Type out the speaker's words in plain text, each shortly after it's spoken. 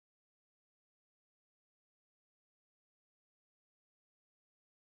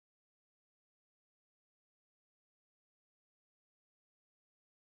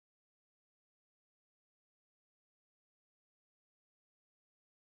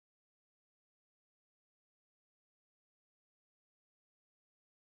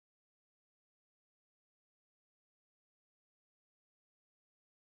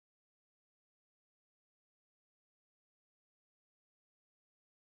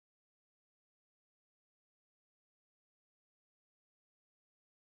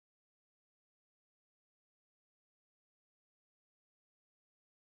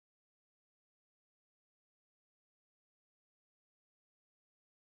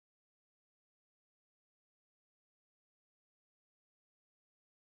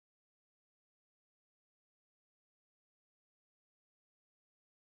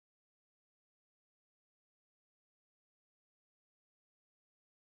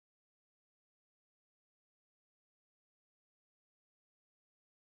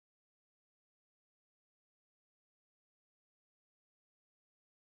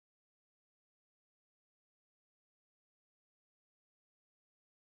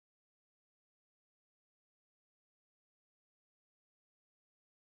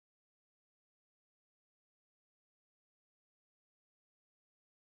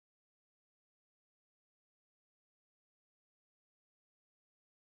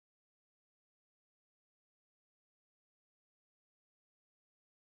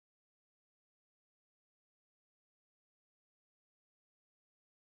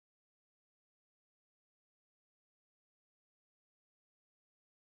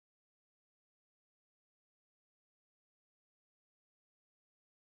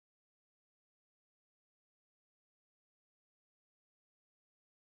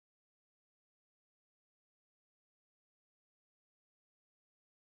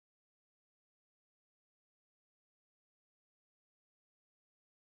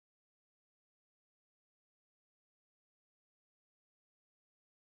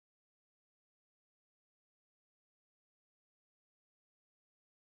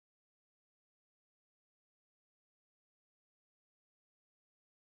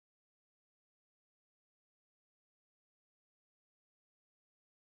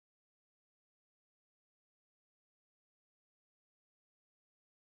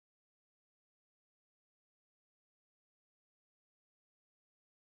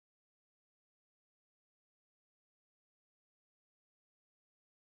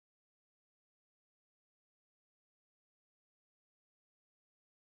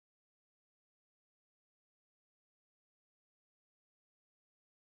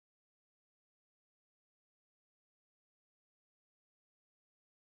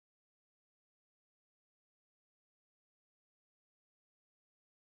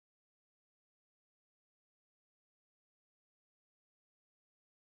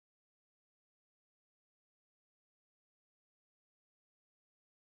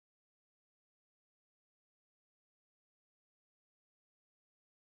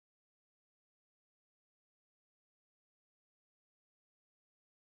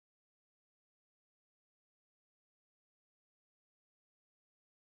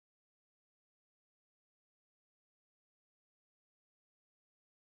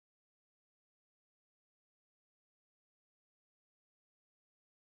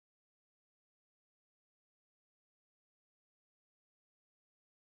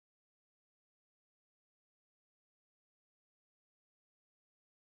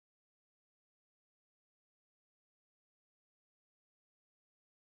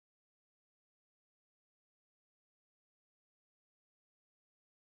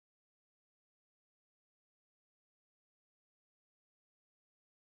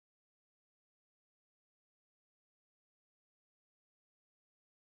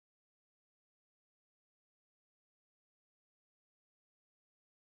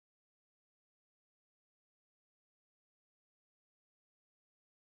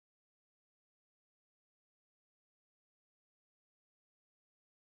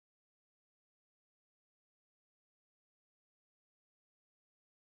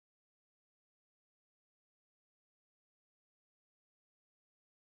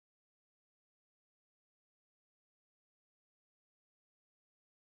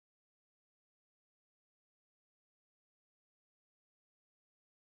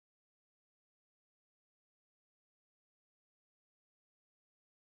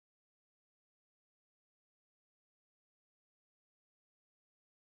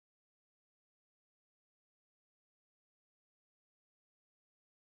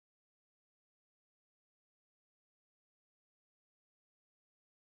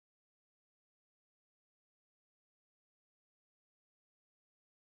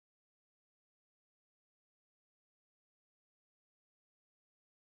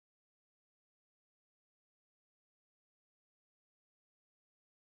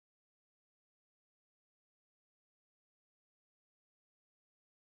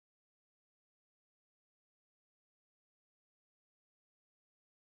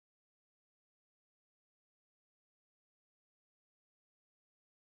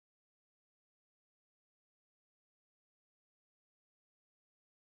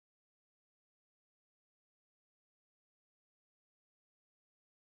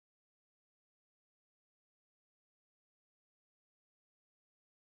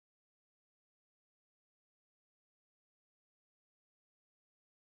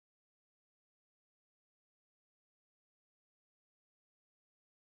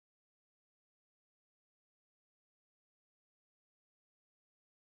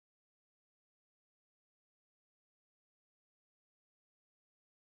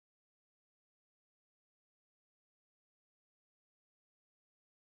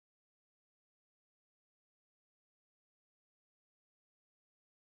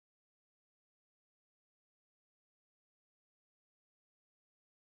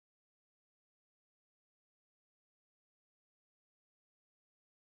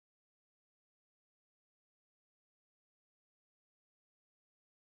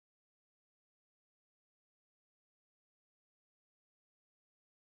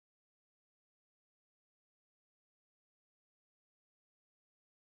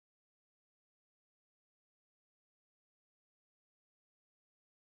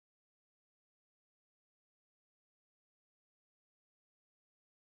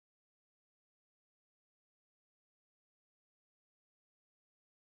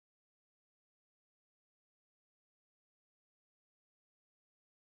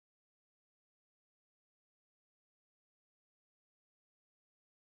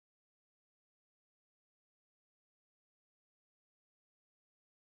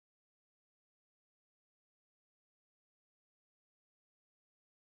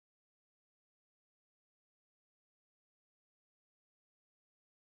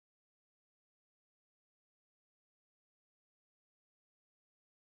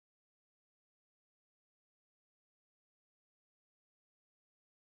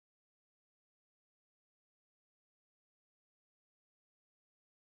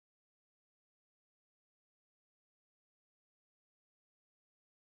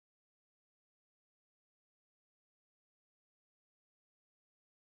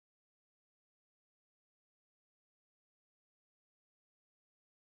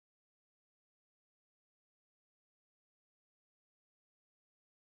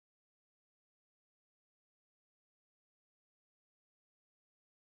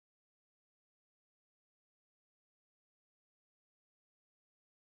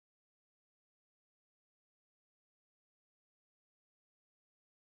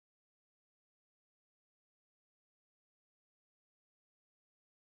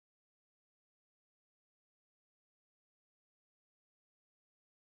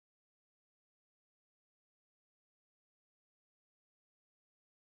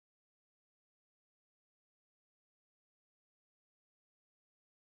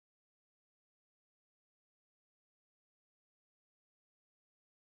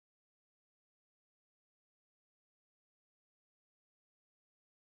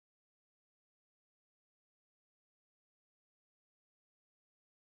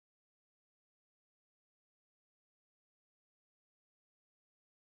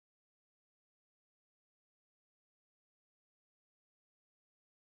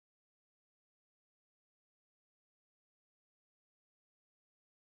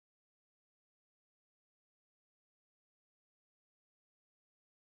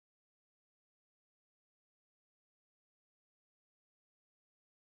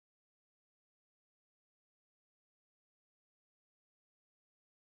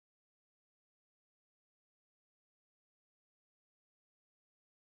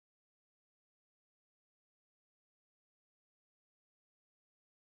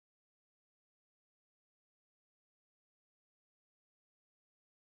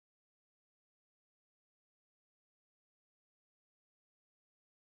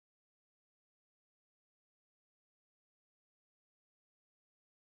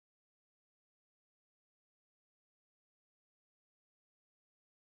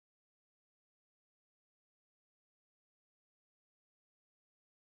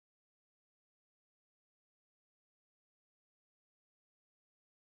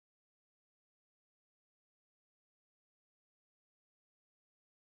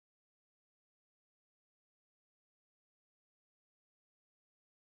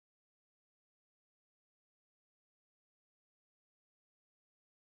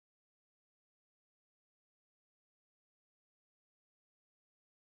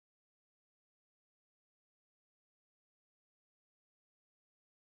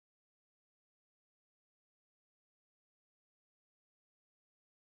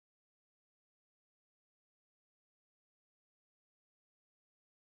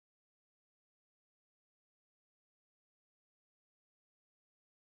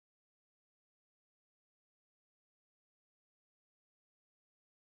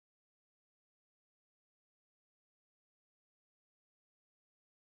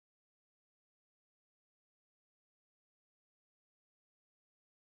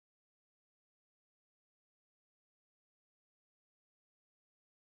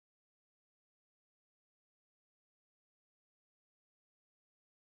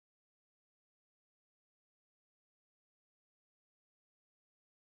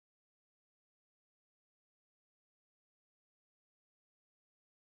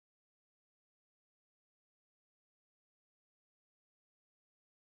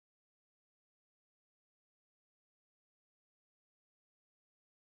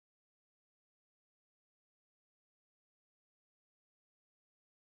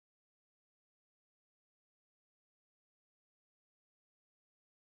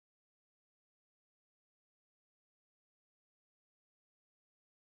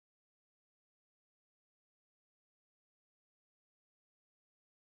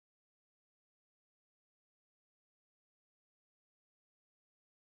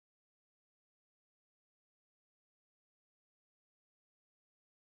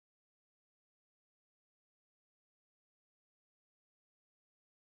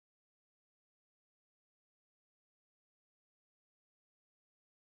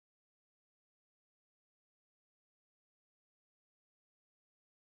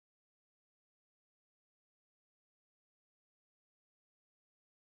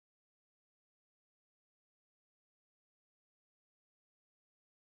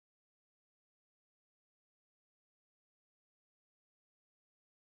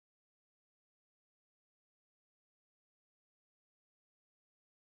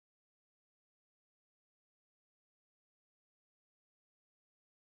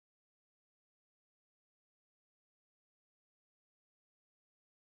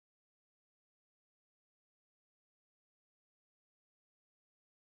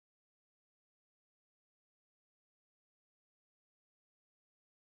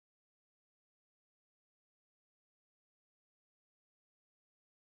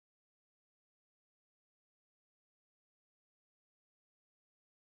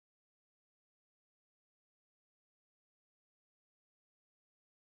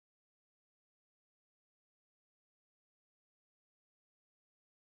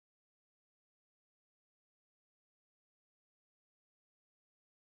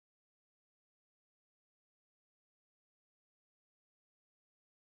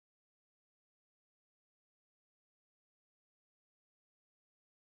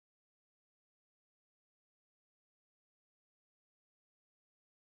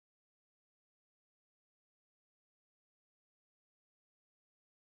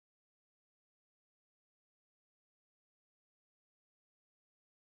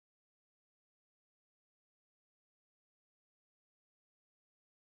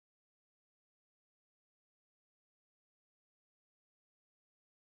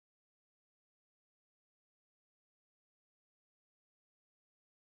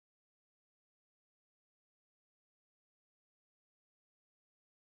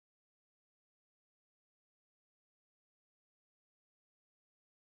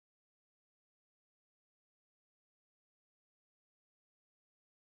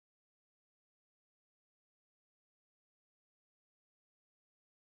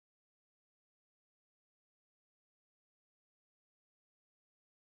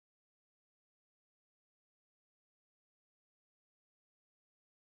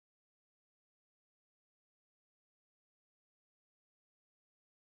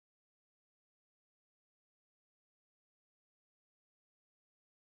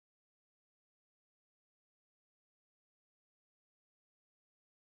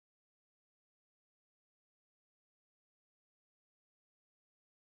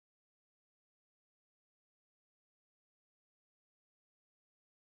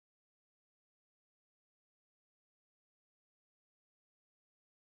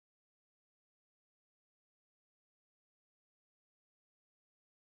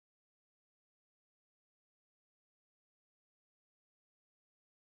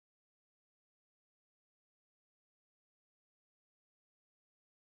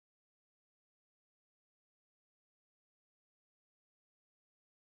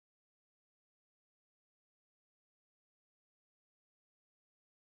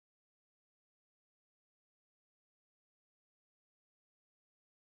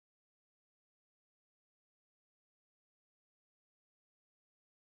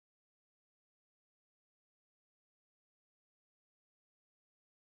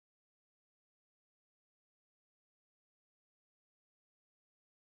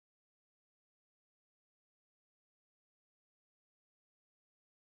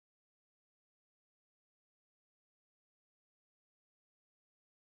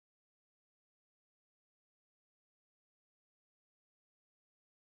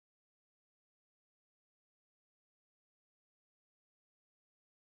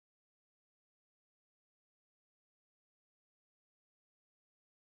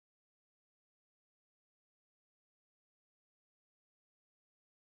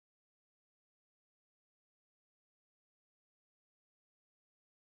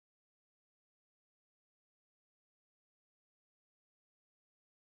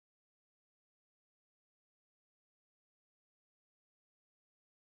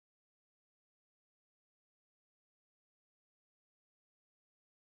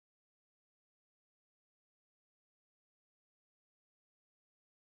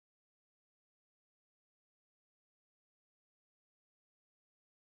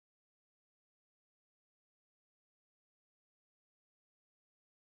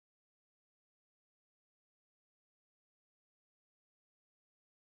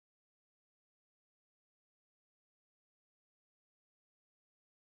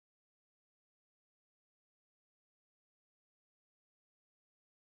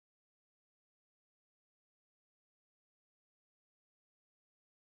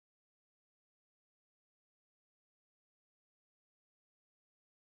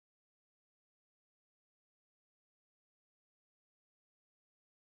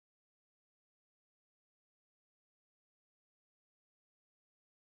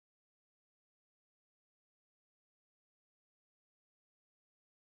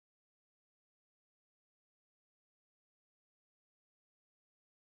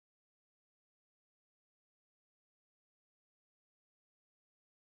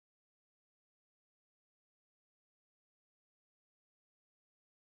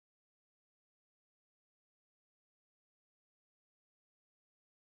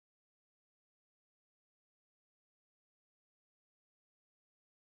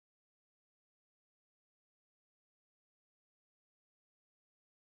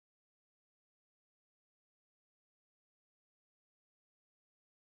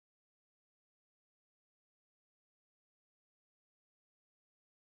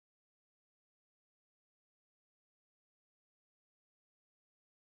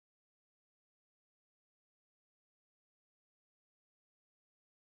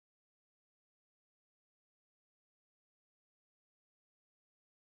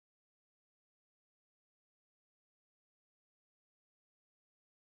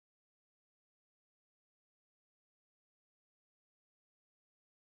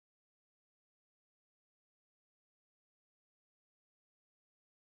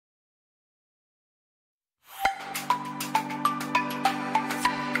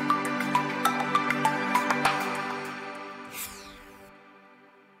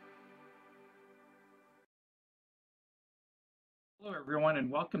everyone, and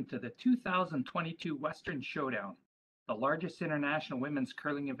welcome to the 2022 Western Showdown, the largest international women's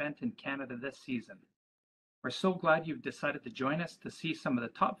curling event in Canada this season. We're so glad you've decided to join us to see some of the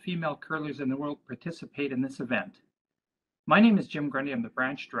top female curlers in the world participate in this event. My name is Jim Grundy. I'm the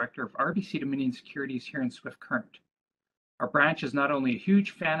branch director of RBC Dominion Securities here in Swift Current. Our branch is not only a huge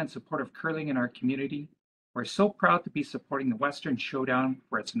fan and supporter of curling in our community, we're so proud to be supporting the Western Showdown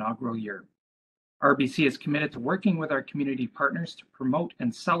for its inaugural year. RBC is committed to working with our community partners to promote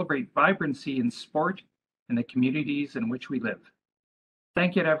and celebrate vibrancy in sport in the communities in which we live.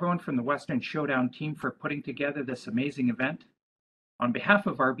 Thank you to everyone from the Western Showdown team for putting together this amazing event. On behalf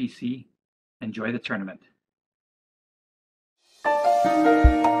of RBC, enjoy the tournament.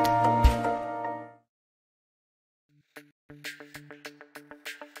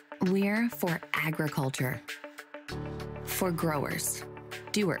 We're for agriculture, for growers,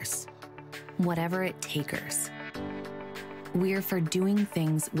 doers, whatever it takers. We're for doing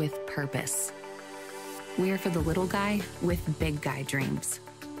things with purpose. We're for the little guy with big guy dreams.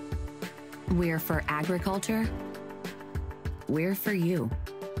 We're for agriculture. We're for you.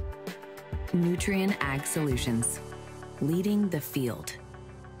 Nutrien Ag Solutions, leading the field.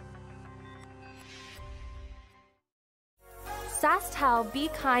 Sasktel Be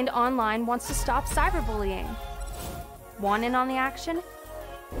Kind Online wants to stop cyberbullying. Want in on the action?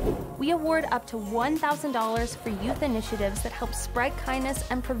 We award up to $1,000 for youth initiatives that help spread kindness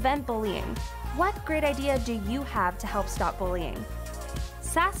and prevent bullying. What great idea do you have to help stop bullying?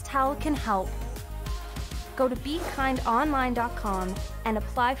 Sasktel can help. Go to BeKindOnline.com and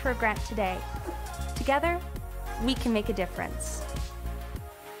apply for a grant today. Together, we can make a difference.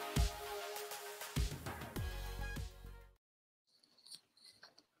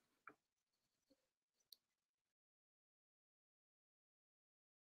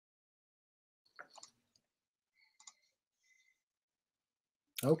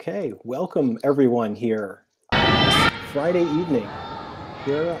 Okay, welcome everyone here Friday evening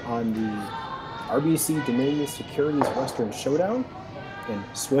here on the RBC Dominion Securities Western Showdown in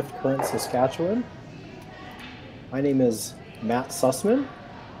Swift Current, Saskatchewan. My name is Matt Sussman.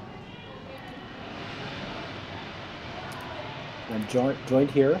 I'm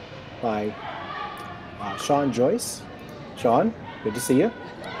joined here by Sean Joyce. Sean, good to see you.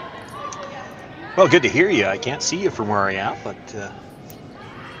 Well, good to hear you. I can't see you from where I am, but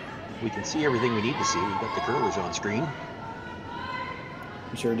we can see everything we need to see. We've got the curlers on screen.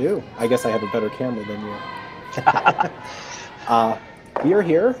 You sure do. I guess I have a better camera than you. We are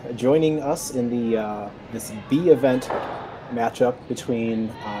here joining us in the this B event matchup between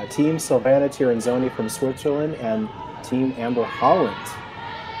Team Silvana Tirinzoni from Switzerland and Team Amber Holland.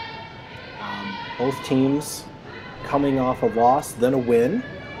 Both teams coming off a loss, then a win.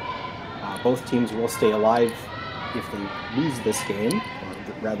 Both teams will stay alive if they lose this game,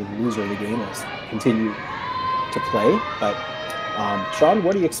 or rather the loser of the game is continue to play. But Sean,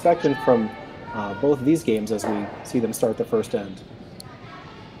 what are you expecting from both of these games as we see them start the first end?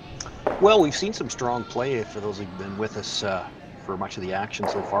 Well, we've seen some strong play for those who've been with us for much of the action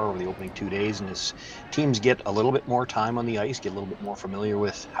so far over the opening 2 days. And as teams get a little bit more time on the ice, get a little bit more familiar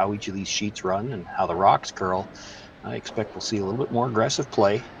with how each of these sheets run and how the rocks curl, I expect we'll see a little bit more aggressive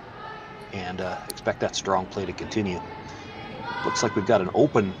play and expect that strong play to continue. Looks like we've got an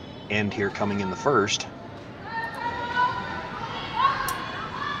open end here coming in the first.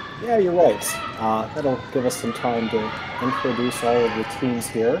 Yeah, you're right. That'll give us some time to introduce all of the teams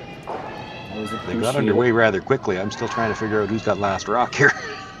here. They got underway rather quickly. I'm still trying to figure out who's got last rock here.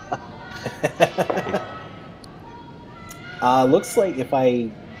 Looks like,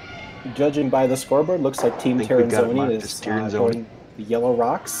 judging by the scoreboard, looks like Team Tirinzoni is going the yellow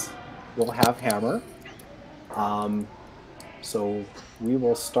rocks. Will have hammer. So we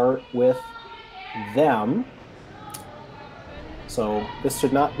will start with them. So this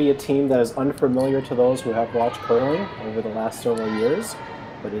should not be a team that is unfamiliar to those who have watched curling over the last several years,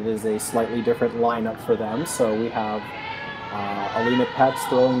 but it is a slightly different lineup for them. So we have Alina Petz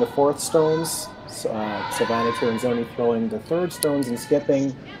throwing the fourth stones, Silvana Tirinzoni throwing the third stones and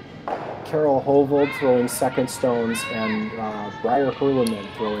skipping, Carol Hovold throwing second stones, and Briar Hurleman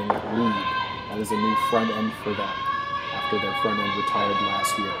throwing lead. That is a new front end for them after their front end retired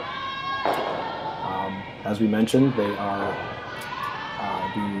last year. As we mentioned, they are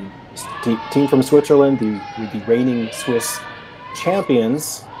the team from Switzerland, the reigning Swiss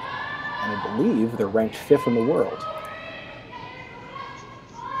champions, and I believe they're ranked 5th in the world.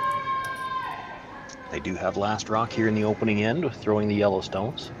 They do have last rock here in the opening end with throwing the yellow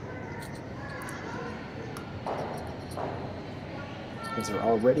stones. as they're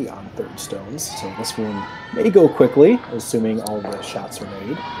already on third stones. So this one may go quickly, assuming all the shots are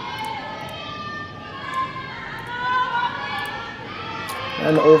made.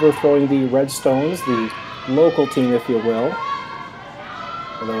 And overthrowing the red stones, the local team, if you will,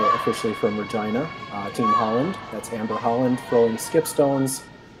 although officially from Regina, Team Holland. That's Amber Holland throwing skip stones,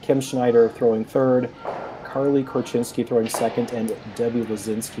 Kim Schneider throwing third, Carly Korchinski throwing second, and Debbie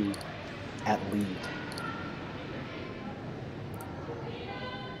Lazinski at lead.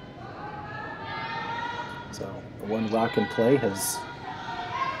 So the one rock in play has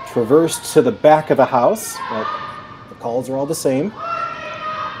traversed to the back of the house, but the calls are all the same.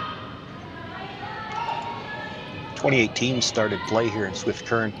 28 teams started play here in Swift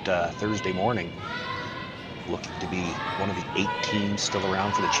Current Thursday morning. Looking to be one of the 8 teams still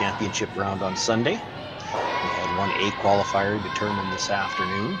around for the championship round on Sunday. We had one A qualifier determined this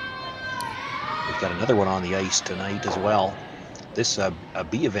afternoon. We've got another one on the ice tonight as well. This a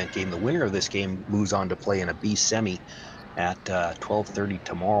B event game. The winner of this game moves on to play in a B semi at 12:30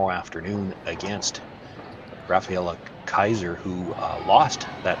 tomorrow afternoon against Rafaela Kaiser, who lost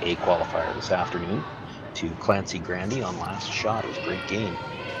that A qualifier this afternoon to Clancy Grandy on last shot. It was a great game.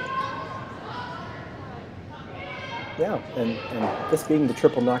 Yeah, and this being the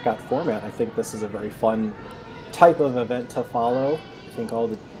triple knockout format, I think this is a very fun type of event to follow. I think all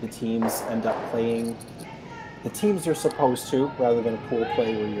the teams end up playing the teams you're supposed to, rather than a pool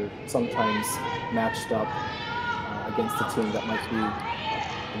play where you're sometimes matched up against a team that might be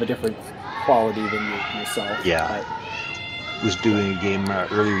of a different quality than yourself. Yeah. I was doing a game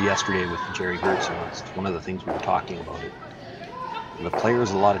earlier yesterday with Jerry Gertz, and it's one of the things we were talking about. The players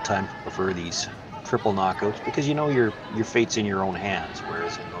a lot of times prefer these triple knockouts because you know your fate's in your own hands,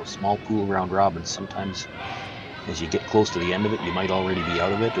 whereas in those small pool round robins, sometimes as you get close to the end of it, you might already be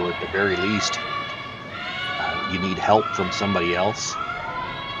out of it, or at the very least, you need help from somebody else.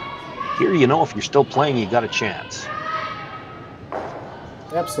 Here, you know, if you're still playing, you got a chance.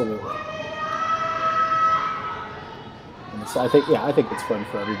 Absolutely. And so I think it's fun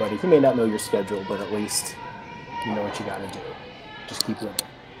for everybody. You may not know your schedule, but at least you know what you got to do. Just keep winning.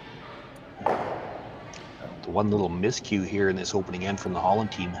 The one little miscue here in this opening end from the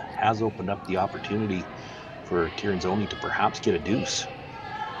Holland team has opened up the opportunity for Tirinzoni to perhaps get a deuce.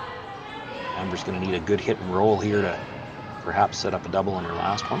 Amber's going to need a good hit and roll here to perhaps set up a double on her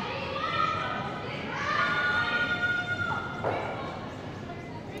last one.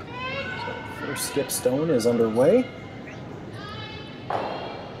 So first skip stone is underway.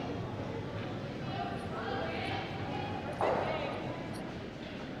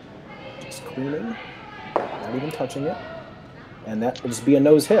 Just cleaning, not even touching it. And that will just be a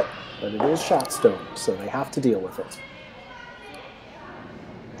nose hit, but it is shot stone, so they have to deal with it.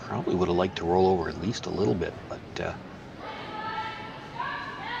 Probably would have liked to roll over at least a little bit, but it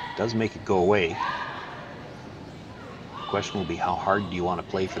does make it go away. The question will be, how hard do you want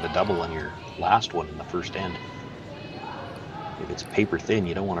to play for the double on your last one in the first end? If it's paper thin,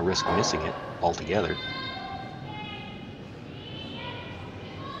 you don't want to risk missing it altogether.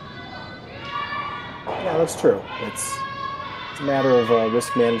 Yeah, that's true. It's a matter of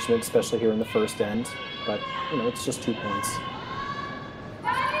risk management, especially here in the first end, but you know, it's just 2 points.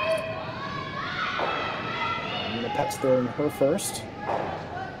 Pet's throwing her first.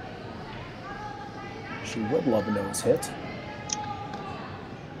 She would love a nose hit.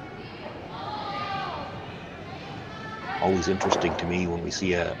 Always interesting to me when we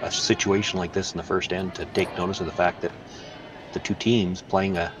see a situation like this in the first end to take notice of the fact that the two teams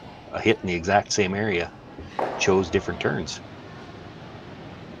playing a hit in the exact same area chose different turns.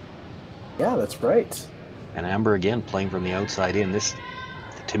 Yeah, that's right. And Amber again playing from the outside in. This,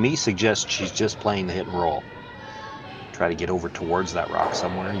 to me, suggests she's just playing the hit and roll. Try to get over towards that rock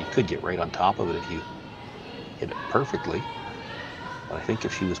somewhere. You could get right on top of it if you hit it perfectly. But I think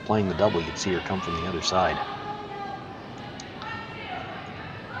if she was playing the double, you'd see her come from the other side.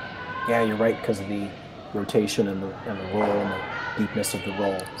 Yeah, you're right, because of the rotation and the roll and the deepness of the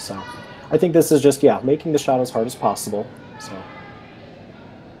roll. So I think this is just, making the shot as hard as possible. So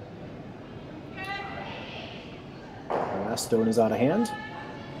the last stone is out of hand.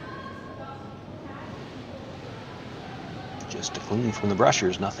 Just to clean from the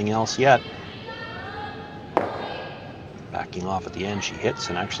brushers, nothing else yet. Backing off at the end, she hits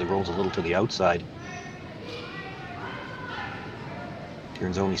and actually rolls a little to the outside.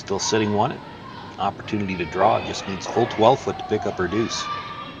 Tirinzoni still sitting one. Opportunity to draw, just needs full 12 foot to pick up her deuce.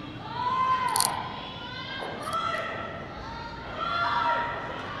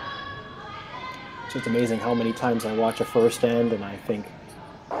 It's just amazing how many times I watch a first end and I think,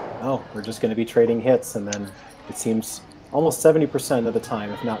 oh, we're just going to be trading hits, and then it seems almost 70% of the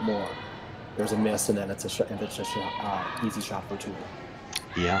time, if not more, there's a miss, and then it's just easy shot for two.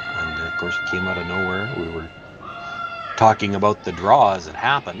 Yeah, and of course it came out of nowhere. We were talking about the draw as it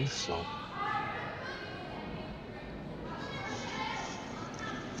happened, so.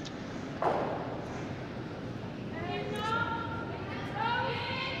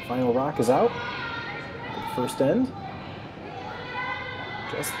 Final rock is out. First end.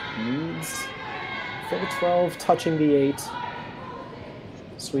 Just needs full 12, touching the 8.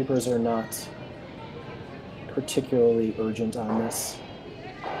 Sweepers are not particularly urgent on this.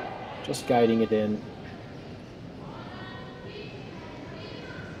 Just guiding it in.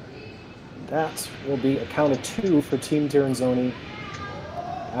 That will be a count of 2 for Team Tirinzoni.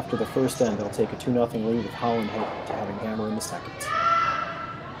 After the first end, they'll take a 2-0 lead with Holland having hammer in the second.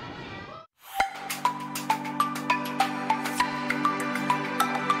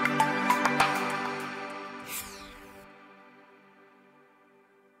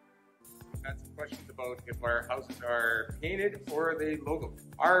 If our houses are painted or are they logo.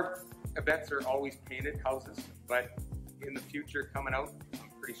 Our events are always painted houses, but in the future coming out, I'm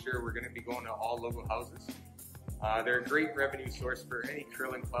pretty sure we're going to be going to all logo houses. They're a great revenue source for any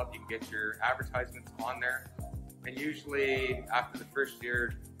curling club. You can get your advertisements on there, and usually after the first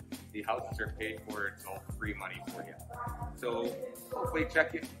year, the houses are paid for. It's all free money for you. So hopefully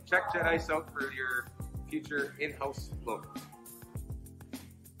check Jet Ice out for your future in-house logo.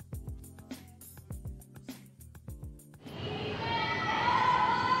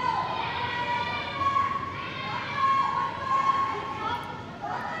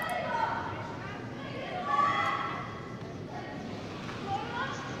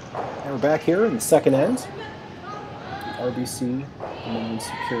 We're back here in the second end. RBC and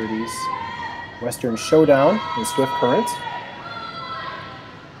Securities Western Showdown in Swift Current.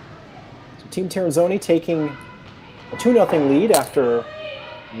 So Team Tirinzoni taking a 2-0 lead after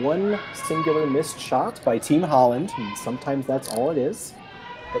one singular missed shot by Team Holland, and sometimes that's all it is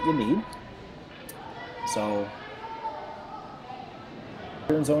that you need. So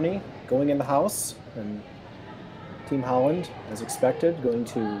Tirinzoni going in the house, and Team Holland, as expected, going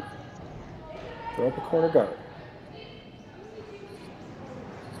to throw up a corner guard.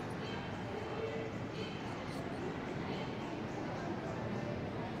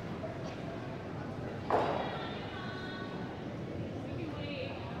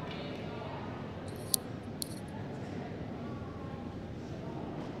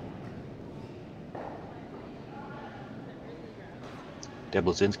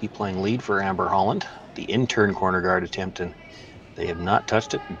 Deblazinski playing lead for Amber Holland. The intern corner guard attempt, and they have not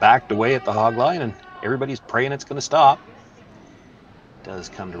touched it. Backed away at the hog line, and everybody's praying it's going to stop. Does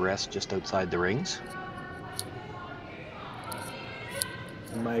come to rest just outside the rings.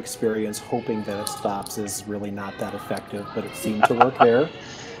 In my experience, hoping that it stops is really not that effective, but it seemed to work there.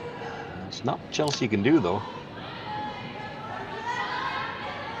 There's not much else you can do, though.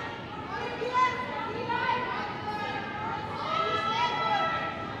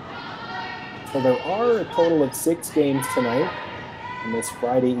 So there are a total of 6 games tonight in this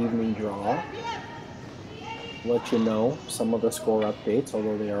Friday evening draw. Let you know some of the score updates,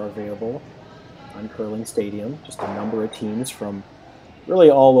 although they are available on Curling Stadium. Just a number of teams from really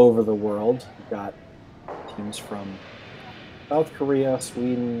all over the world. We've got teams from South Korea,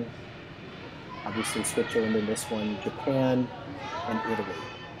 Sweden, obviously Switzerland in this one, Japan, and Italy.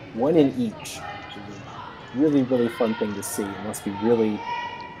 One in each, which is a really, really fun thing to see. It must be really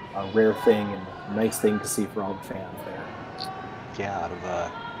a rare thing and a nice thing to see for all the fans there. Yeah, out of a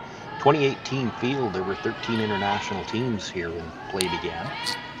 2018 field, there were 13 international teams here when play began.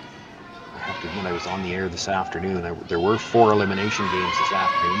 I have to admit, I was on the air this afternoon. There were 4 elimination games this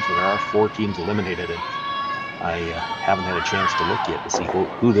afternoon, so there are 4 teams eliminated, and I haven't had a chance to look yet to see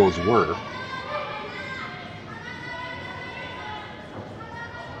who those were.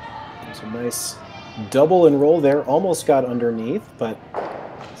 There's a nice double and roll there. Almost got underneath, but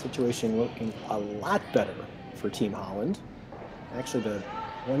situation looking a lot better for Team Holland. Actually, the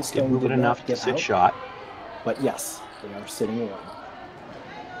one stone did not get sit out, shot, but yes, they are sitting one.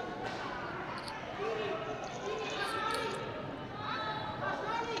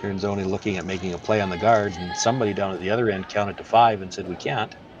 Tirinzoni looking at making a play on the guards, and somebody down at the other end counted to 5 and said, "We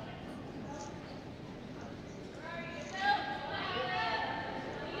can't."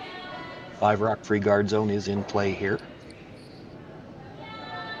 Five rock free guard zone is in play here.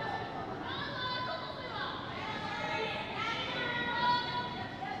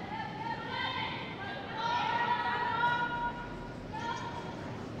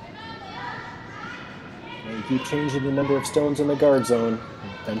 Keep changing the number of stones in the guard zone.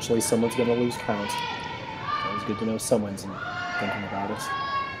 Eventually someone's going to lose count. It's good to know someone's thinking about it.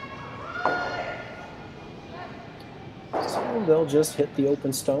 So they'll just hit the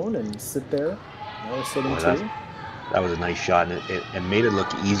open stone and sit there. Now they're sitting two. That was a nice shot, and it made it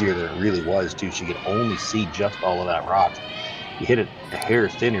look easier than it really was, too. She could only see just all of that rock. You hit it a hair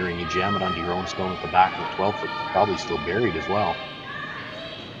thinner and you jam it onto your own stone at the back of the 12-foot, probably still buried as well.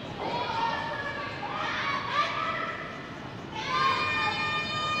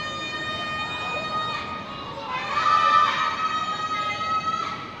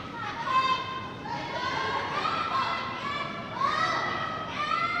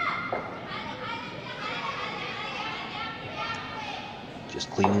 Just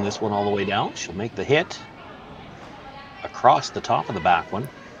cleaning this one all the way down. She'll make the hit across the top of the back one.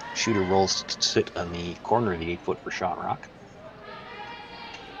 Shooter rolls to sit on the corner of the 8-foot for shot rock.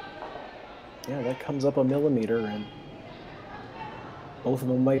 Yeah, that comes up a millimeter, and both of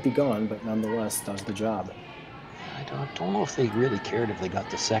them might be gone, but nonetheless does the job. I don't know if they really cared if they got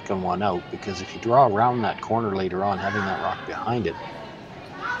the second one out, because if you draw around that corner later on, having that rock behind it,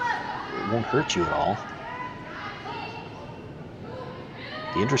 it won't hurt you at all.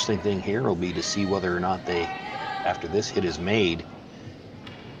 The interesting thing here will be to see whether or not they, after this hit is made,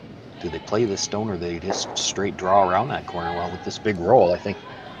 do they play this stone or they just straight draw around that corner? Well, with this big roll, I think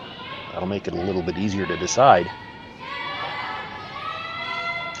that'll make it a little bit easier to decide.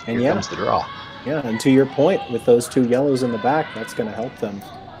 And here comes the draw. Yeah, and to your point, with those two yellows in the back, that's going to help them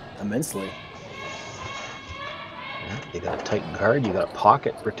immensely. Yeah, you got a tight guard, you got a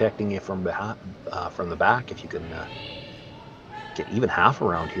pocket protecting you from behind, from the back. If you can get even half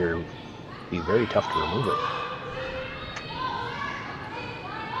around here, it'd be very tough to remove it.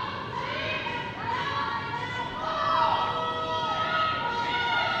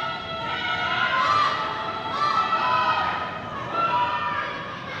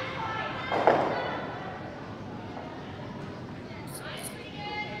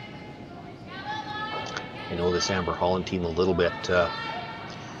 I know this Amber Holland team a little bit,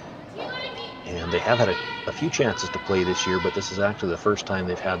 and they have had a few chances to play this year, but this is actually the first time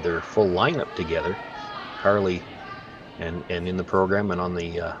they've had their full lineup together. Carly, and in the program and on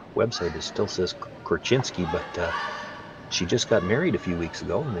the website, it still says Korchinski, but she just got married a few weeks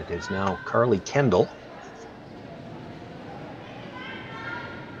ago, and it is now Carly Kendall.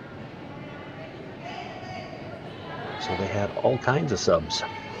 So they had all kinds of subs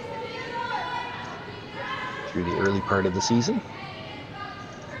through the early part of the season.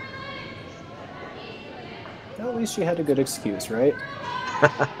 Well, at least she had a good excuse, right?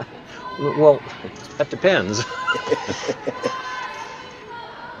 Well, that depends.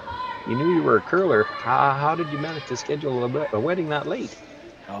 You knew you were a curler. How did you manage to schedule a wedding that late?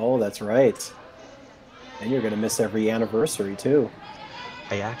 Oh, that's right. And you're going to miss every anniversary, too.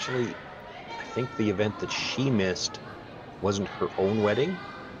 I think the event that she missed wasn't her own wedding,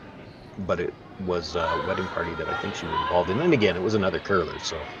 but it was a wedding party that I think she was involved in. And again, it was another curler,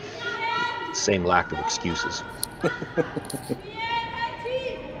 so same lack of excuses. I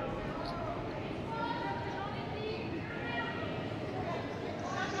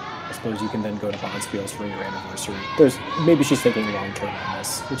suppose you can then go to Bonspiel's for your anniversary. Maybe she's thinking long term on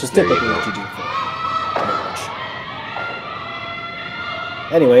this, which is typically what you do for marriage.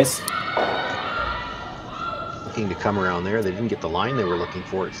 Anyways. Looking to come around there. They didn't get the line they were looking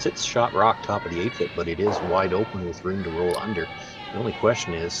for. It sits shot rock top of the 8-foot, but it is wide open with room to roll under. The only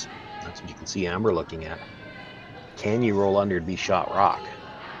question is, that's what you can see Amber looking at. Can you roll under to be shot rock?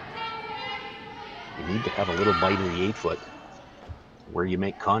 You need to have a little bite of the 8-foot. Where you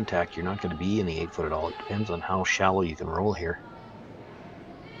make contact, you're not going to be in the 8-foot at all. It depends on how shallow you can roll here.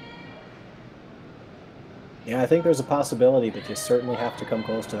 Yeah, I think there's a possibility, but you certainly have to come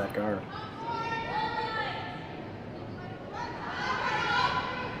close to that guard.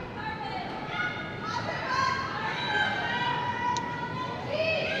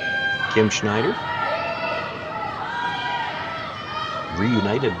 Kim Schneider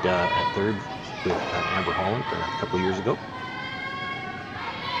reunited at third with Amber Holland a couple of years ago.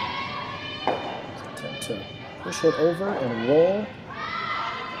 Attempt to push it over and roll.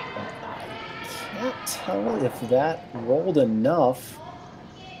 I can't tell if that rolled enough.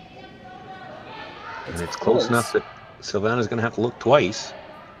 And it's close enough that Silvana's going to have to look twice.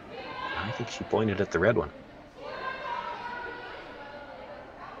 I think she pointed at the red one.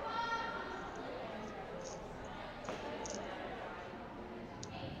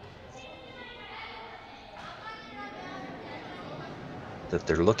 That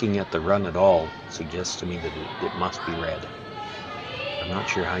they're looking at the run at all suggests to me that it must be red. I'm not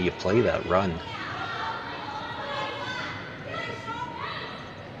sure how you play that run.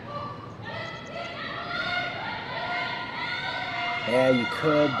 Yeah, you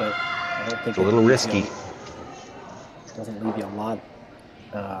could, but I don't think It's a little risky. Doesn't leave you a lot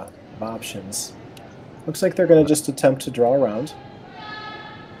of options. Looks like they're going to just attempt to draw around.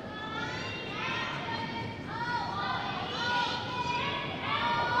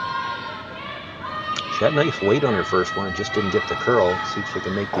 She had nice weight on her first one. It just didn't get the curl. Let's see if she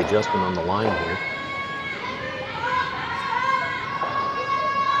can make the adjustment on the line here.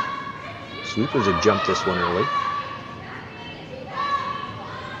 Sweepers have jumped this one early.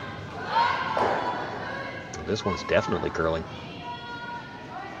 This one's definitely curling.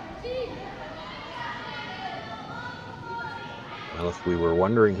 Well, if we were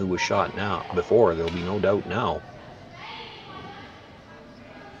wondering who was shot now before, there'll be no doubt now.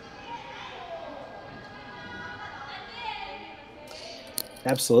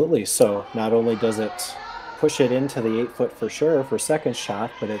 Absolutely. So not only does it push it into the 8-foot for sure for second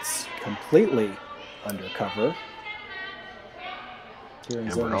shot, but it's completely undercover.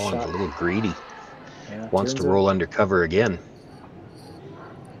 Amber Holland's a little greedy. Yeah, wants to roll undercover again.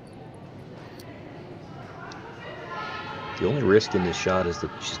 The only risk in this shot is that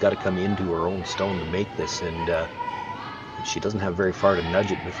she's got to come into her own stone to make this, and she doesn't have very far to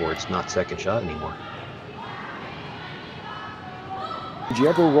nudge it before it's not second shot anymore. Did you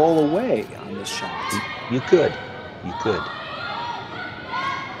ever roll away on this shot? You could. You could.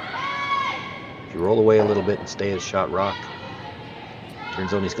 If you roll away a little bit and stay as shot rock,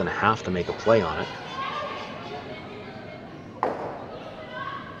 Tirinzoni's going to have to make a play on it.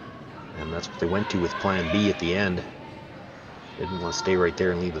 And that's what they went to with plan B at the end. They didn't want to stay right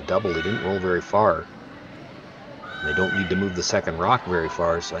there and leave a double. They didn't roll very far. And they don't need to move the second rock very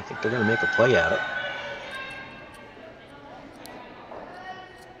far, so I think they're going to make a play at it.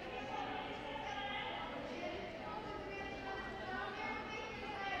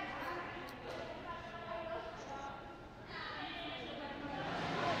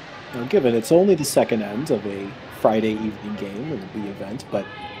 Now, given it's only the second end of a Friday evening game in the B event, but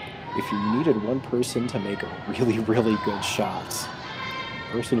if you needed one person to make a really, really good shot,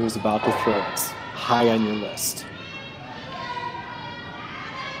 the person who's about to throw it's high on your list.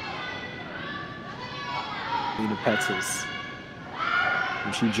 Lena Petz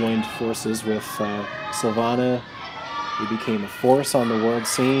when she joined forces with Silvana, he became a force on the world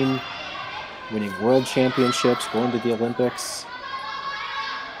scene, winning world championships, going to the Olympics.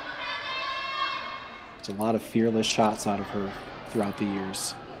 There's a lot of fearless shots out of her throughout the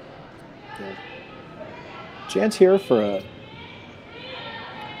years. The chance here for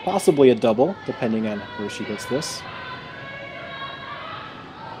possibly a double, depending on where she hits this.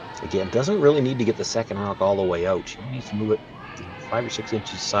 Again, doesn't really need to get the second rock all the way out. She needs to move it 5 or 6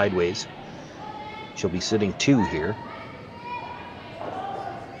 inches sideways. She'll be sitting 2 here.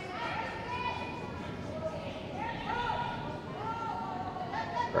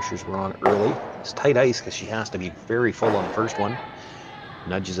 Pressures were on early. It's tight ice because she has to be very full on the first one.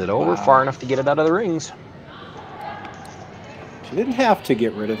 Nudges it over far enough to get it out of the rings. She didn't have to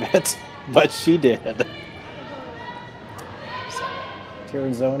get rid of it, but she did. So,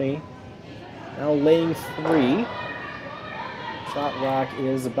 Tirinzoni now laying 3. Shot rock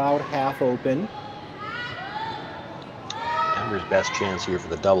is about half open. Amber's best chance here for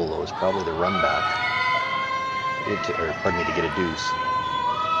the double, though, is probably the run back. To get a deuce.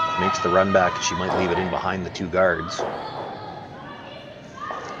 Makes the run back, she might leave it in behind the 2 guards.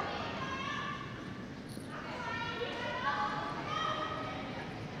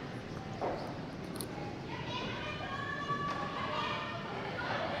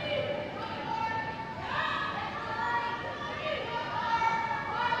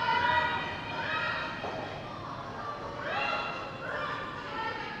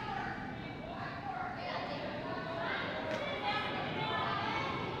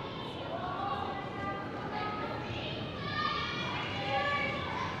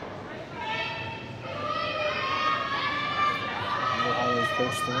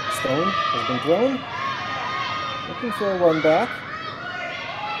 Stone has been thrown. Looking for a run back.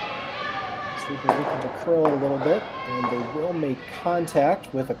 Sweeper looking to curl it a little bit, and they will make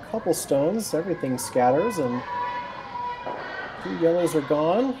contact with a couple stones. Everything scatters, and 2 yellows are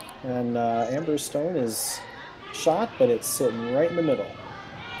gone, and Amber's stone is shot, but it's sitting right in the middle.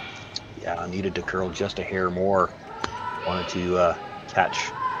 Yeah, I needed to curl just a hair more. Wanted to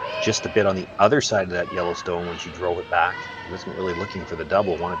catch just a bit on the other side of that yellow stone when she drove it back. Wasn't really looking for the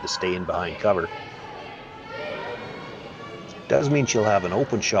double, wanted to stay in behind cover. Does mean she'll have an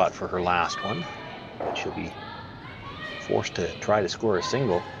open shot for her last one, but she'll be forced to try to score a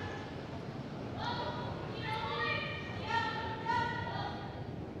single.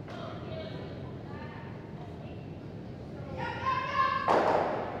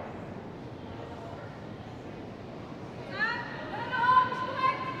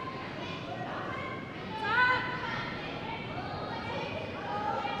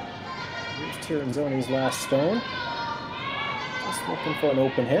 Tirinzoni's last stone. Just looking for an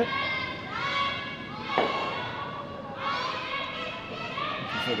open hit.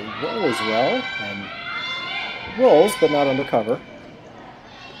 Looking for the roll as well, and rolls, but not under cover.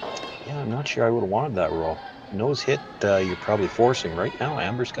 Yeah, I'm not sure I would have wanted that roll. Nose hit, you're probably forcing. Right now,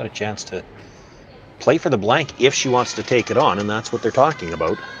 Amber's got a chance to play for the blank if she wants to take it on, and that's what they're talking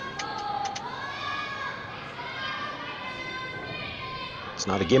about. It's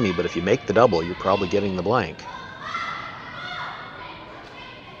not a gimme, but if you make the double, you're probably getting the blank.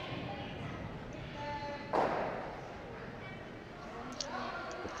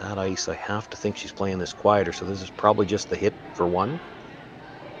 With that ice, I have to think she's playing this quieter, so this is probably just the hit for one.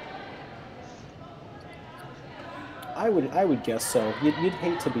 I would guess so. You'd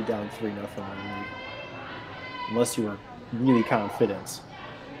hate to be down 3-0 unless you were really confident.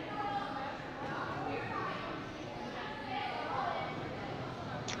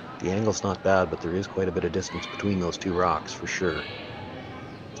 The angle's not bad, but there is quite a bit of distance between those two rocks, for sure.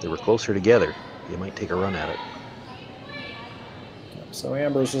 If they were closer together, you might take a run at it. So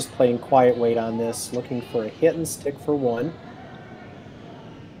Amber's just playing quiet weight on this, looking for a hit and stick for one.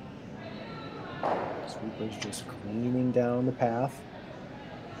 Sweeper's just cleaning down the path.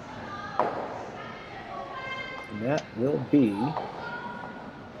 And that will be a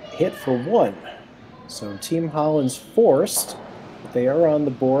hit for one. So Team Holland's forced. They are on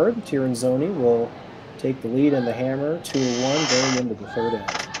the board. Tirinzoni will take the lead in the hammer, 2-1, going into the third end.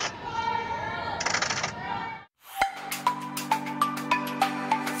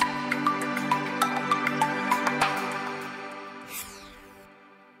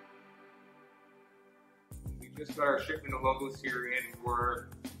 We just got our shipment of logos here in for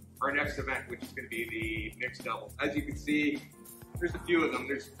our next event, which is going to be the mixed double. As you can see, there's a few of them.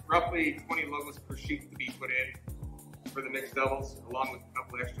 There's roughly 20 logos per sheet to be put in for the mixed doubles, along with a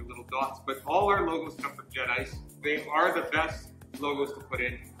couple extra little dots. But all our logos come from Jet Ice. They are the best logos to put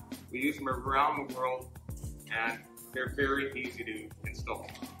in. We use them around the world, and they're very easy to install.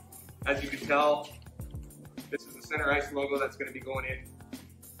 As you can tell, this is the center ice logo that's going to be going in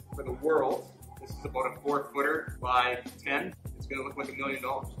for the world. This is about a 4-footer by 10. It's going to look like $1 million.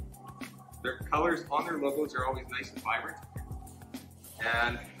 Their colors on their logos are always nice and vibrant.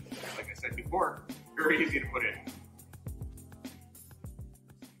 And like I said before, very easy to put in.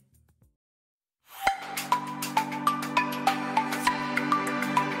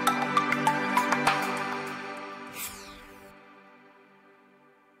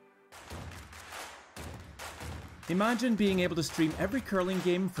 Imagine being able to stream every curling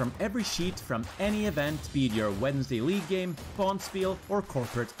game from every sheet from any event, be it your Wednesday league game, bonspiel, or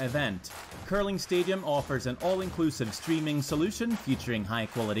corporate event. Curling Stadium offers an all-inclusive streaming solution featuring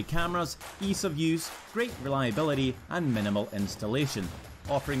high-quality cameras, ease of use, great reliability, and minimal installation.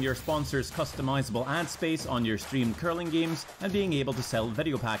 Offering your sponsors customizable ad space on your streamed curling games and being able to sell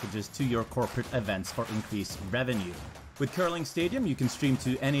video packages to your corporate events for increased revenue. With Curling Stadium, you can stream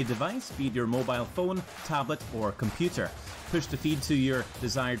to any device, be it your mobile phone, tablet, or computer. Push the feed to your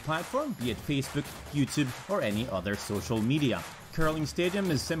desired platform, be it Facebook, YouTube, or any other social media. Curling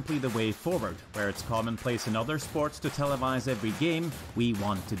Stadium is simply the way forward. Where it's commonplace in other sports to televise every game, we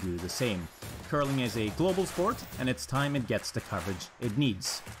want to do the same. Curling is a global sport, and it's time it gets the coverage it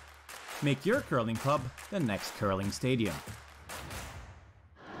needs. Make your curling club the next Curling Stadium.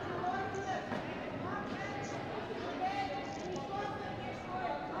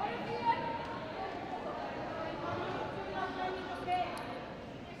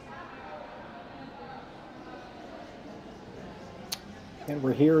 And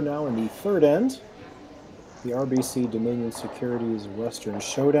we're here now in the third end, the RBC Dominion Securities Western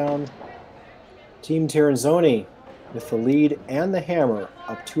Showdown. Team Tirinzoni with the lead and the hammer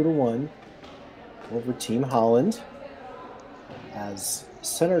up 2-1 over Team Holland as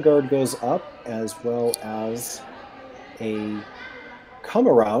center guard goes up, as well as a come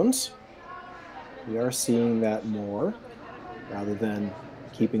around. We are seeing that more rather than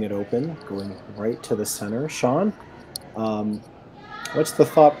keeping it open, going right to the center. Sean, what's the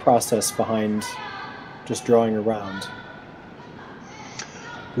thought process behind just drawing around?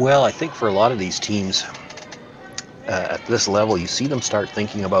 Well, I think for a lot of these teams at this level, you see them start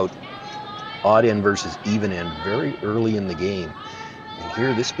thinking about odd end versus even end very early in the game. And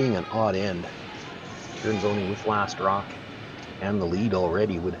here, this being an odd end, Tirinzoni with last rock and the lead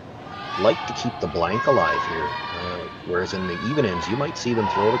already would like to keep the blank alive here. Whereas in the even ends, you might see them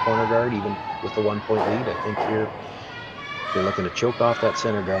throw the corner guard even with the 1-point lead. I think here they're looking to choke off that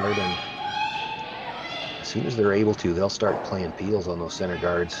center guard, and as soon as they're able to, they'll start playing peels on those center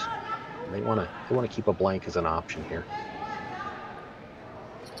guards. They want to keep a blank as an option here.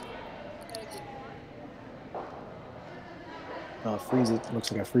 Freeze, it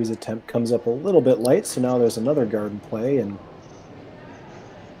looks like a freeze attempt comes up a little bit light, so now there's another guard in play, and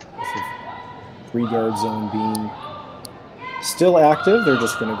with the 3-guard zone being still active, they're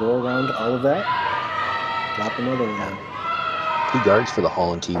just going to go around all of that, drop another one. 2 guards for the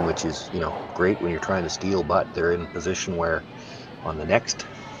Holland team, which is, you know, great when you're trying to steal, but they're in a position where on the next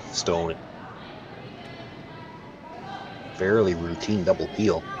stone, fairly routine double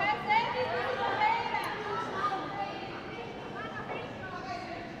peel.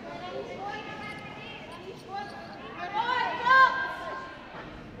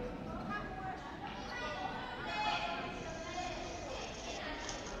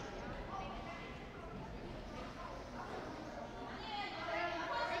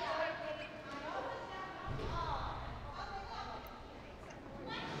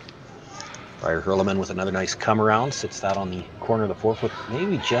 Hurleman with another nice come around, sits that on the corner of the forefoot,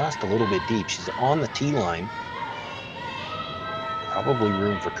 maybe just a little bit deep. She's on the tee line. Probably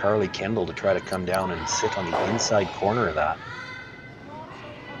room for Carly Kendall to try to come down and sit on the inside corner of that.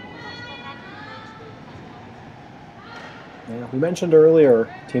 Yeah, we mentioned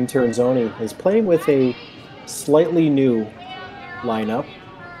earlier, Team Tirinzoni is playing with a slightly new lineup.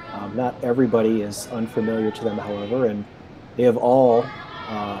 Not everybody is unfamiliar to them, however, and they have all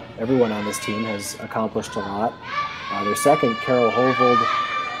everyone on this team has accomplished a lot. Their second, Carol Hovold,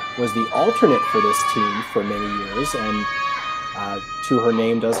 was the alternate for this team for many years, and to her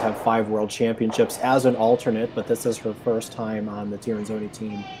name does have 5 world championships as an alternate, but this is her first time on the Tirinzoni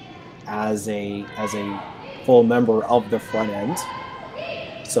team as a full member of the front end.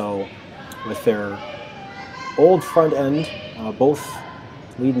 So with their old front end, both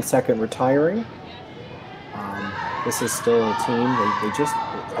lead and second retiring, this is still a team, they just,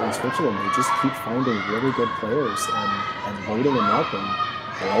 in Switzerland, they just keep finding really good players and loading them up, and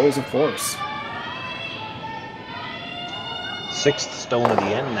they're always a force. 6th stone of the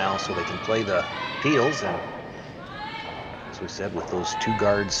end now, so they can play the peels, and as we said, with those 2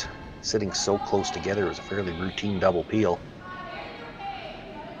 guards sitting so close together, it was a fairly routine double peel.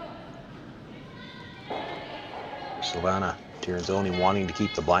 Silvana Tirinzoni wanting to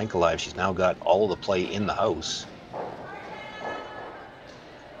keep the blank alive. She's now got all of the play in the house.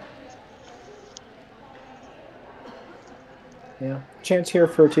 Yeah, chance here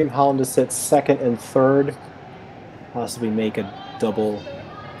for Team Holland to sit second and third, possibly make a double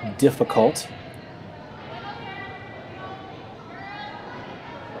difficult.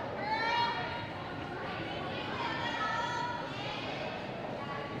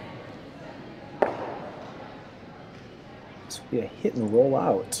 This would be a hit and roll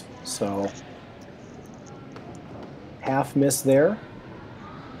out, so half miss there.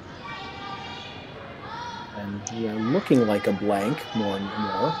 And we are looking like a blank more and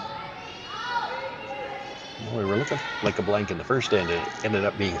more. Well, we were looking like a blank in the first end. It ended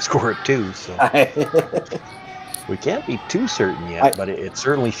up being a score at 2, so we can't be too certain yet, but it's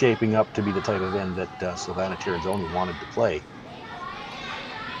certainly shaping up to be the type of end that Silvana Tirinzoni wanted to play.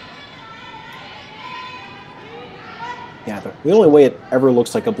 Yeah, the only way it ever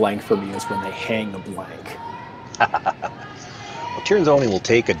looks like a blank for me is when they hang a blank. Well, Tirinzoni will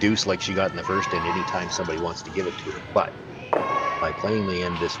take a deuce like she got in the first end anytime somebody wants to give it to her, but by playing the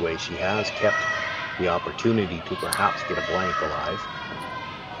end this way, she has kept the opportunity to perhaps get a blank alive.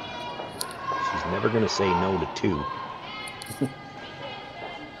 She's never going to say no to 2.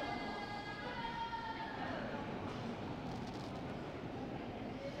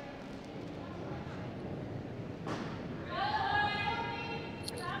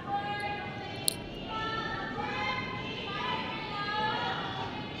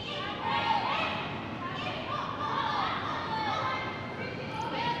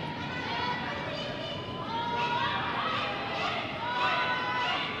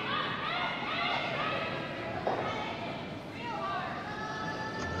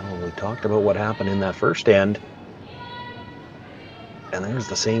 Talked about what happened in that first end, and there's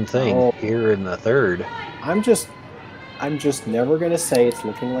the same thing here in the third. I'm just never gonna say it's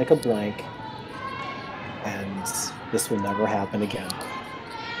looking like a blank, and this will never happen again.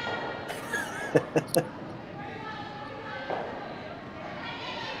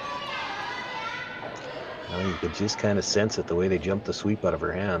 Well, you could just kind of sense it the way they jumped the sweep out of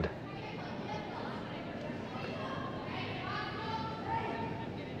her hand.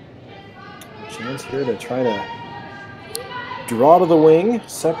 Chance here to try to draw to the wing,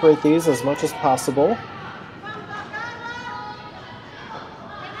 separate these as much as possible.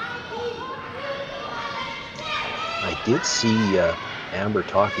 I did see Amber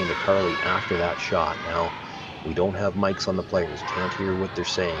talking to Carly after that shot. Now, we don't have mics on the players, can't hear what they're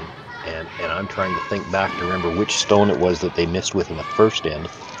saying, And I'm trying to think back to remember which stone it was that they missed with in the first end.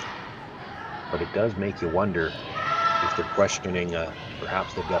 But it does make you wonder if they're questioning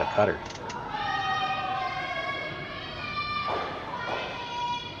perhaps they've got a cutter.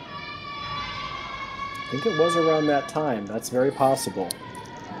 I think it was around that time. That's very possible.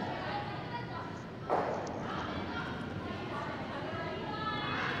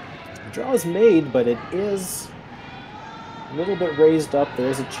 The draw is made, but it is a little bit raised up. There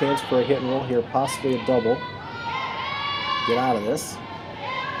is a chance for a hit and roll here, possibly a double. Get out of this.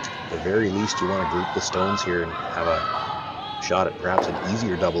 At the very least, you want to group the stones here and have a shot at perhaps an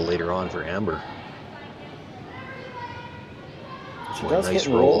easier double later on for Amber. She does nice hit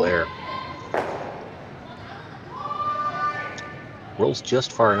and roll there. Rolls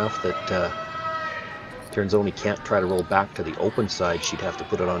just far enough that Tirinzoni can't try to roll back to the open side. She'd have to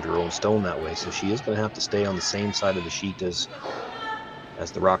put it onto her own stone that way. So she is going to have to stay on the same side of the sheet as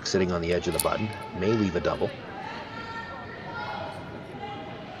the rock sitting on the edge of the button. May leave a double.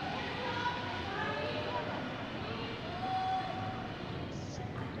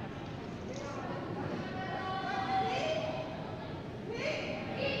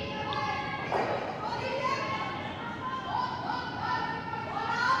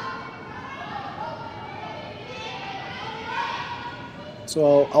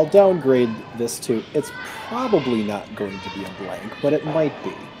 So I'll downgrade this to, it's probably not going to be a blank, but it might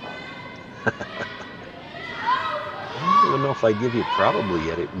be. I don't even know if I give you probably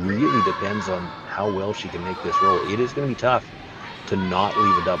yet. It really depends on how well she can make this roll. It is going to be tough to not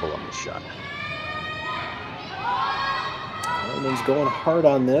leave a double on this shot. Holland's going hard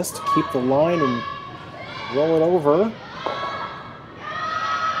on this to keep the line and roll it over.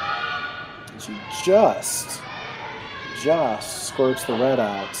 She just squirts the red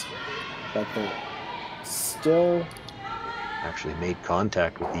out, but they still actually made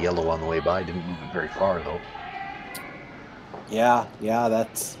contact with the yellow on the way by. Didn't move it very far though. Yeah,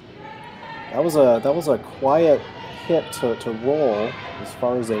 that was a quiet hit to roll as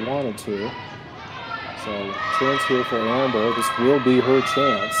far as they wanted to. So chance here for Amber. This will be her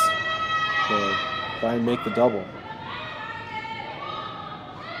chance to try and make the double.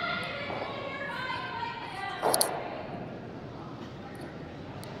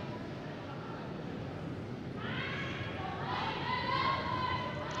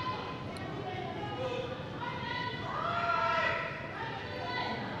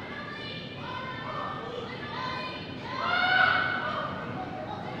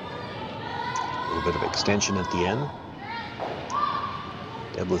 Bit of extension at the end.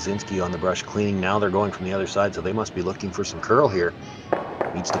 Deb Lazinski on the brush cleaning. Now they're going from the other side, so they must be looking for some curl here.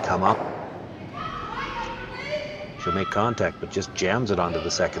 Needs to come up. She'll make contact, but just jams it onto the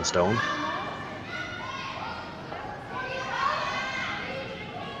second stone.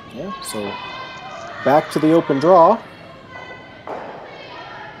 Yeah, so back to the open draw.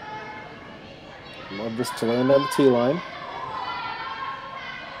 Love this to land on the tee line.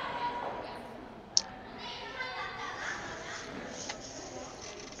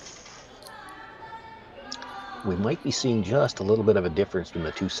 We might be seeing just a little bit of a difference between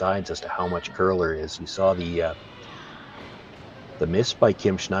the two sides as to how much curl there is. You saw the miss by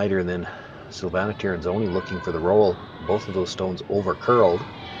Kim Schneider and then Silvana Tirinzoni looking for the roll. Both of those stones over curled,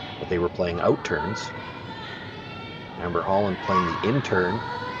 but they were playing out turns. Amber Holland playing the in turn,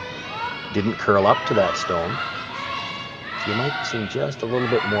 didn't curl up to that stone. So you might be seeing just a little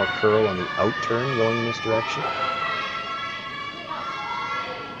bit more curl on the out turn going in this direction.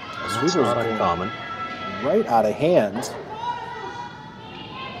 That's not uncommon. Right out of hand.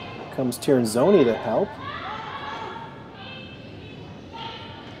 Comes Tirinzoni to help.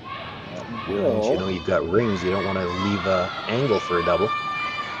 Once you know you've got rings, you don't want to leave an angle for a double.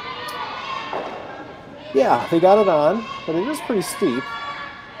 Yeah, they got it on, but it is pretty steep.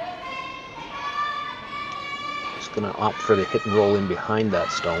 Just going to opt for the hit and roll in behind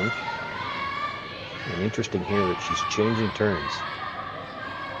that stone. And interesting here that she's changing turns.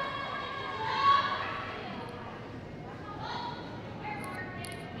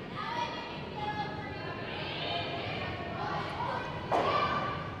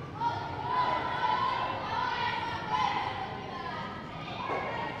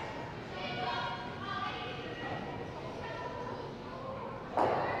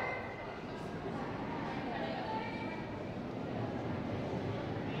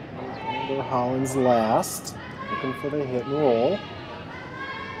 Holland's last, looking for the hit and roll.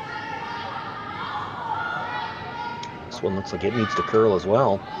 This one looks like it needs to curl as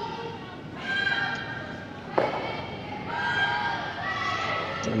well.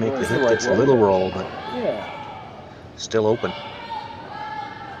 Gonna make the hit, gets a little roll, but yeah, still open.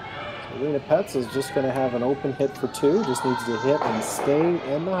 Alina Petz is just going to have an open hit for two. Just needs to hit and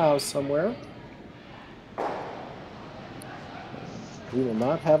stay in the house somewhere. We will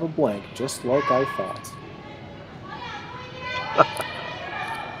not have a blank, just like I thought.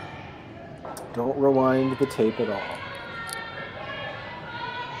 Don't rewind the tape at all.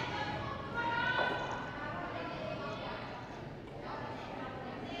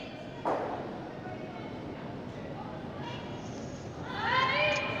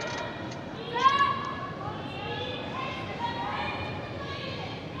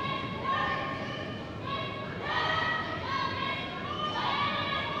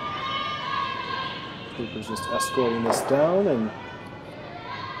 Cooper's just escorting this down, and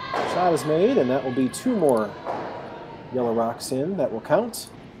shot is made, and that will be two more Yellow Rocks in. That will count.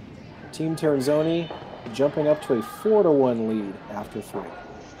 Team Tirinzoni jumping up to a 4-1 lead after three.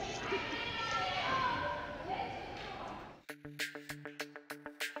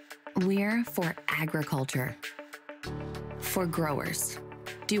 We're for agriculture. For growers,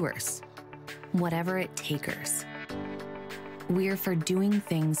 doers, whatever it takers. We're for doing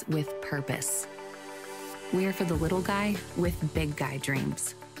things with purpose. We're for the little guy with big guy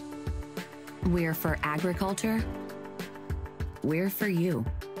dreams. We're for agriculture. We're for you.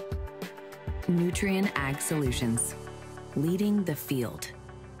 Nutrien Ag Solutions, leading the field.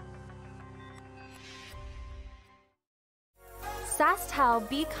 Sasktel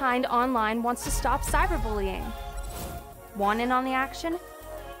Be Kind Online wants to stop cyberbullying. Want in on the action?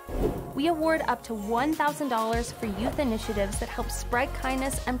 We award up to $1,000 for youth initiatives that help spread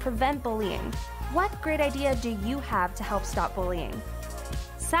kindness and prevent bullying. What great idea do you have to help stop bullying?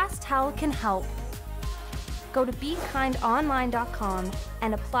 Sasktel can help. Go to BeKindOnline.com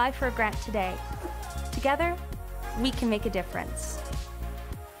and apply for a grant today. Together, we can make a difference.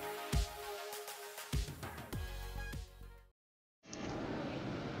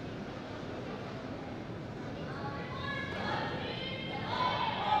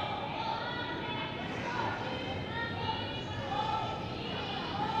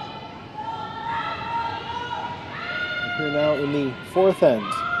 Here now in the fourth end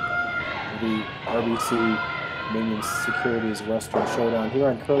of the RBC Minions Securities Western Showdown here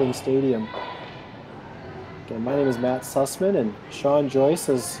on Curling Stadium. Again, my name is Matt Sussman, and Sean Joyce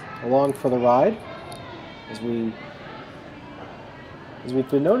is along for the ride. As we've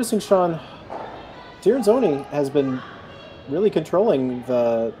been noticing, Sean, Tirinzoni has been really controlling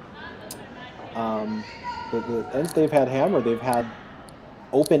the ends they've had hammered. They've had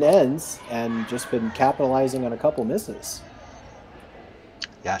open ends and just been capitalizing on a couple misses.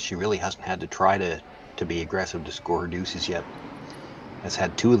 Yeah, she really hasn't had to try to be aggressive to score deuces yet. Has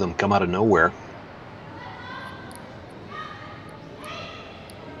had two of them come out of nowhere.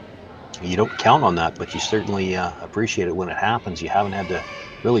 You don't count on that, but you certainly appreciate it when it happens. You haven't had to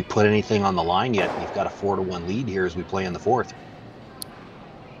really put anything on the line yet. You've got a 4-1 lead here as we play in the fourth.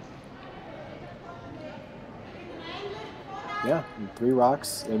 Yeah, 3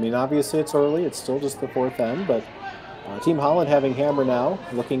 rocks. I mean, obviously it's early. It's still just the fourth end, but Team Holland having hammer now,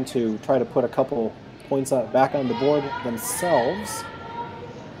 looking to try to put a couple points back on the board themselves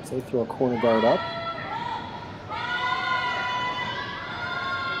as they throw a corner guard up.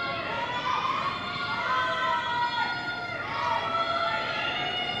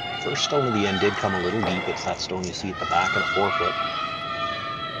 First stone of the end did come a little deep. It's that stone you see at the back of the 4-foot.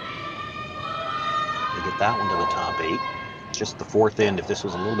 They get that one to the top 8. Just the fourth end. If this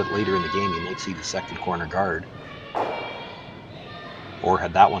was a little bit later in the game, you might see the second corner guard. Or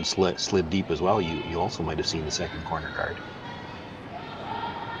had that one slid deep as well, you also might have seen the second corner guard.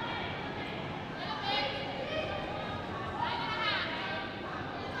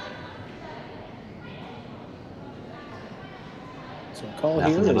 So call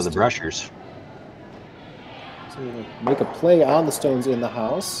Nothing here out is of the brushers. to make a play on the stones in the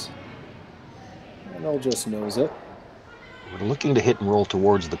house. And they'll just nose it. We're looking to hit and roll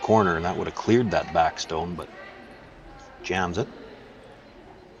towards the corner, and that would have cleared that back stone, but jams it.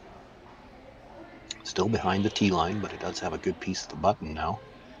 Still behind the tee line, but it does have a good piece of the button now.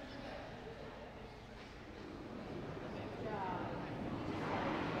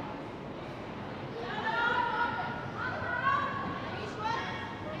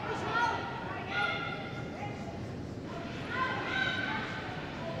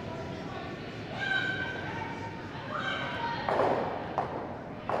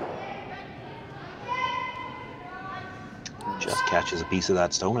 Just catches a piece of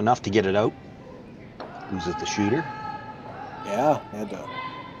that stone, enough to get it out. Loses the shooter. Yeah, had to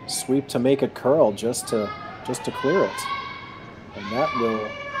sweep to make it curl just to clear it. And that will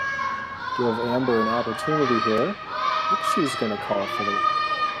give Amber an opportunity here. I think she's going to call for the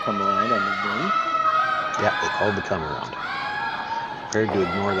come around on the wing. Yeah, they called the come around. Prepared to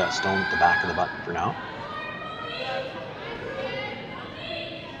ignore that stone at the back of the button for now.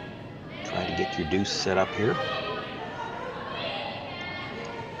 Try to get your deuce set up here.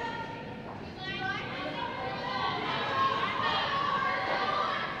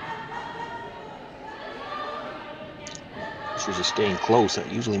 Pictures are staying close.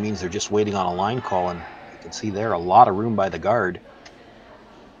 That usually means they're just waiting on a line call, and you can see there a lot of room by the guard.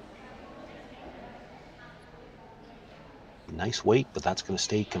 Nice weight, but that's going to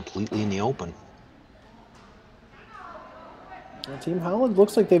stay completely in the open. Well, Team Holland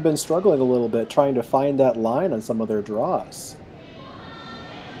looks like they've been struggling a little bit trying to find that line on some of their draws.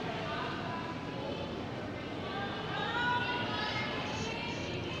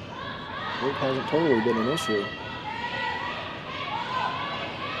 It hasn't totally been an issue.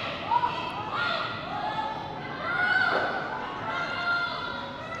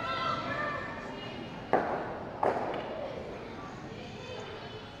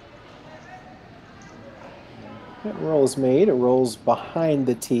 That roll is made. It rolls behind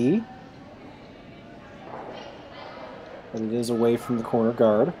the tee. But it is away from the corner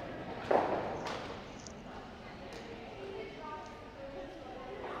guard.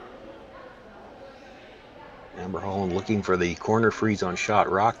 Amber Holland looking for the corner freeze on shot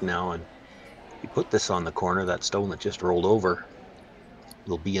rock now, and you put this on the corner, that stone that just rolled over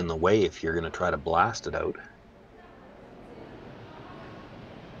will be in the way if you're going to try to blast it out.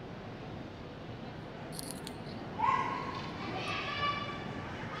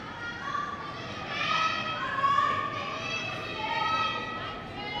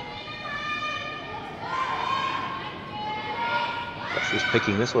 Pressure's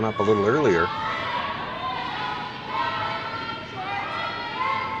picking this one up a little earlier.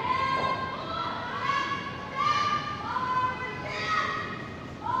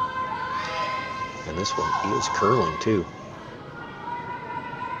 And this one is curling too.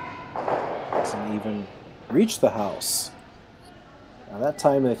 Doesn't even reach the house. Now that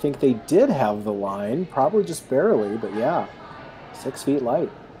time I think they did have the line, probably just barely, but yeah, 6 feet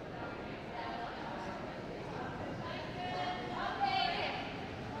light.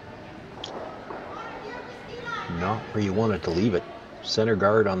 Not where you wanted to leave it. Center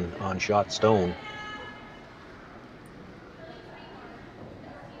guard on shot stone.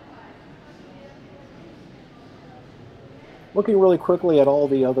 Looking really quickly at all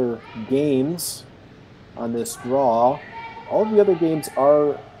the other games on this draw, all the other games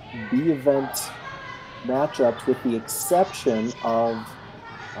are B-event matchups with the exception of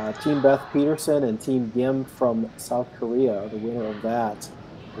Team Beth Peterson and Team Gim from South Korea. The winner of that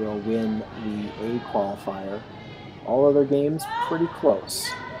will win the A qualifier. All other games pretty close.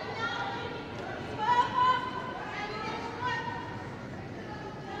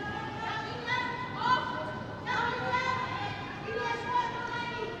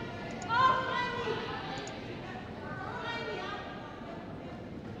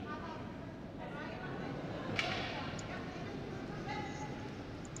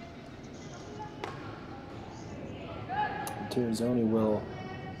 Tirinzoni will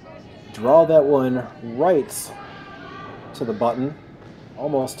draw that one right to the button,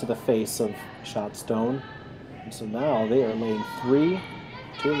 almost to the face of shot stone. And so now they are laying 3,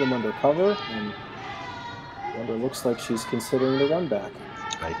 2 of them under cover, and Amber looks like she's considering the run back.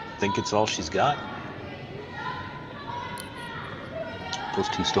 I think it's all she's got. Those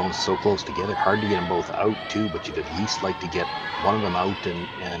 2 stones so close together, hard to get them both out too, but you'd at least like to get one of them out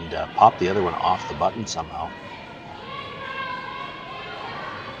and pop the other one off the button somehow.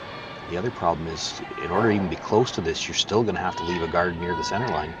 The other problem is, in order to even be close to this, you're still going to have to leave a guard near the center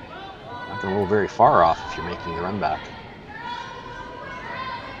line. You're not going to roll very far off if you're making the run back.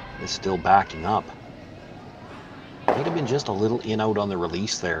 It's still backing up. Might have been just a little in-out on the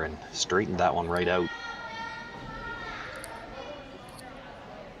release there and straightened that one right out.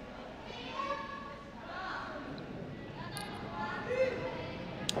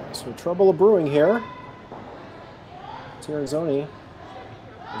 So trouble brewing here. Tirinzoni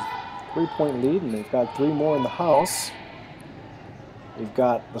has a 3-point lead, and they've got 3 more in the house. They've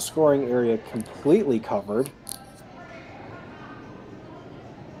got the scoring area completely covered.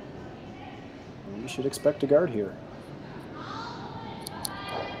 And you should expect a guard here.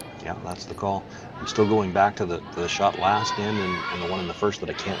 Yeah, that's the call. I'm still going back to the shot last in and the one in the first, but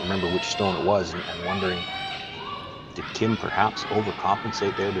I can't remember which stone it was, and wondering, did Kim perhaps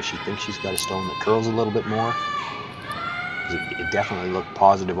overcompensate there? Does she think she's got a stone that curls a little bit more? It definitely looked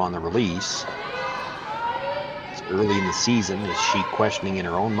positive on the release. It's early in the season. Is she questioning in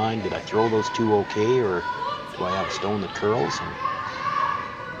her own mind, did I throw those 2 okay, or do I have a stone that curls? And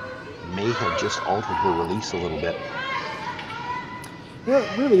may have just altered her release a little bit. You know,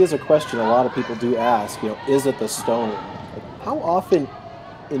 it really is a question a lot of people do ask, you know, is it the stone? Like, how often,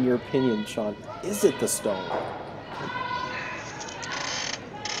 in your opinion, Sean, is it the stone?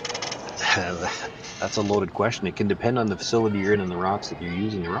 That's a loaded question. It can depend on the facility you're in and the rocks that you're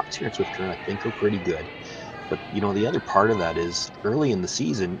using. The rocks here in Swift Current, I think, are pretty good. But, you know, the other part of that is early in the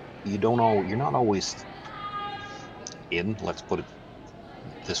season, you're not always in, let's put it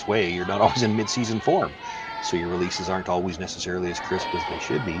this way, you're not always in mid-season form. So your releases aren't always necessarily as crisp as they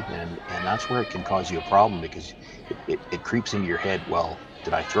should be. And that's where it can cause you a problem, because it creeps into your head, well,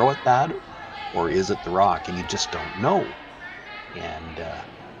 did I throw it bad or is it the rock? And you just don't know. And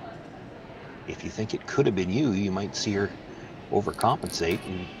if you think it could have been you, you might see her overcompensate.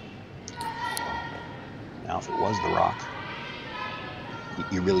 And now if it was the rock,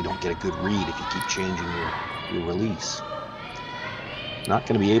 you really don't get a good read if you keep changing your release. Not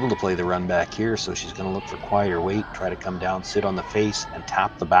going to be able to play the run back here, so she's going to look for quieter weight, try to come down, sit on the face, and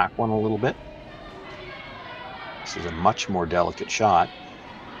tap the back one a little bit. This is a much more delicate shot.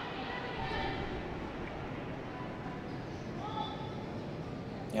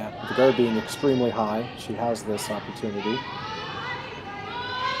 Yeah, with the guard being extremely high, she has this opportunity.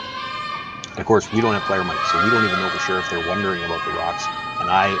 And of course, we don't have player mics, so we don't even know for sure if they're wondering about the rocks. And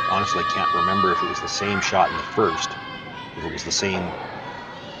I honestly can't remember if it was the same shot in the first, if it was the same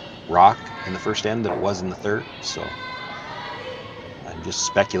rock in the first end that it was in the third. So I'm just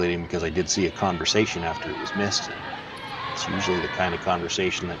speculating because I did see a conversation after it was missed. It's usually the kind of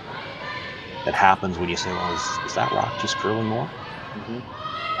conversation that happens when you say, well, is that rock just curling more? Mm-hmm.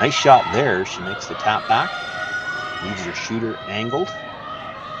 Nice shot there. She makes the tap back, leaves her shooter angled.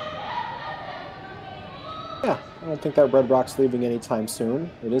 Yeah, I don't think that red rock's leaving anytime soon.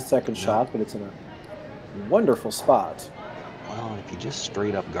 It is second shot, but it's in a wonderful spot. Well, if you just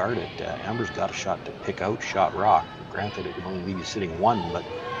straight up guard it, Amber's got a shot to pick out shot rock. Granted, it would only leave you sitting one, but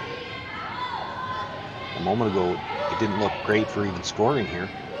a moment ago, it didn't look great for even scoring here.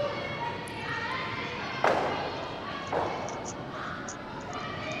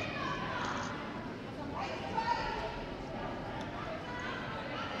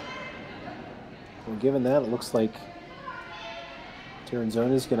 Well, given that, it looks like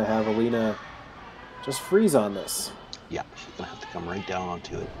Tirinzoni is going to have Alina just freeze on this. Yeah, she's going to have to come right down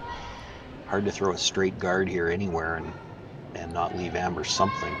onto it. Hard to throw a straight guard here anywhere and not leave Amber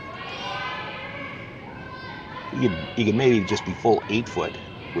something. You could maybe just be full 8 foot,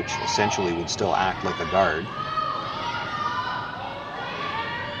 which essentially would still act like a guard.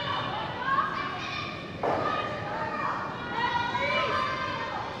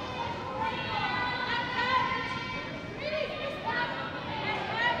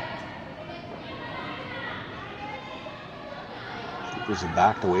 Keepers have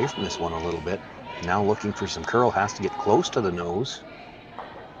backed away from this one a little bit. Now looking for some curl, has to get close to the nose.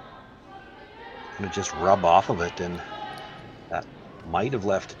 Gonna just rub off of it, and that might have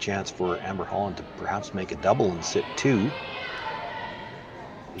left a chance for Amber Holland to perhaps make a double and sit 2.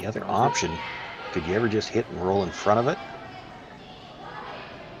 The other option, could you ever just hit and roll in front of it?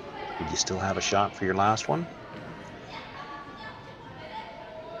 Would you still have a shot for your last one?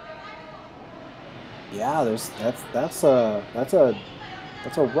 Yeah, that's a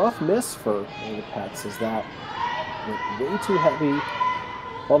rough miss for the Pets. Is that went way too heavy,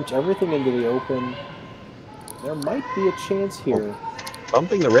 bumped everything into the open. There might be a chance here. Well,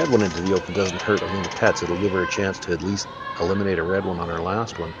 bumping the red one into the open doesn't hurt Alina Pets. It'll give her a chance to at least eliminate a red one on her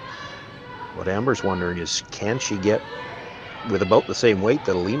last one. What Amber's wondering is, can she get, with about the same weight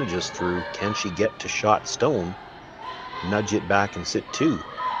that Alina just threw, can she get to shot stone, nudge it back and sit 2?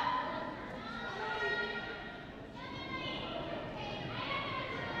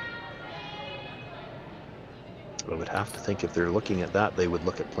 I would have to think if they're looking at that, they would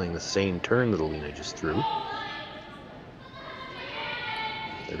look at playing the same turn that Alina just threw.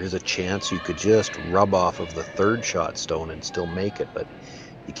 There is a chance you could just rub off of the third shot stone and still make it, but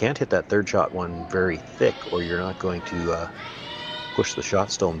you can't hit that third shot one very thick or you're not going to push the shot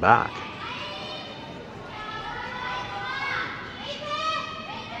stone back.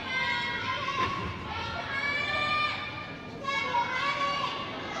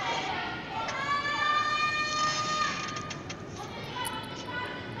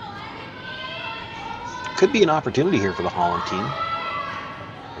 Could be an opportunity here for the Holland team.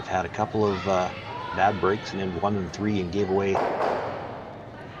 They've had a couple of bad breaks and ended 1 and 3 and gave away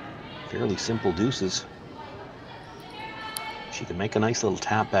fairly simple deuces. She could make a nice little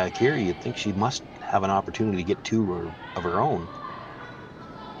tap back here. You'd think she must have an opportunity to get 2 of her own.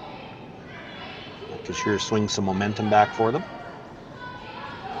 That could sure swing some momentum back for them.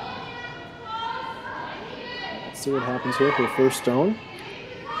 Let's see what happens here for the first stone.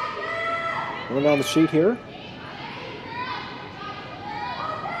 Going down the sheet here.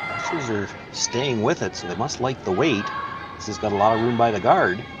 Rushers are staying with it, so they must like the weight. This has got a lot of room by the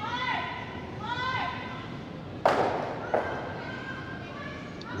guard.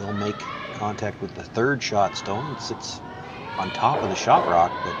 They'll make contact with the third shot stone. It sits on top of the shot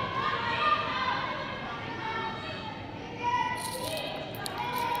rock, but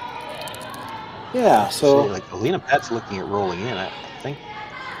yeah, so like Alina Pet's looking at rolling in. I think,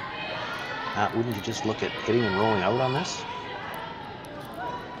 wouldn't you just look at hitting and rolling out on this?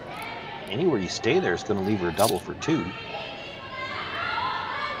 Anywhere you stay there is going to leave her a double for 2.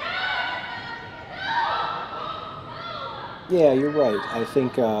 yeah, you're right. I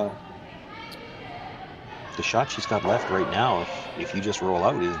think The shot she's got left right now, if you just roll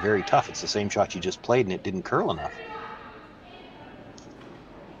out, is very tough. It's the same shot you just played, and it didn't curl enough.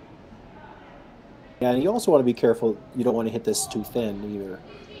 yeah, and you also want to be careful. You don't want to hit this too thin either.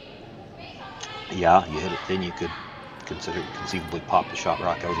 Yeah, you hit it thin, you could conceivably pop the shot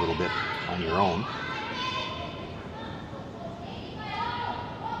rock out a little bit on your own.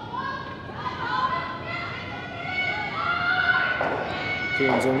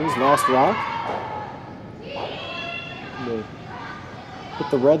 Tirinzoni's last rock.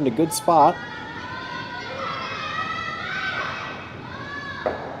 Put the red in a good spot.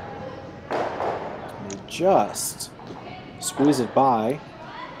 And they just squeeze it by,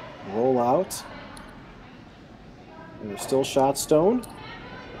 roll out. And there's still shot stone.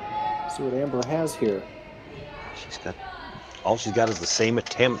 See what Amber has here. All she's got is the same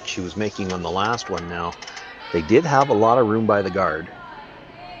attempt she was making on the last one now. They did have a lot of room by the guard,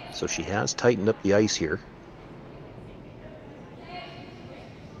 so she has tightened up the ice here.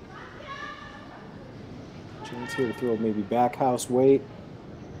 Chance here to throw maybe back house weight.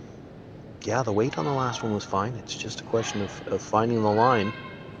 Yeah, the weight on the last one was fine. It's just a question of finding the line.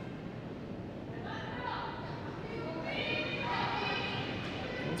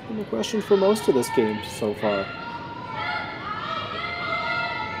 That's been the question for most of this game so far.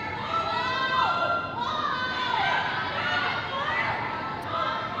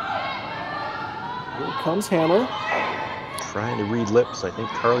 Here comes Hammer. Trying to read lips. I think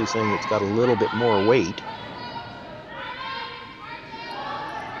Carly's saying it's got a little bit more weight.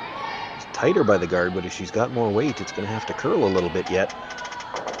 It's tighter by the guard, but if she's got more weight, it's going to have to curl a little bit yet.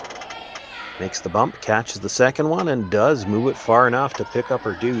 Makes the bump, catches the second one, and does move it far enough to pick up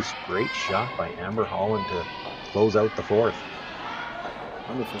her deuce. Great shot by Amber Holland to close out the fourth.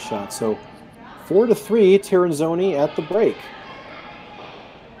 Wonderful shot. So 4-3, Tirinzoni at the break.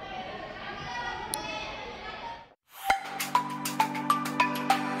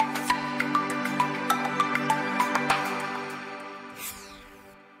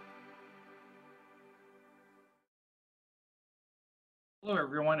 Hello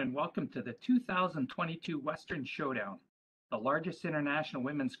everyone and welcome to the 2022 Western Showdown, the largest international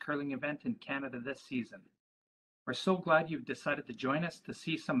women's curling event in Canada this season. We're so glad you've decided to join us to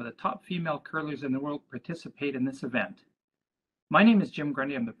see some of the top female curlers in the world participate in this event. My name is Jim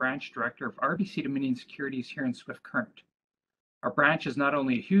Grundy. I'm the branch director of RBC Dominion Securities here in Swift Current. Our branch is not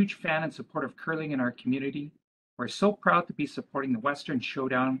only a huge fan and support of curling in our community, we're so proud to be supporting the Western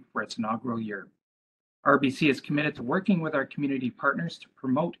Showdown for its inaugural year. RBC is committed to working with our community partners to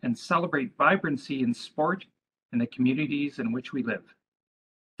promote and celebrate vibrancy in sport in the communities in which we live.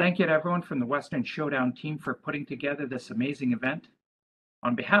 Thank you to everyone from the Western Showdown team for putting together this amazing event.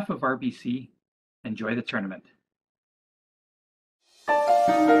 On behalf of RBC, enjoy the tournament.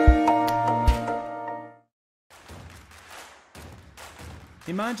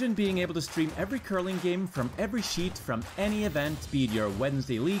 Imagine being able to stream every curling game from every sheet from any event, be it your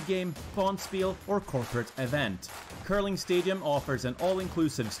Wednesday league game, bonspiel, or corporate event. Curling Stadium offers an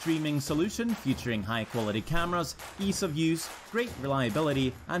all-inclusive streaming solution featuring high-quality cameras, ease of use, great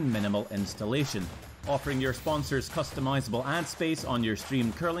reliability, and minimal installation. Offering your sponsors customizable ad space on your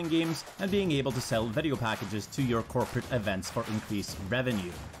streamed curling games and being able to sell video packages to your corporate events for increased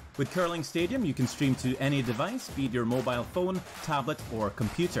revenue. With Curling Stadium, you can stream to any device, be it your mobile phone, tablet, or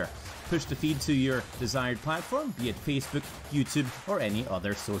computer. Push the feed to your desired platform, be it Facebook, YouTube, or any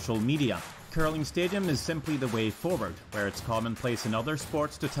other social media. Curling Stadium is simply the way forward. Where it's commonplace in other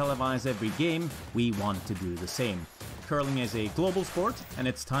sports to televise every game, we want to do the same. Curling is a global sport, and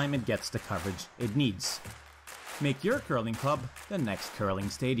it's time it gets the coverage it needs. Make your curling club the next Curling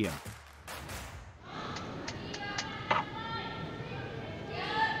Stadium.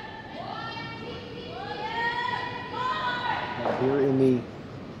 Here in the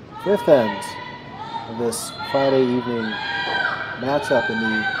fifth end of this Friday evening matchup in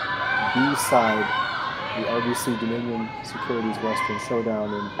the B side the RBC Dominion Securities Western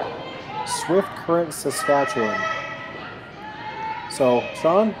Showdown in Swift Current, Saskatchewan. So,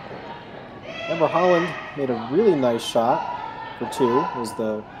 Sean, Amber Holland made a really nice shot for 2. It was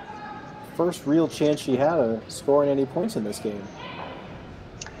the first real chance she had of scoring any points in this game.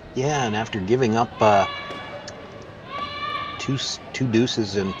 Yeah, and after giving up two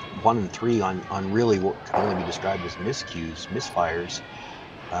deuces and 1 and 3 on really what can only be described as miscues, misfires,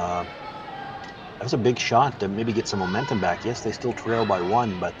 that was a big shot to maybe get some momentum back. Yes, they still trail by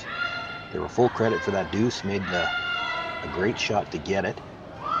 1, but they were full credit for that deuce, made a great shot to get it.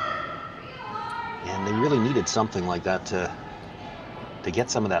 And they really needed something like that to get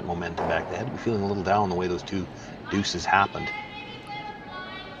some of that momentum back. They had to be feeling a little down the way those 2 deuces happened.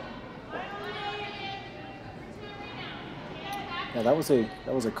 Yeah, that was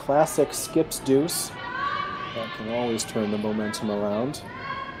a classic skips deuce. That can always turn the momentum around.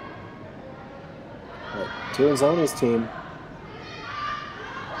 But Tirinzoni's team,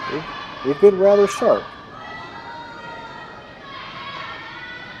 they've been rather sharp.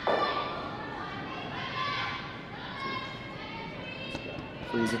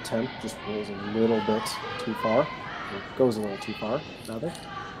 Freeze attempt just rolls a little bit too far. Or goes a little too far, rather.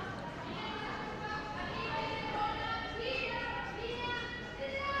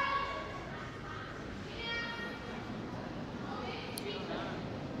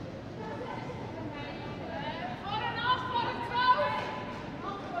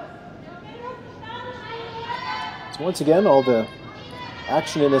 So once again, all the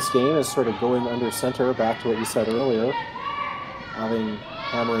action in this game is sort of going under center, back to what you said earlier. Having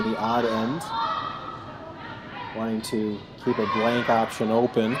hammer the odd end, wanting to keep a blank option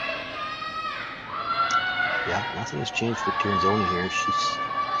open. Yeah, nothing has changed for Tirinzoni here. She's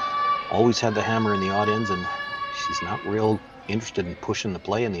always had the hammer in the odd ends, and she's not real interested in pushing the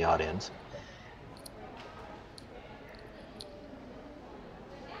play in the odd ends.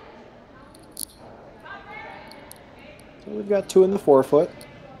 So we've got 2 in the forefoot.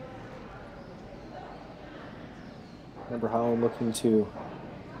 Amber Holland looking to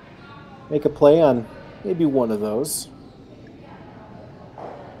make a play on maybe one of those.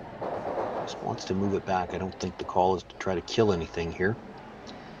 Just wants to move it back. I don't think the call is to try to kill anything here.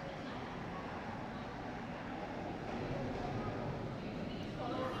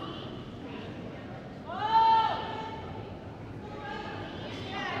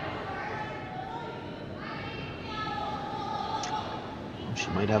 She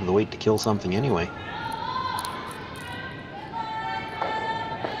might have the weight to kill something anyway.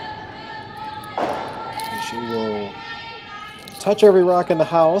 She will touch every rock in the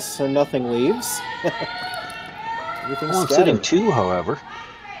house and nothing leaves. Everything's well, scattered. sitting 2, however.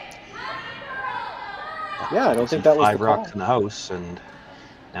 Yeah, I don't think that was 5 the rocks call. in the house, and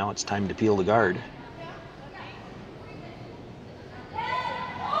now it's time to peel the guard.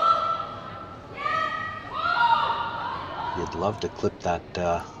 You'd love to clip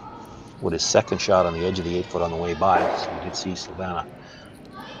that, with his second shot on the edge of the 8-foot on the way by. So we did see Silvana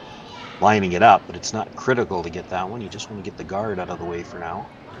lining it up, but it's not critical to get that one. You just want to get the guard out of the way for now.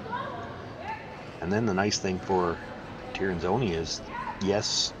 And then the nice thing for Tirinzoni is,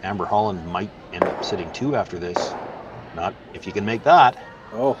 yes, Amber Holland might end up sitting 2 after this. Not if you can make that.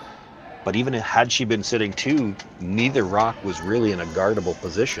 Oh. But even had she been sitting 2, neither rock was really in a guardable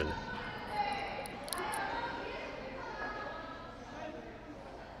position.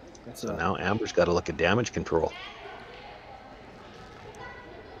 So now Amber's got to look at damage control.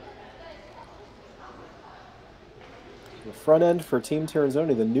 The front end for Team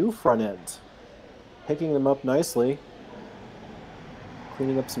Tirinzoni, the new front end. Picking them up nicely.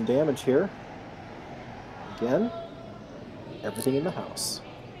 Cleaning up some damage here. Again, everything in the house.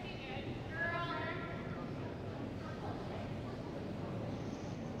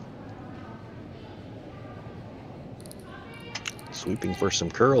 Sweeping for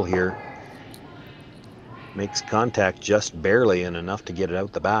some curl here. Makes contact just barely and enough to get it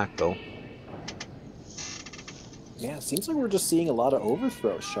out the back, though. Yeah, it seems like we're just seeing a lot of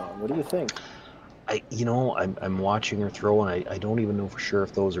overthrows, Sean. What do you think? I'm watching her throw, and I don't even know for sure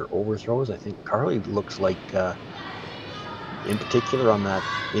if those are overthrows. I think Carly looks like, in particular on that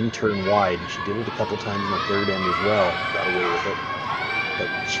in-turn wide, and she did it a couple times in the third end as well, got away with it. But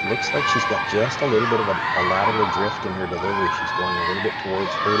she looks like she's got just a little bit of a lateral drift in her delivery. She's going a little bit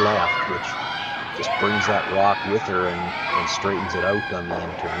towards her left, which just brings that rock with her and straightens it out on the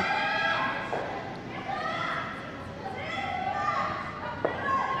in-turn.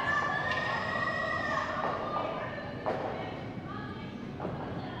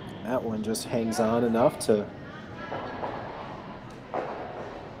 That one just hangs on enough to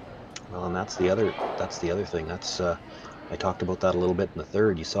Well, and that's the other thing. That's I talked about that a little bit in the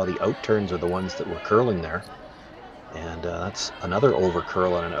third. You saw the out turns are the ones that were curling there, and that's another over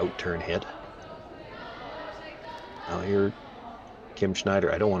curl and an out turn hit. Now here, Kim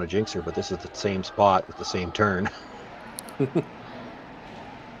Schneider. I don't want to jinx her, but this is the same spot with the same turn.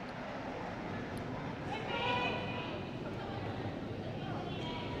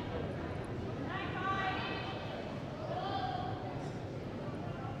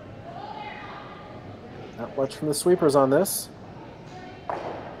 Not much from the sweepers on this.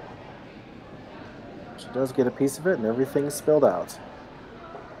 She does get a piece of it, and everything's spilled out.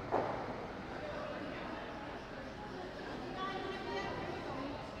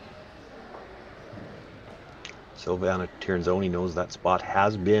 Silvana Tirinzoni knows that spot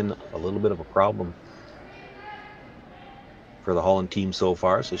has been a little bit of a problem for the Holland team so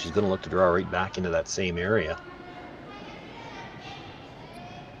far, so she's going to look to draw right back into that same area.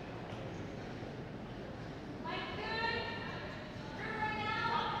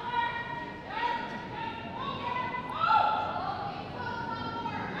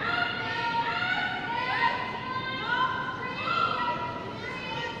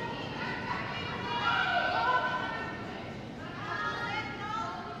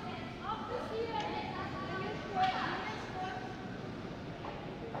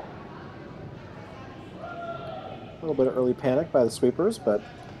 A little bit of early panic by the sweepers, but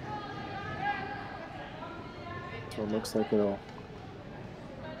it looks like it'll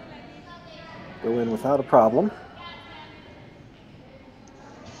go in without a problem.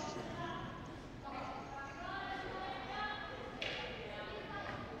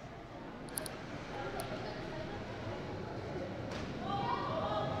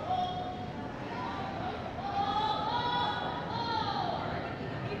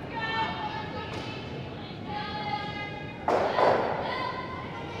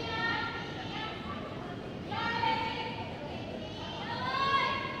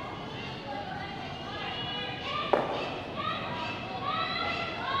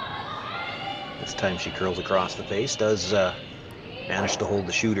 This time she curls across the face, does manage to hold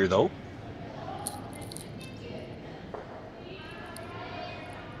the shooter though.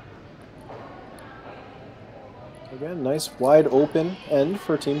 Again, nice wide open end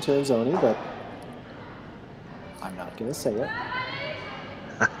for Team Tirinzoni, but I'm not going to say it.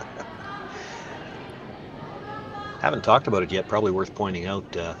 Haven't talked about it yet, probably worth pointing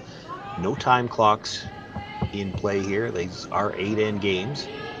out. No time clocks in play here. These are 8-end games.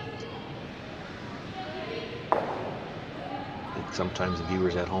 Sometimes the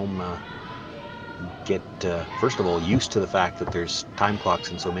viewers at home get, first of all, used to the fact that there's time clocks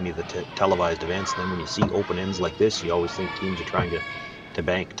in so many of the televised events. And then when you see open ends like this, you always think teams are trying to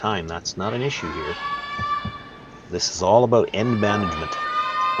bank time. That's not an issue here. This is all about end management.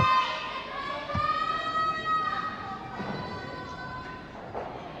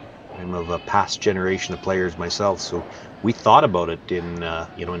 I'm of a past generation of players myself, so we thought about it in, in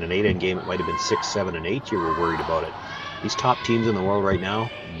an 8-end game. It might have been 6, 7, and 8 you were worried about it. These top teams in the world right now,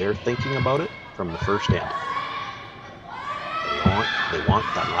 they're thinking about it from the first end. They want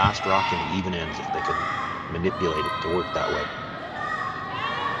that last rock in the even ends if they can manipulate it to work that way.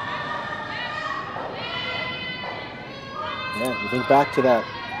 Yeah, you think back to that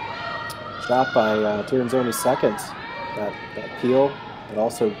shot by Tirinzoni's second, that peel that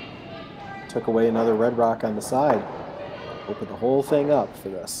also took away another red rock on the side. Opened the whole thing up for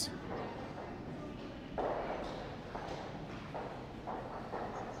this.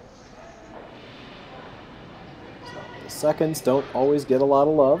 Seconds don't always get a lot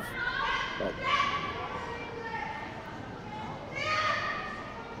of love, but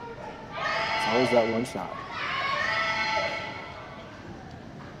it's always that one shot.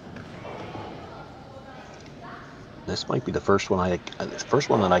 This might be the first one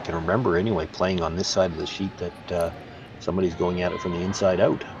that I can remember anyway, playing on this side of the sheet that somebody's going at it from the inside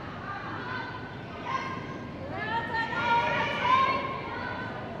out.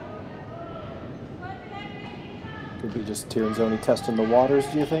 Could be just Tirinzoni testing the waters,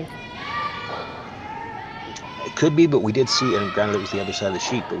 do you think? It could be, but we did see, and granted it was the other side of the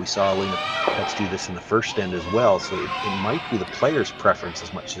sheet, but we saw Alina Petz do this in the first end as well, so it might be the player's preference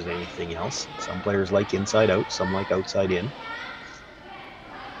as much as anything else. Some players like inside out, some like outside in.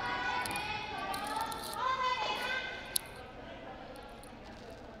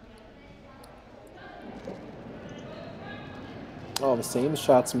 Oh, the same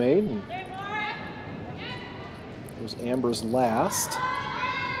shots made. And there's Amber's last.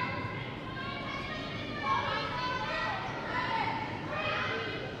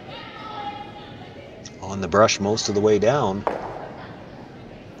 On the brush most of the way down.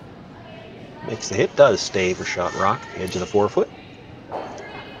 Makes the hit, does stay for shot rock, edge of the forefoot.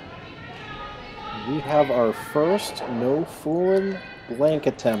 We have our first no fooling blank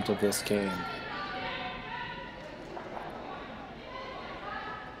attempt of this game.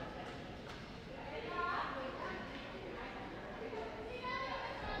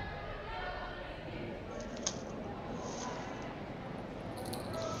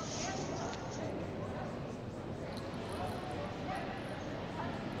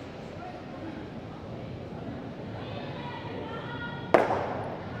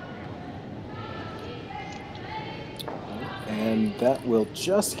 And that will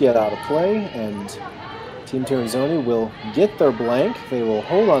just get out of play, and Team Tirinzoni will get their blank. They will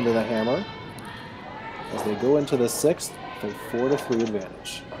hold on to the hammer as they go into the sixth with a 4-3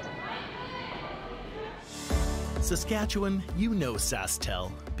 advantage. Saskatchewan, you know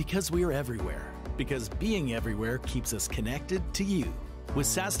Sasktel because we're everywhere. Because being everywhere keeps us connected to you. With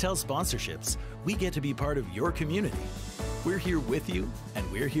Sasktel sponsorships, we get to be part of your community. We're here with you,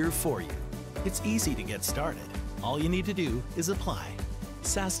 and we're here for you. It's easy to get started. All you need to do is apply.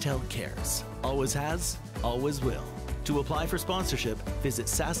 Sasktel cares. Always has, always will. To apply for sponsorship, visit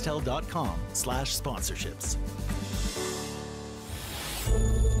sasktel.com/sponsorships.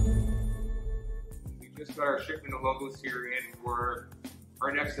 We just got our shipment of logos here in for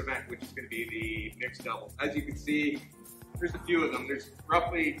our next event, which is going to be the mixed double. As you can see, there's a few of them. There's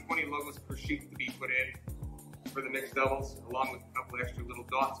roughly 20 logos per sheet to be put in for the mixed doubles, along with a couple extra little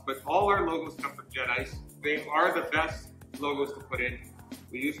dots. But all our logos come from Jet Ice. They are the best logos to put in.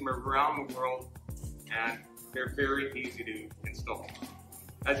 We use them around the world, and they're very easy to install.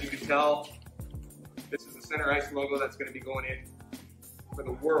 As you can tell, this is the center ice logo that's going to be going in for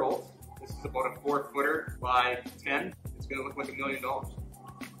the world. This is about a 4-footer by 10. It's going to look like $1 million.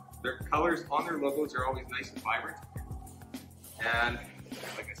 Their colors on their logos are always nice and vibrant. And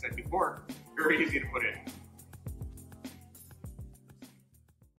like I said before, very easy to put in.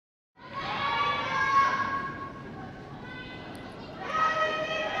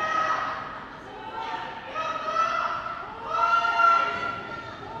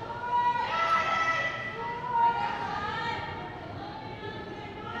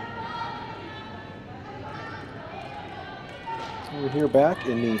 We're here back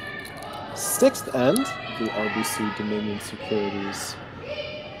in the sixth end of the RBC Dominion Securities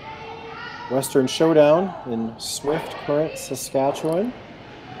Western Showdown in Swift Current, Saskatchewan.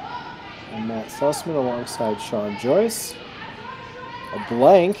 And Matt Sussman alongside Sean Joyce. A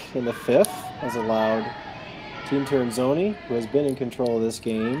blank in the fifth has allowed Team Tirinzoni, who has been in control of this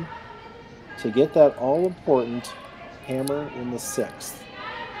game, to get that all-important hammer in the sixth.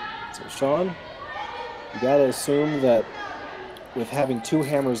 So Sean, you gotta assume that with having 2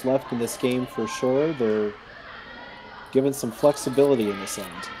 hammers left in this game for sure, they're given some flexibility in this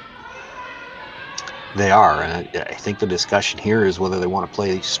end. They are, and I think the discussion here is whether they want to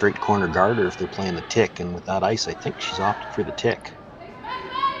play straight corner guard or if they're playing the tick, and with that ice, I think she's opted for the tick.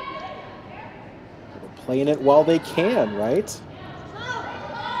 They're playing it while they can, right?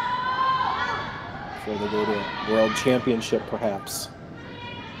 Before they go to World Championship, perhaps.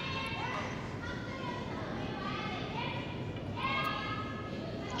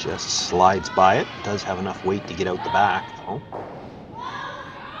 Just slides by it. Does have enough weight to get out the back, though.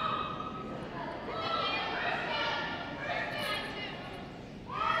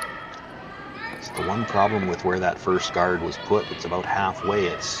 It's the one problem with where that first guard was put. It's about halfway.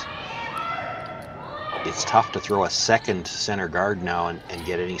 It's tough to throw a second center guard now and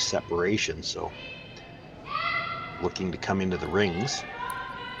get any separation. So looking to come into the rings.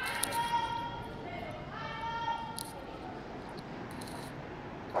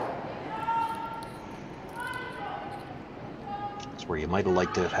 Where you might have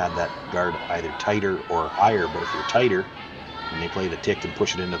liked to have had that guard either tighter or higher, but if you're tighter and they play the tick and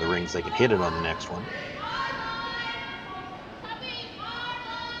push it into the rings, they can hit it on the next one.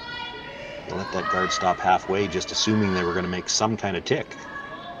 They let that guard stop halfway, just assuming they were going to make some kind of tick.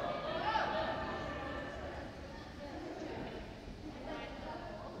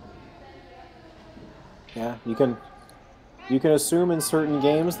 Yeah, you can assume in certain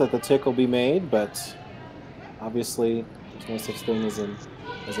games that the tick will be made, but obviously there's no such thing as a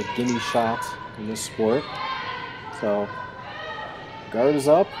gimme shot in this sport. So guard is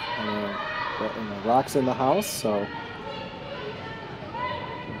up, and the rock's in the house. So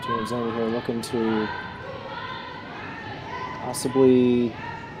Tirinzoni here looking to possibly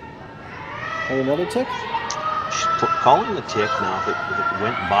play another tick. She's calling the tick now. If it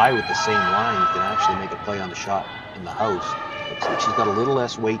went by with the same line, you can actually make a play on the shot in the house. Looks like she's got a little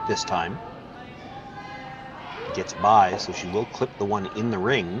less weight this time. Gets by, so she will clip the one in the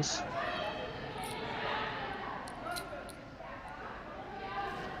rings.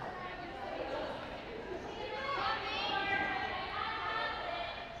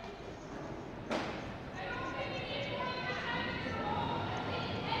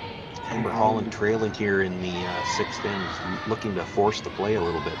 Amber Holland trailing here in the sixth end, looking to force the play a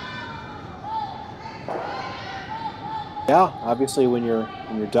little bit. Yeah, obviously when you're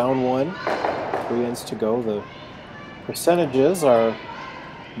down 1, 3 ends to go, the percentages are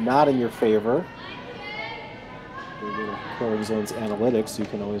not in your favor. Curling Zone's analytics, you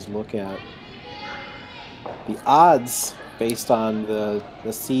can always look at the odds based on the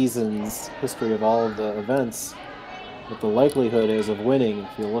season's history of all of the events, what the likelihood is of winning.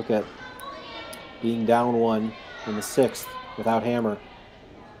 If you look at being down 1 in the 6th without hammer,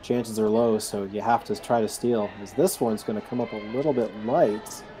 chances are low, so you have to try to steal. As this one's going to come up a little bit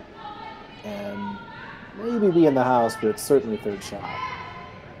light and maybe be in the house, but it's certainly third shot.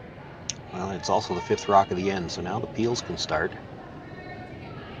 Well, it's also the 5th rock of the end, so now the peels can start.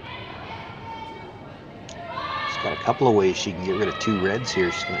 She's got a couple of ways she can get rid of 2 reds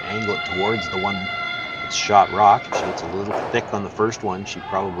here. She's going to angle it towards the one that's shot rock. If she gets a little thick on the first one, she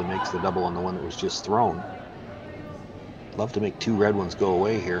probably makes the double on the one that was just thrown. Love to make 2 red ones go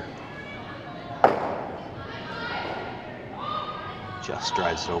away here. Just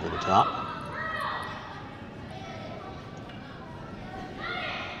drives it over the top.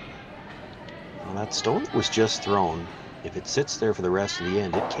 Well, that stone that was just thrown, if it sits there for the rest of the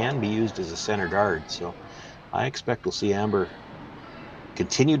end, it can be used as a center guard. So I expect we'll see Amber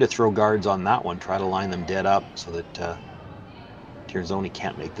continue to throw guards on that one, try to line them dead up so that Tirinzoni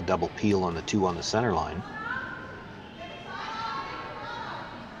can't make the double peel on the 2 on the center line.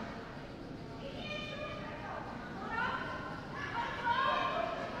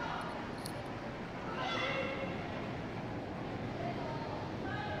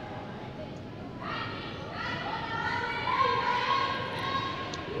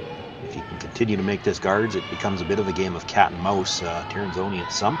 Continue to make this guards, it becomes a bit of a game of cat and mouse. Tirinzoni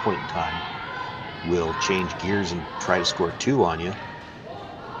at some point in time will change gears and try to score 2 on you.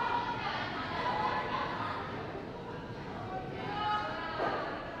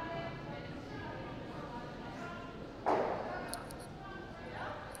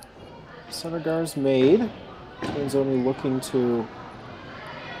 Center guards made. Tirinzoni looking to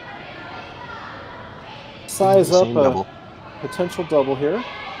size up a double. Potential double here.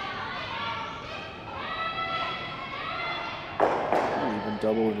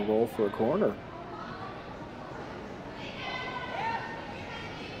 Double and roll for a corner.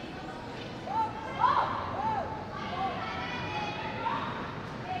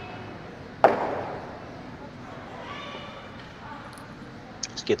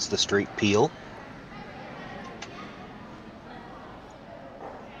 Just gets the straight peel.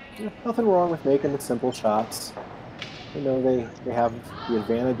 Yeah, nothing wrong with making the simple shots. You know, they have the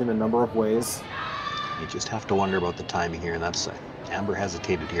advantage in a number of ways. You just have to wonder about the timing here, and that's Amber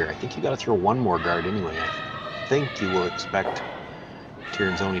hesitated here. I think you got to throw 1 more guard anyway. I think you will expect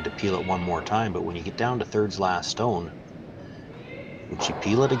Tirinzoni to peel it 1 more time, but when you get down to third's last stone, would she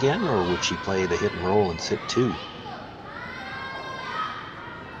peel it again, or would she play the hit and roll and sit 2?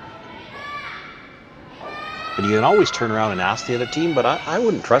 And you can always turn around and ask the other team, but I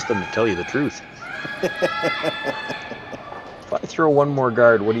wouldn't trust them to tell you the truth. If I throw 1 more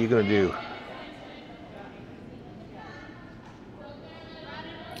guard, what are you going to do?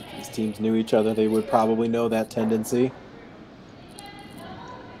 Teams knew each other, they would probably know that tendency.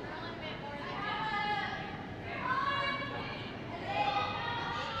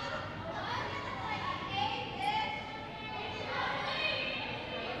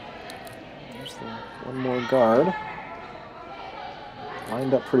 There's the 1 more guard.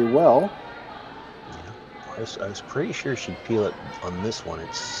 Lined up pretty well. Yeah, I was pretty sure she'd peel it on this one.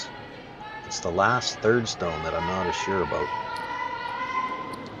 It's the last third stone that I'm not as sure about.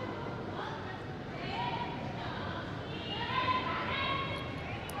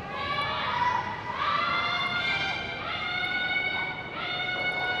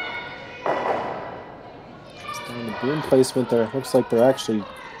 Broom placement there. Looks like they're actually...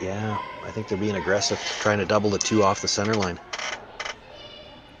 Yeah, I think they're being aggressive, trying to double the 2 off the center line.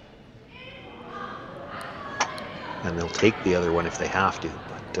 And they'll take the other one if they have to,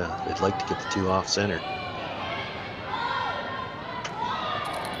 but they'd like to get the 2 off center.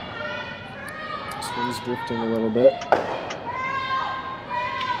 This one's drifting a little bit.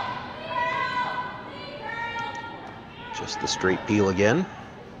 Just the straight peel again.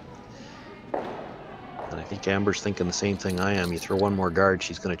 And I think Amber's thinking the same thing I am. You throw 1 more guard,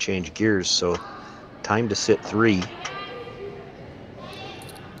 she's going to change gears, so time to sit 3.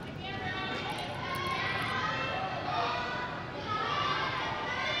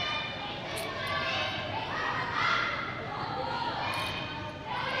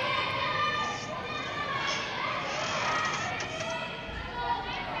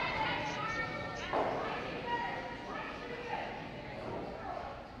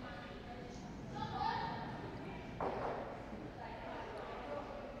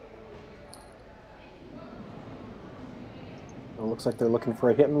 looks like they're looking for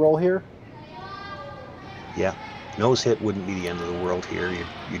a hit and roll here. Yeah, nose hit wouldn't be the end of the world here.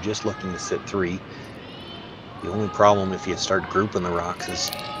 You're just looking to sit 3. The only problem if you start grouping the rocks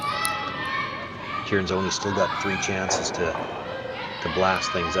is Tirinzoni's still got 3 chances to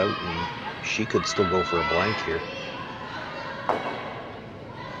blast things out, and she could still go for a blank here.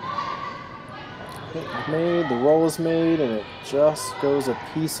 Hit made, the roll is made, and it just goes a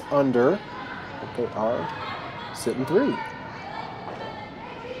piece under. But they are sitting 3.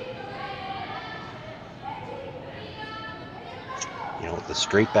 You know, the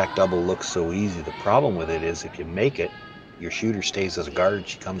straight back double looks so easy. The problem with it is if you make it, your shooter stays as a guard,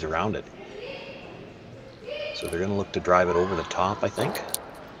 she comes around it. So they're going to look to drive it over the top, I think.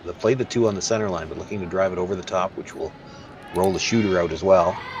 They'll play the 2 on the center line, but looking to drive it over the top, which will roll the shooter out as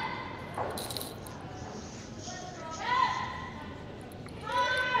well.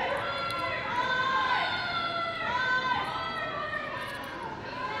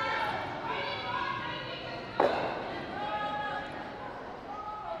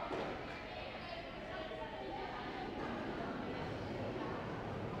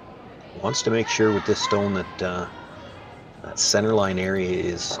 Wants to make sure with this stone that that center line area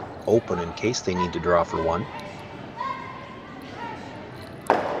is open in case they need to draw for 1.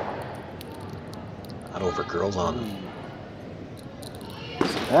 That over curls on.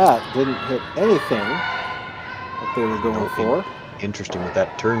 That didn't hit anything that they were going for. Interesting with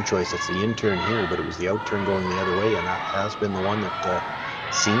that turn choice. It's the in turn here, but it was the out turn going the other way, and that has been the one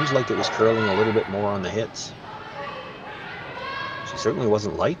that seems like it was curling a little bit more on the hits. She certainly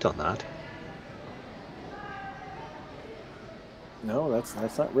wasn't light on that. No,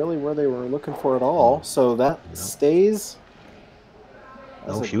 that's not really where they were looking for at all. So that stays.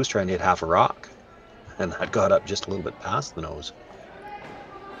 No, she was trying to hit half a rock, and that got up just a little bit past the nose.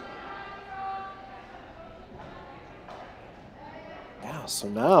 Yeah, so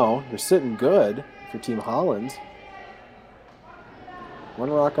now you're sitting good for Team Holland.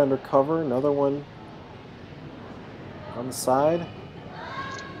 1 rock under cover, another one on the side.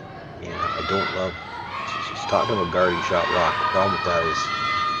 Yeah, I don't love. She's talking about guarding shot rock. The problem with that is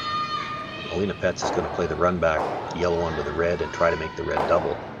Alina Petz is going to play the run back yellow onto the red and try to make the red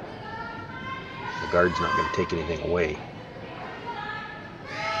double. The guard's not going to take anything away.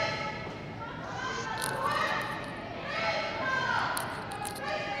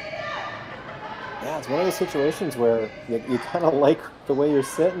 Yeah, it's one of those situations where you kind of like the way you're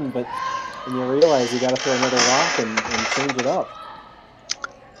sitting, but when you realize you got to throw another rock and change it up.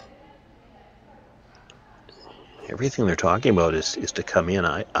 Everything they're talking about is to come in.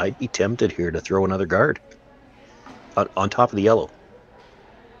 I'd be tempted here to throw another guard on top of the yellow.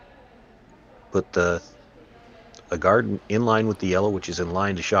 Put a guard in line with the yellow, which is in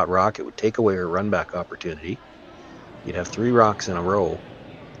line to shot rock. It would take away her run back opportunity. You'd have 3 rocks in a row.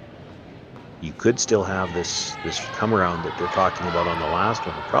 You could still have this come around that they're talking about on the last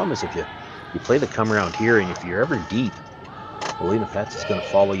one. The problem is if you play the come around here, and if you're ever deep, Alina Petz is going to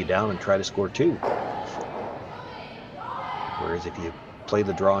follow you down and try to score 2. Whereas if you play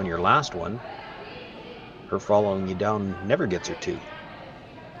the draw on your last one, her following you down never gets her 2.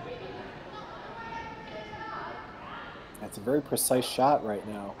 That's a very precise shot right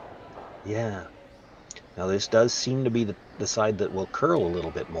now. Yeah. Now this does seem to be the side that will curl a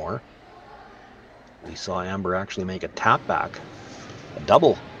little bit more. We saw Amber actually make a tap back, a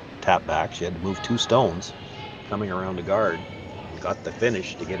double tap back. She had to move 2 stones coming around a guard and got the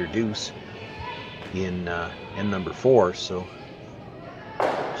finish to get her deuce in end number 4. So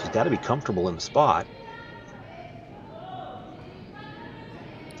she's got to be comfortable in the spot.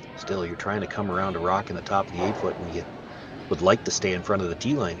 Still, you're trying to come around a rock in the top of the 8-foot, and you would like to stay in front of the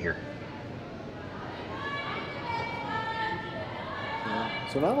tee line here. Yeah.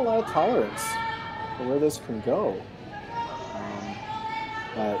 So not a lot of tolerance for where this can go.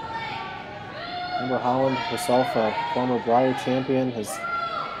 But Amber Holland, herself a former Brier champion, has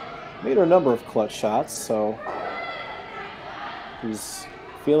made her a number of clutch shots, so she's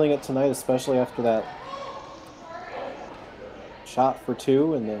feeling it tonight, especially after that shot for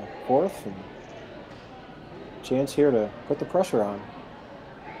 2 in the 4th, and chance here to put the pressure on.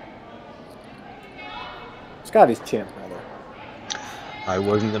 Scotty's chance, rather. I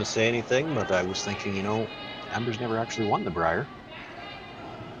wasn't going to say anything, but I was thinking, you know, Amber's never actually won the Brier,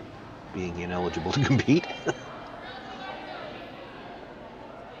 being ineligible to compete.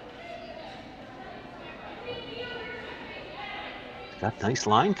 Got a nice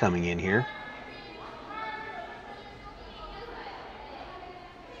line coming in here.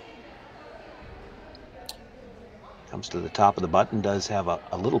 Comes to the top of the button, does have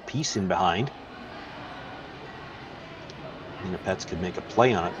a little piece in behind. Alina Petz could make a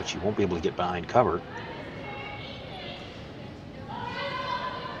play on it, but she won't be able to get behind cover.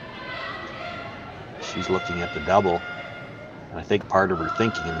 She's looking at the double. And I think part of her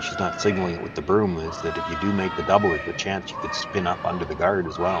thinking, and she's not signaling it with the broom, is that if you do make the double, there's a chance you could spin up under the guard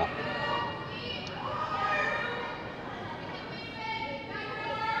as well.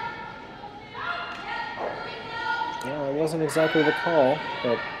 Yeah, it wasn't exactly the call,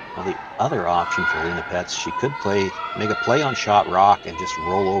 but... Well, the other option for Alina Petz, she could make a play on shot rock and just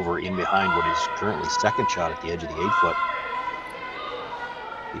roll over in behind what is currently second shot at the edge of the 8-foot.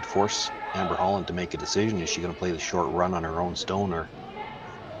 You'd force Amber Holland to make a decision. Is she going to play the short run on her own stone or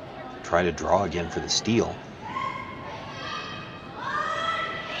try to draw again for the steal?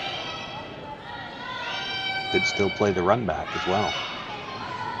 Could still play the run back as well.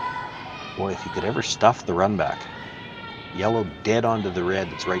 Boy, if you could ever stuff the run back, yellow dead onto the red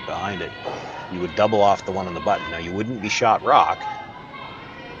that's right behind it, you would double off the one on the button. Now, you wouldn't be shot rock,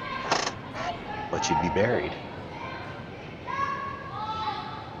 but you'd be buried.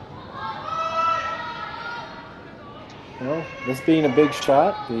 Well, this being a big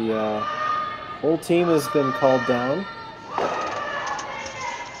shot, the whole team has been called down.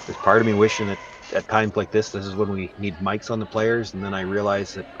 There's part of me wishing that at times like this is when we need mics on the players, and then I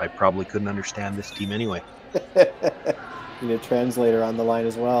realized that I probably couldn't understand this team anyway. Need a translator on the line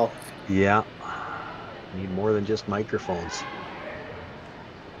as well. Yeah, need more than just microphones.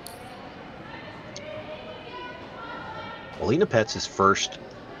 Alina Petz's first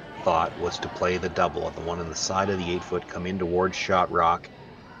thought was to play the double at the one on the side of the 8-foot, come in towards shot rock,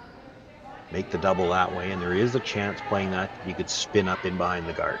 make the double that way, and there is a chance playing that you could spin up in behind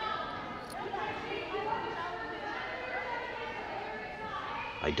the guard.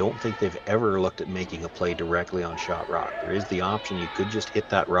 I don't think they've ever looked at making a play directly on shot rock. There is the option you could just hit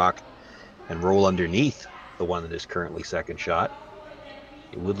that rock and roll underneath the one that is currently second shot.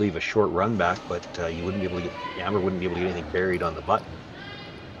 It would leave a short run back, but you wouldn't be able to get, Amber wouldn't be able to get anything buried on the button.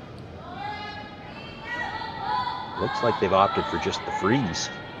 Looks like they've opted for just the freeze.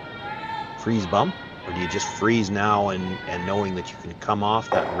 Freeze bump? Or do you just freeze now and knowing that you can come off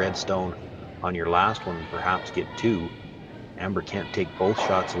that red stone on your last one and perhaps get two? Amber can't take both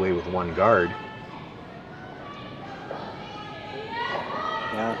shots away with one guard.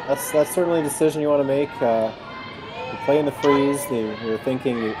 Yeah, that's certainly a decision you want to make. You're playing the freeze. You're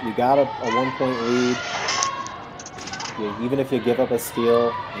thinking you got a 1-point lead. Even if you give up a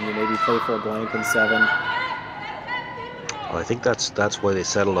steal and you maybe play for a blank in 7. Well, I think that's why they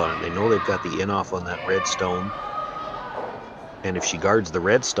settled on it. They know they've got the in-off on that red stone. And if she guards the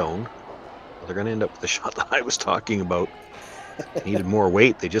red stone, well, they're going to end up with the shot that I was talking about. Needed more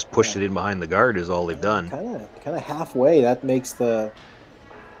weight. They just pushed it in behind the guard is all they've done. Kind of halfway. That makes the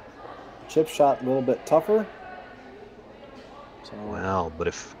chip shot a little bit tougher. So, well, but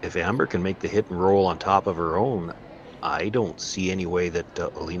if Amber can make the hit and roll on top of her own, I don't see any way that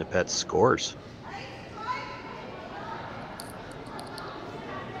Alina Petz scores.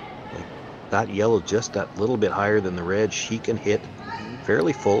 Like that yellow just that little bit higher than the red, she can hit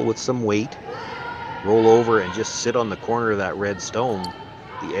fairly full with some weight, roll over and just sit on the corner of that red stone,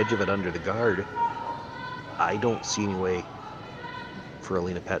 the edge of it under the guard. I don't see any way for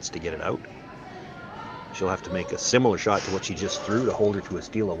Alina Petz to get it out. She'll have to make a similar shot to what she just threw to hold her to a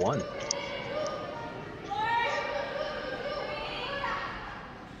steal of 1.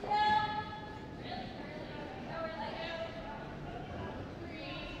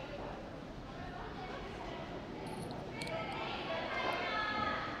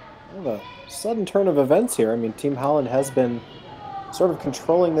 A sudden turn of events here. I mean, Team Holland has been sort of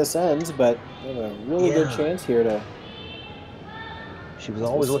controlling this end, but they have a really good chance here to... She was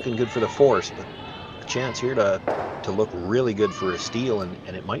always looking good for the force, but a chance here to look really good for a steal,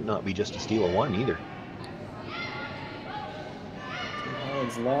 and it might not be just a steal of 1 either. Team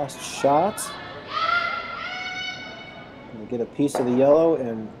Holland's last shot. We'll get a piece of the yellow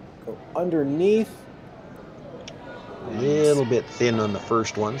and go underneath. A little bit thin on the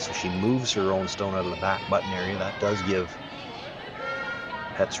first one, so she moves her own stone out of the back button area. That does give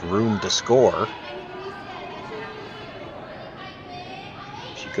Petz room to score.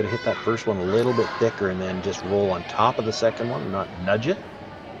 She could have hit that first one a little bit thicker and then just roll on top of the second one and not nudge it.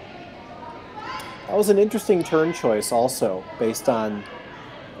 That was an interesting turn choice also, based on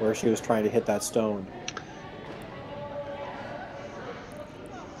where she was trying to hit that stone.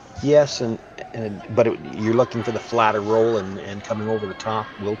 Yes, but you're looking for the flatter roll, and coming over the top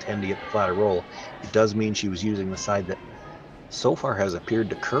will tend to get the flatter roll. It does mean she was using the side that so far has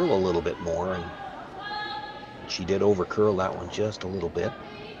appeared to curl a little bit more, and she did over curl that one just a little bit.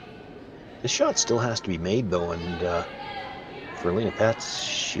 This shot still has to be made though, and For Alina Pets,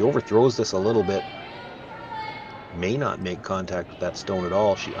 she overthrows this a little bit. May not make contact with that stone at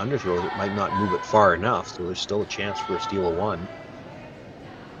all. She underthrows it, might not move it far enough, so there's still a chance for a steal of 1.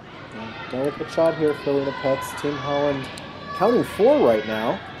 Delicate shot here for Alina Pets. Team Holland counting 4 right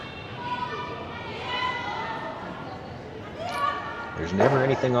now. There's never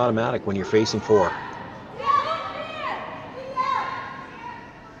anything automatic when you're facing 4.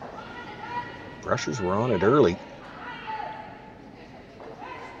 Brushers were on it early.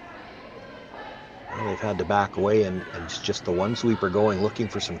 Well, they've had to back away, and it's just the one sweeper going, looking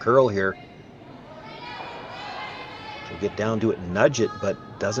for some curl here. She'll get down to it and nudge it, but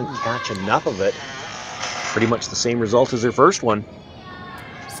doesn't catch enough of it. Pretty much the same result as her first one.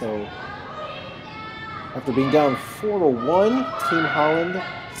 So, after being down 4-1, Team Holland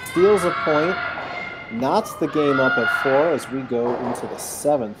steals a point, knots the game up at 4 as we go into the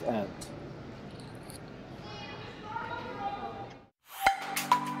 7th end.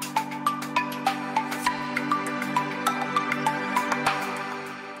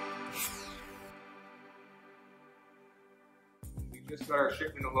 Just got our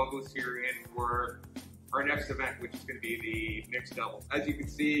shipment of logos here in for our next event, which is going to be the mixed doubles. As you can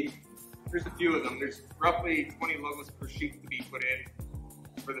see, there's a few of them. There's roughly 20 logos per sheet to be put in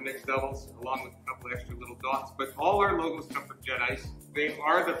for the mixed doubles, along with a couple extra little dots. But all our logos come from Jet Ice. They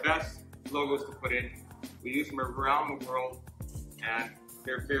are the best logos to put in. We use them around the world, and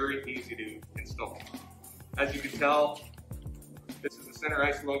they're very easy to install. As you can tell, this is the center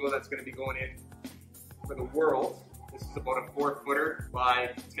ice logo that's going to be going in for the world. This is about a 4-footer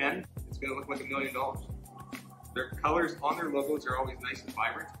by 10. It's going to look like $1 million. Their colors on their logos are always nice and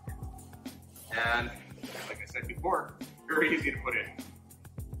vibrant. And like I said before, very easy to put in.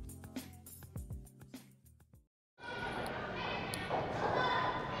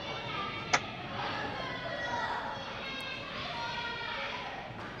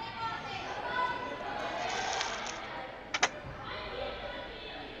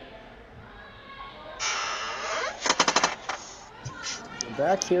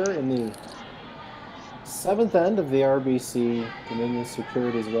 Back here in the 7th end of the RBC Dominion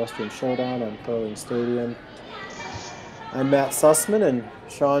Securities Western Showdown on Curling Stadium. I'm Matt Sussman, and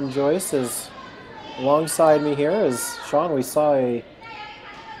Sean Joyce is alongside me here. As Sean, we saw a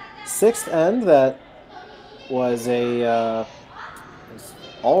 6th end that was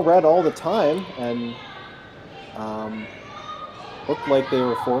all red all the time, and looked like they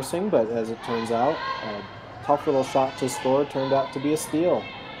were forcing, but as it turns out, tough little shot to score turned out to be a steal.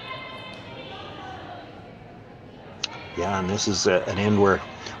 Yeah, and this is an end where,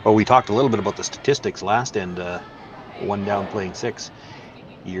 well, we talked a little bit about the statistics last end, 1 down playing 6.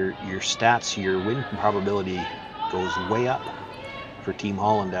 Your stats, your win probability goes way up for Team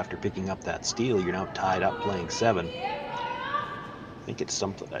Holland after picking up that steal. You're now tied up playing 7. I think it's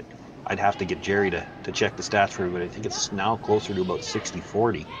something I'd have to get Jerry to check the stats for me, but I think it's now closer to about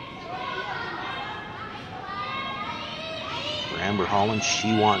 60-40. Amber Holland,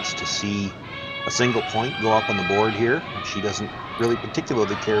 she wants to see a single point go up on the board here. She doesn't really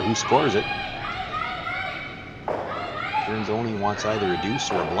particularly care who scores it. Tirinzoni wants either a deuce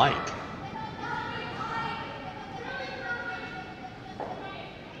or a blank.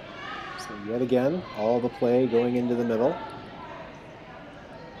 So yet again, all the play going into the middle.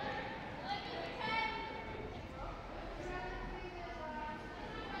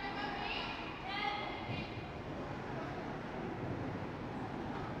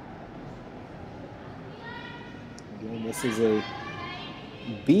 This is a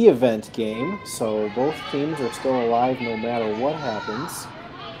B event game, so both teams are still alive no matter what happens.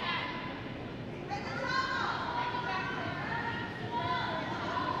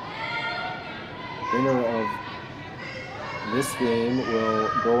 Winner of this game will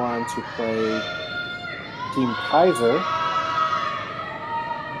go on to play Team Kaiser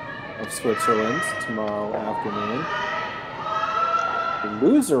of Switzerland tomorrow afternoon. The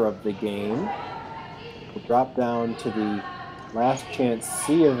loser of the game will drop down to the last chance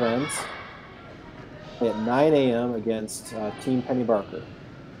C event at 9 a.m. against Team Penny Barker.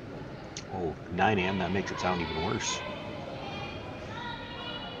 Oh, 9 a.m., that makes it sound even worse.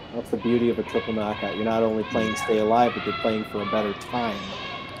 That's the beauty of a triple knockout. You're not only playing stay alive, but you're playing for a better time.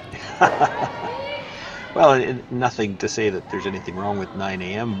 Well, nothing to say that there's anything wrong with 9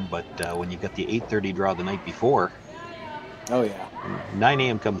 a.m., but when you got the 8:30 draw the night before, oh yeah, 9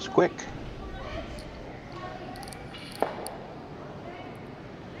 a.m. comes quick.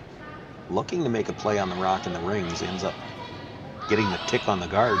 Looking to make a play on the rock and the rings, ends up getting the tick on the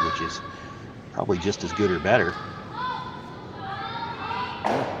guard, which is probably just as good or better.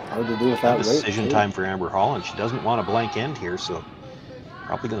 hard to do with that weight. Decision time for Amber Holland. She doesn't want a blank end here, so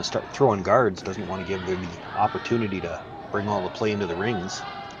probably going to start throwing guards. Doesn't want to give them the opportunity to bring all the play into the rings.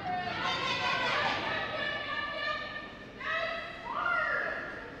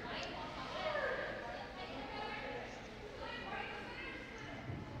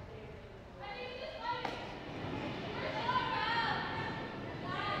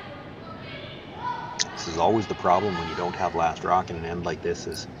 This is always the problem when you don't have last rock in an end like this,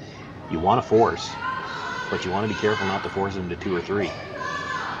 is you want to force, but you want to be careful not to force them to 2 or 3.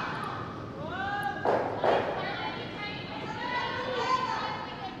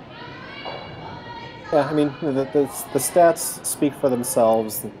 Yeah, I mean, the stats speak for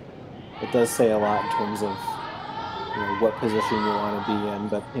themselves. It does say a lot in terms of what position you want to be in,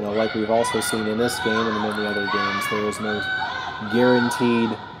 but like we've also seen in this game and in many other games, there is no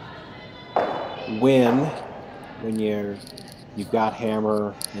guaranteed win when you've got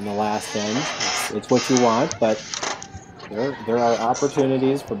hammer in the last end. It's what you want, but there are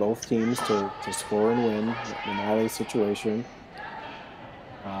opportunities for both teams to score and win in either situation.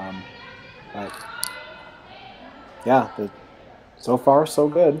 But yeah, so far so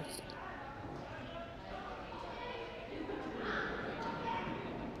good.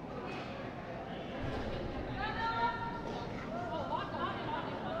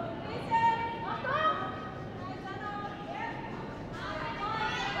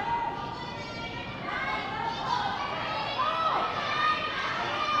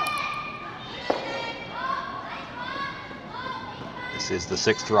 Is the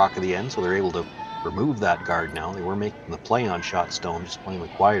 6th rock of the end, so they're able to remove that guard now. They were making the play on shot stone, just playing the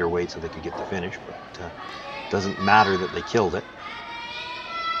quieter weight so they could get the finish, but it doesn't matter that they killed it.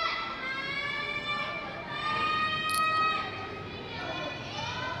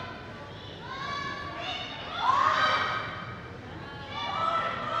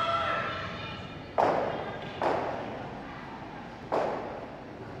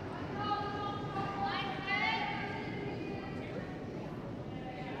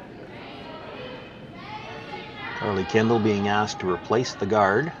 Carly Kendall being asked to replace the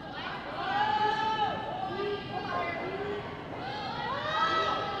guard.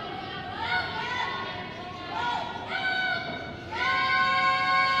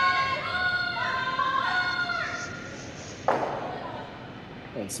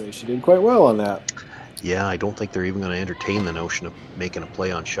 I'd say she did quite well on that. Yeah, I don't think they're even going to entertain the notion of making a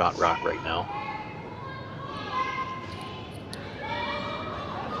play on shot rock right now.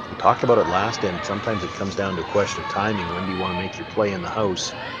 Talked about it last end. Sometimes it comes down to a question of timing. When do you want to make your play in the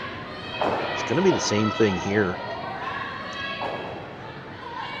house? It's going to be the same thing here.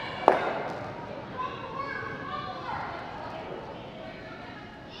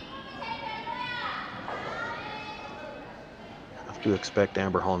 I have to expect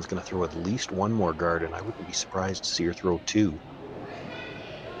Amber Holland's going to throw at least one more guard, and I wouldn't be surprised to see her throw 2.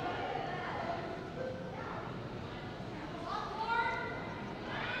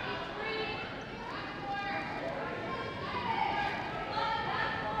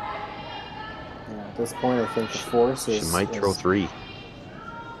 At this point, I think the force is... She might throw 3.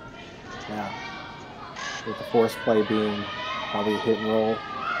 Yeah. With the force play being probably a hit and roll.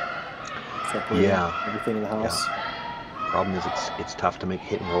 Everything in the house. Yeah. Problem is it's tough to make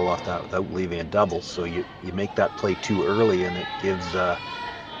hit and roll off that without leaving a double. So you make that play too early, and it gives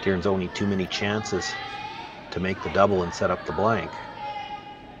Tirinzoni too many chances to make the double and set up the blank.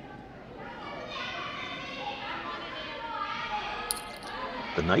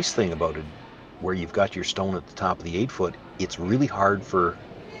 The nice thing about it, where you've got your stone at the top of the 8-foot, it's really hard for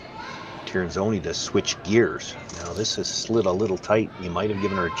Tirinzoni to switch gears. Now this has slid a little tight. You might have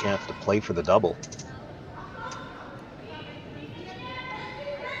given her a chance to play for the double.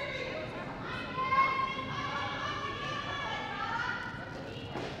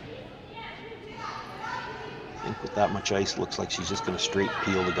 I think with that much ice, it looks like she's just going to straight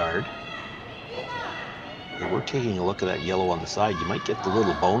peel the guard. We're taking a look at that yellow on the side. You might get the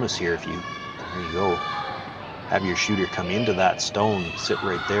little bonus here if you, there you go, have your shooter come into that stone, sit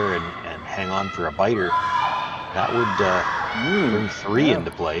right there and hang on for a biter. That would bring 3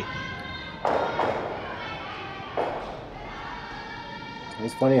 into play.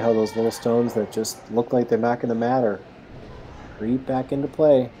 It's funny how those little stones that just look like they're not going to matter creep back into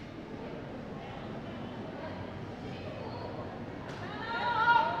play.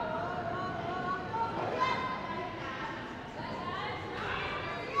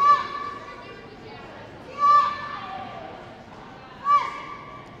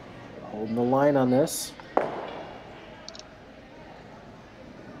 Holding the line on this.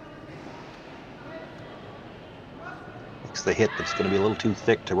 Looks makes the hit, but it's going to be a little too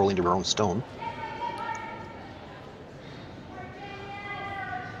thick to roll into her own stone.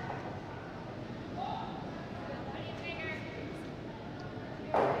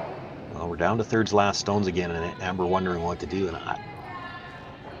 Well, we're down to thirds last stones again, and Amber wondering what to do, and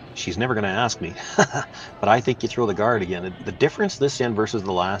she's never going to ask me, but I think you throw the guard again. The difference this end versus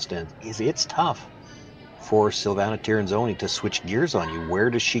the last end is it's tough for Silvana Tirinzoni to switch gears on you. Where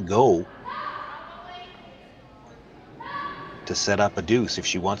does she go to set up a deuce if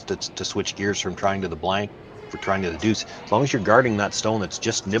she wants to switch gears from trying to the blank for trying to the deuce? As long as you're guarding that stone that's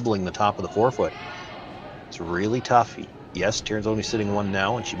just nibbling the top of the forefoot, it's really tough. Yes, Tirinzoni's sitting one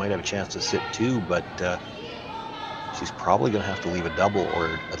now, and she might have a chance to sit two, but she's probably going to have to leave a double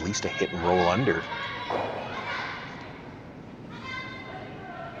or at least a hit and roll under.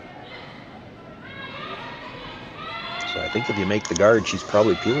 So I think if you make the guard, she's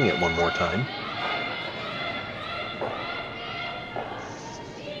probably peeling it one more time.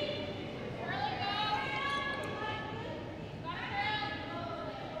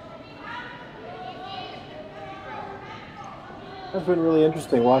 It's been really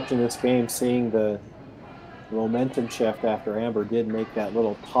interesting watching this game, seeing the momentum shift after Amber did make that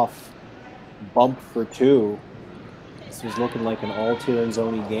little tough bump for two. This was looking like an all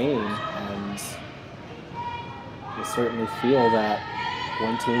Tirinzoni game, and you certainly feel that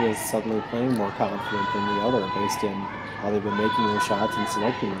one team is suddenly playing more confident than the other based in how they've been making their shots and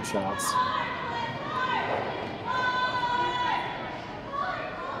selecting their shots.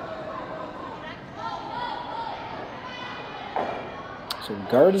 So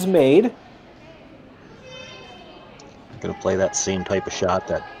guard is made. Going to play that same type of shot,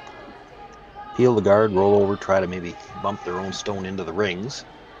 that peel the guard, roll over, try to maybe bump their own stone into the rings.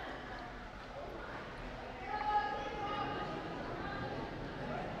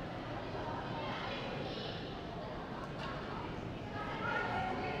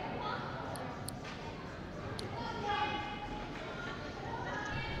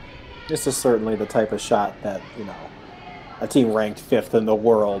 This is certainly the type of shot that, you know, a team ranked 5th in the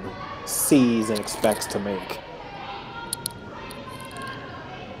world sees and expects to make.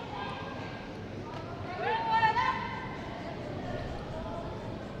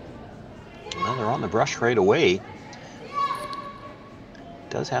 Well, they're on the brush right away.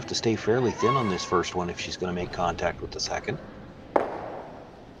 Does have to stay fairly thin on this first one if she's going to make contact with the second. Going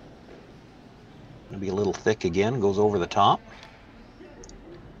to be a little thick again, goes over the top.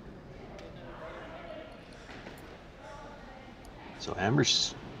 So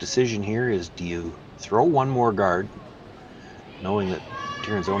Amber's decision here is, do you throw one more guard, knowing that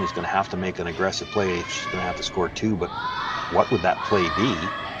Tirinzoni's going to have to make an aggressive play if she's going to have to score two, but what would that play be?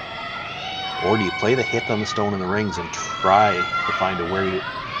 Or do you play the hit on the stone in the rings and try to find a way to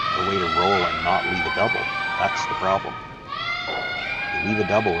roll and not leave a double? That's the problem. You leave a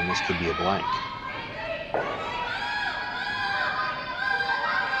double and this could be a blank.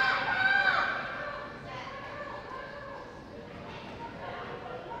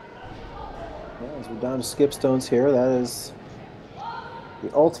 As we're down to skip stones here, that is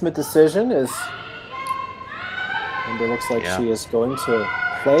the ultimate decision. And it looks like she is going to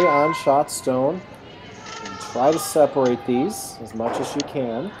play on shot stone and try to separate these as much as she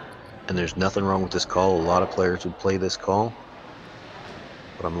can. And there's nothing wrong with this call. A lot of players would play this call,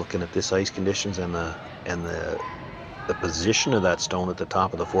 but I'm looking at this ice conditions and the position of that stone at the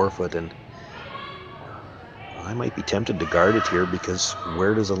top of the forefoot, and I might be tempted to guard it here, because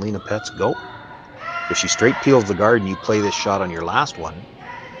where does Alina Petz go? If she straight peels the guard and you play this shot on your last one,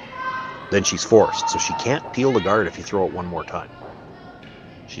 then she's forced. So she can't peel the guard if you throw it one more time.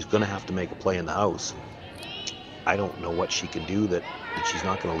 She's going to have to make a play in the house. I don't know what she can do that she's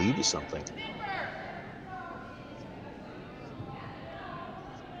not going to leave you something.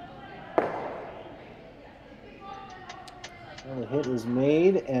 And the hit is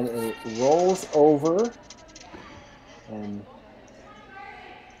made, and it rolls over. And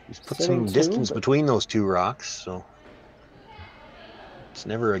he's put some distance between those two rocks, so it's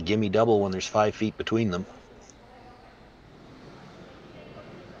never a gimme double when there's 5 feet between them.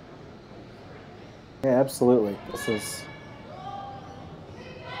 Yeah, absolutely. This is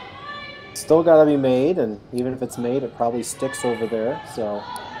still got to be made, and even if it's made, it probably sticks over there. So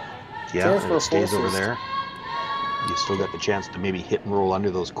yeah, and it stays over there. You still got the chance to maybe hit and roll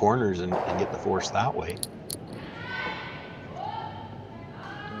under those corners and get the force that way.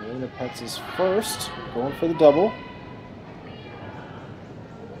 Alina Petz is first, going for the double.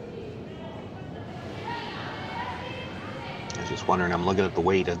 I was just wondering, I'm looking at the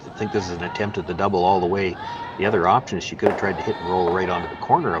weight. I think this is an attempt at the double all the way. The other option is she could have tried to hit and roll right onto the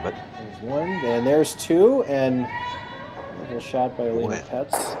corner of it. There's one, and there's two, and Little shot by Alina Boy,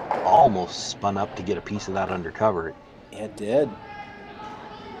 Pets. Almost spun up to get a piece of that undercover. It did.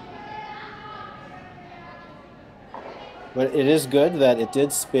 But it is good that it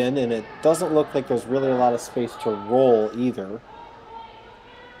did spin, and it doesn't look like there's really a lot of space to roll either.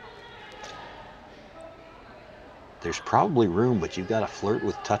 There's probably room, but you've got to flirt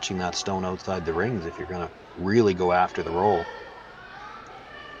with touching that stone outside the rings if you're going to really go after the roll.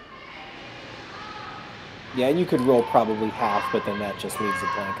 Yeah, and you could roll probably half, but then that just leaves a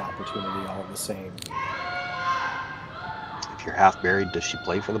blank opportunity all the same. If you're half buried, does she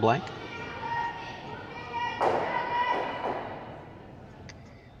play for the blank?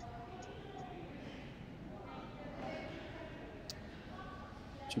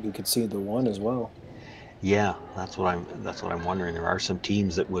 You can concede the one as well. Yeah, that's what I'm wondering. There are some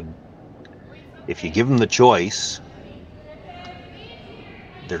teams that would, if you give them the choice,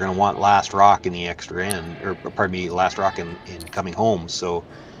 they're going to want last rock in the extra end, or pardon me, last rock in coming home. So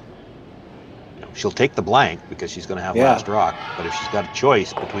she'll take the blank because she's going to have last rock. But if she's got a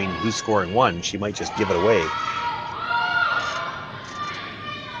choice between who's scoring one, she might just give it away.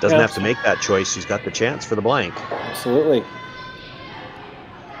 Doesn't have to make that choice. She's got the chance for the blank. Absolutely.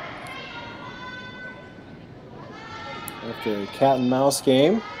 After a cat and mouse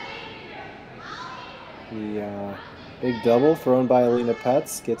game, the big double thrown by Alina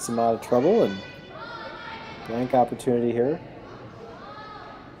Pets gets him out of trouble, and blank opportunity here.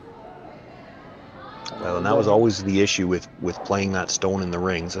 Well, and that was always the issue with playing that stone in the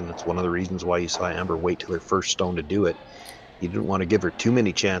rings, and it's one of the reasons why you saw Amber wait till her first stone to do it. You didn't want to give her too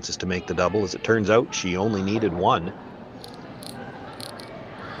many chances to make the double. As it turns out, she only needed one.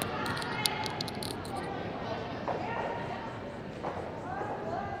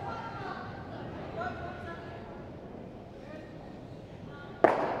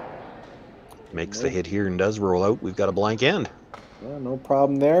 Makes the hit here and does roll out. We've got a blank end. Yeah, no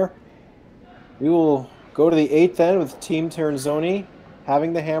problem there. We will go to the 8th end with Team Tirinzoni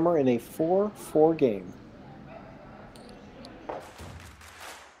having the hammer in a 4-4 game.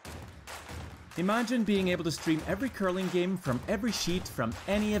 Imagine being able to stream every curling game from every sheet from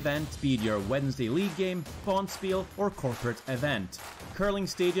any event, be it your Wednesday league game, bonspiel, or corporate event. Curling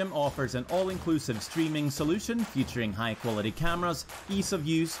Stadium offers an all-inclusive streaming solution featuring high-quality cameras, ease of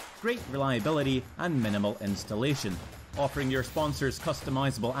use, great reliability, and minimal installation. Offering your sponsors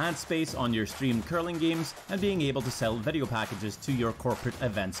customizable ad space on your streamed curling games and being able to sell video packages to your corporate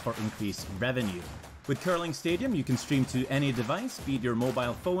events for increased revenue. With Curling Stadium, you can stream to any device, be it your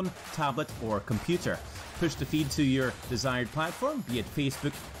mobile phone, tablet, or computer. Push the feed to your desired platform, be it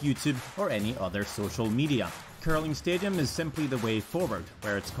Facebook, YouTube, or any other social media. Curling Stadium is simply the way forward.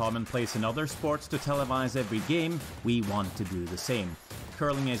 Where it's commonplace in other sports to televise every game, we want to do the same.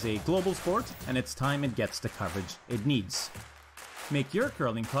 Curling is a global sport, and it's time it gets the coverage it needs. Make your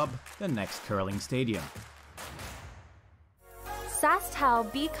curling club the next Curling Stadium.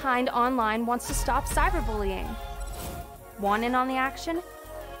 Sasktel Be Kind Online wants to stop cyberbullying. Want in on the action?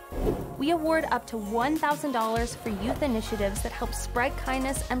 We award up to $1,000 for youth initiatives that help spread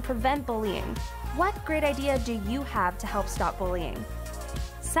kindness and prevent bullying. What great idea do you have to help stop bullying?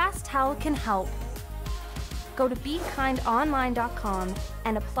 Sasktel can help. Go to BeKindOnline.com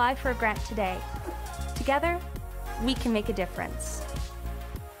and apply for a grant today. Together, we can make a difference.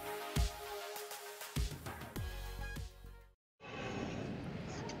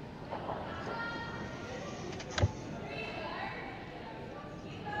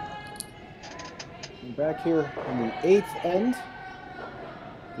 Back here on the 8th end,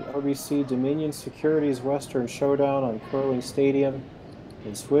 the RBC Dominion Securities Western Showdown on Curling Stadium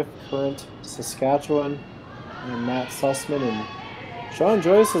in Swift Current, Saskatchewan. I'm Matt Sussman, and Sean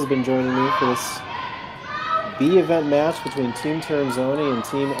Joyce has been joining me for this B event match between Team Tirinzoni and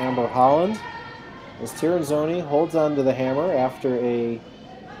Team Amber Holland. As Tirinzoni holds on to the hammer after a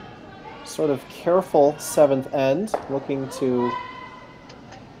sort of careful 7th end, looking to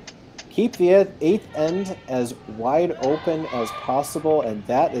keep the 8th end as wide open as possible, and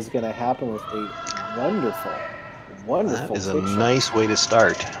that is going to happen with a wonderful That is a nice way to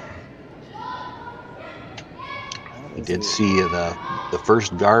start. We did see the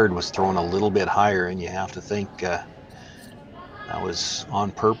first guard was thrown a little bit higher, and you have to think that was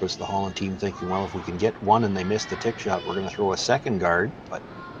on purpose. The Holland team thinking, well, if we can get one and they miss the tick shot, we're going to throw a second guard, but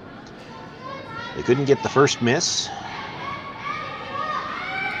they couldn't get the first miss.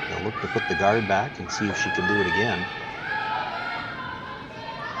 They'll look to put the guard back and see if she can do it again.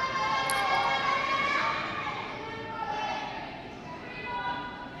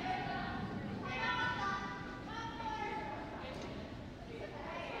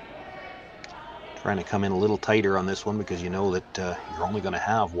 Trying to come in a little tighter on this one because you know that you're only going to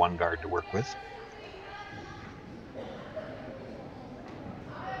have one guard to work with.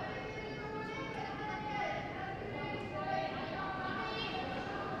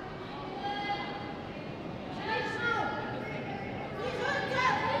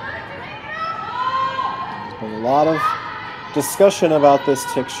 There's been a lot of discussion about this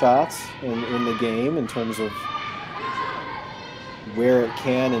tick shot in the game in terms of where it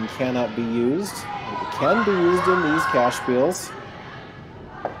can and cannot be used. It can be used in these cash wheels.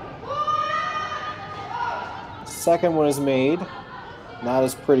 Second one is made. Not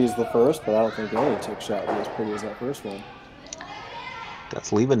as pretty as the first, but I don't think any tick shot will be as pretty as that first one.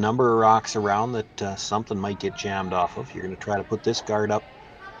 Let's leave a number of rocks around that something might get jammed off of. You're going to try to put this guard up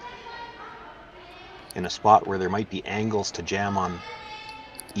in a spot where there might be angles to jam on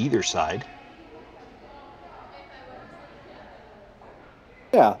either side.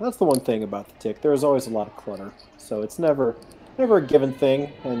 Yeah, that's the one thing about the tick. There's always a lot of clutter, so it's never a given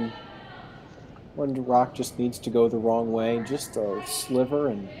thing. And one rock just needs to go the wrong way, just a sliver,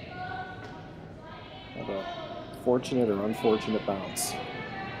 and have a fortunate or unfortunate bounce.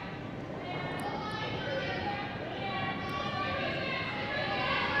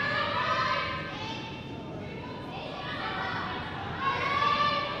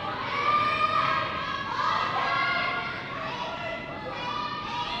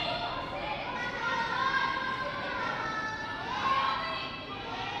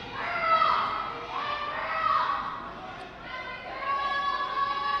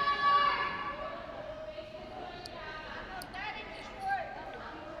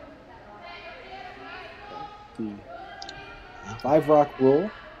 The 5 rock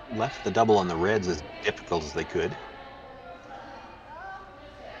rule. Left the double on the reds as difficult as they could.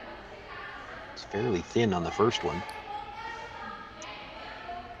 It's fairly thin on the first one.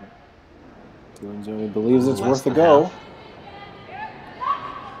 Tirinzoni believes it's worth a go.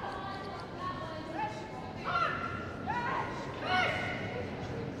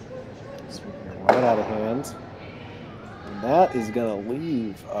 Swinging right out of hand. And that is going to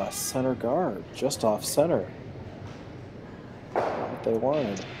leave a center guard just off center. What they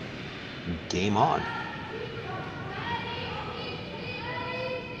wanted. Game on.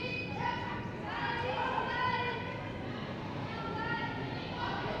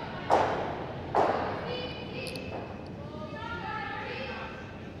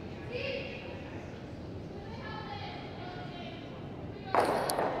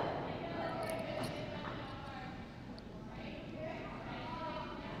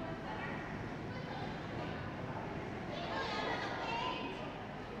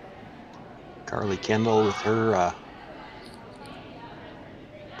 Carly Kendall with her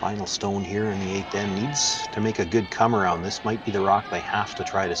final stone here in the 8th end needs to make a good come around. This might be the rock they have to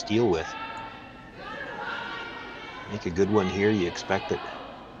try to steal with. Make a good one here. You expect that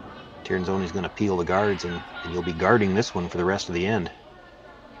Tirinzoni is going to peel the guards, and you'll be guarding this one for the rest of the end.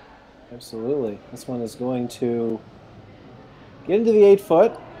 Absolutely. This one is going to get into the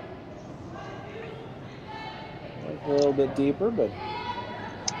 8-foot. A little bit deeper, but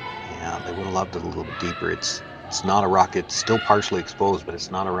yeah, they would have loved it a little bit deeper. It's not a rock. It's still partially exposed, but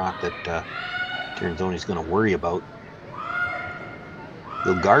it's not a rock that Tirinzoni is going to worry about.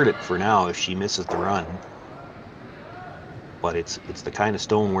 They'll guard it for now if she misses the run. But it's the kind of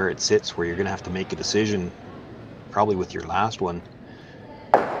stone where it sits where you're going to have to make a decision, probably with your last one.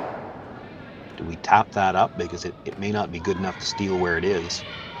 Do we tap that up? Because it may not be good enough to steal where it is.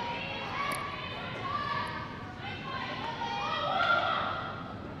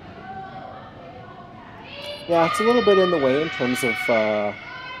 yeah, it's a little bit in the way in terms of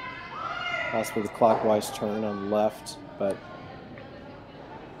possibly the clockwise turn on the left, but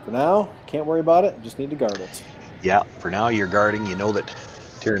for now, can't worry about it. Just need to guard it. Yeah, for now you're guarding. You know that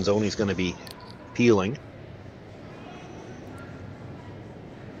Tirinzoni is going to be peeling.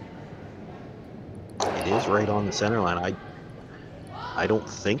 It is right on the center line. I don't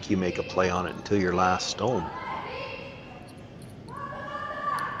think you make a play on it until your last stone.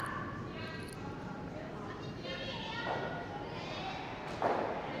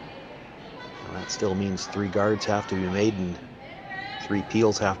 And that still means 3 guards have to be made and 3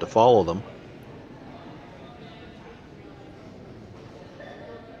 peels have to follow them.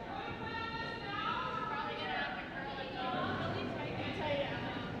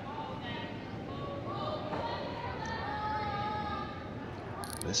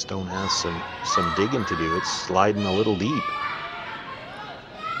 This stone has some digging to do. It's sliding a little deep.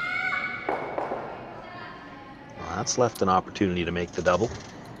 Well, that's left an opportunity to make the double.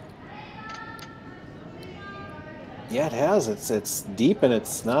 Yeah, it has. It's deep and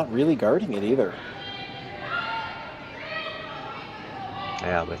it's not really guarding it either.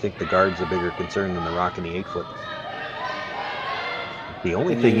 Yeah, but I think the guard's a bigger concern than the rock in the 8-foot. The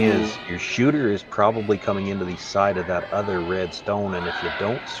only thing is, your shooter is probably coming into the side of that other red stone, and if you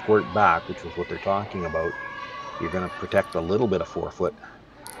don't squirt back, which was what they're talking about, you're going to protect a little bit of 4-foot.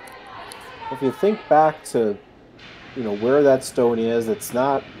 If you think back to, where that stone is, it's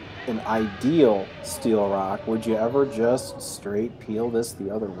not an ideal steel rock. Would you ever just straight peel this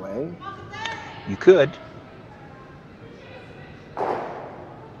the other way? You could.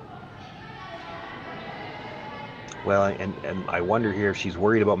 Well, and I wonder here if she's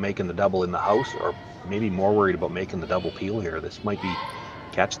worried about making the double in the house, or maybe more worried about making the double peel here. This might be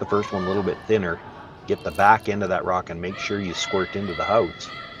catch the first one a little bit thinner, get the back end of that rock, and make sure you squirt into the house.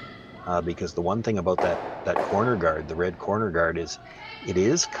 Because the one thing about that corner guard, the red corner guard, is it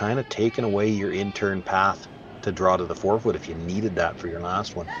is kind of taking away your in-turn path to draw to the 4-foot if you needed that for your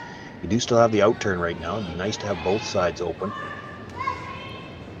last one. You do still have the out turn right now. It'd be nice to have both sides open.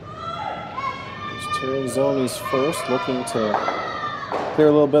 Tirinzoni's first, looking to clear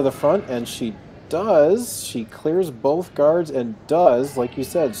a little bit of the front, and she does. She clears both guards and does, like you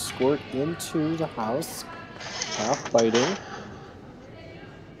said, squirt into the house, half biting.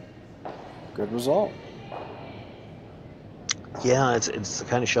 Good result. Yeah, it's the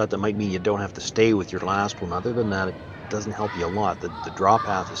kind of shot that might mean you don't have to stay with your last one. Other than that, it doesn't help you a lot. The draw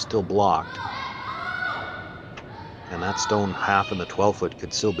path is still blocked. And that stone half in the 12-foot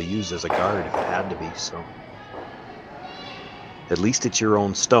could still be used as a guard if it had to be, so. At least it's your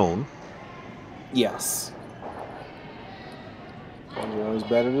own stone. Yes. It's always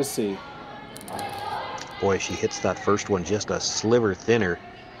better to see. Boy, she hits that first one just a sliver thinner.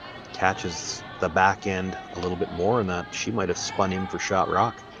 Catches the back end a little bit more, and that she might have spun in for shot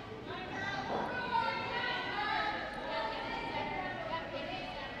rock.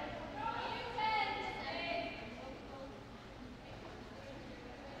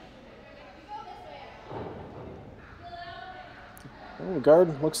 Well, the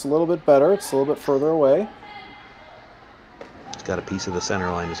guard looks a little bit better. It's a little bit further away. It's got a piece of the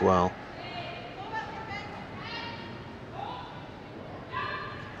center line as well.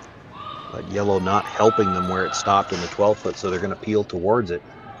 But yellow not helping them where it stopped in the 12-foot, so they're going to peel towards it.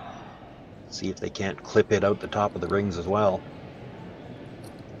 See if they can't clip it out the top of the rings as well.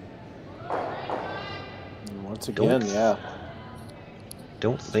 And once again, yeah.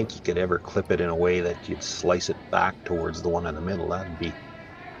 Don't think you could ever clip it in a way that you'd slice it back towards the one in the middle. That'd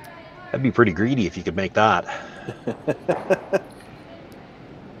be pretty greedy if you could make that.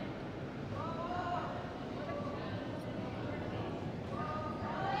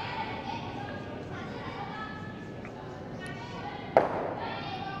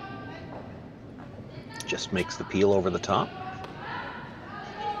 Just makes the peel over the top.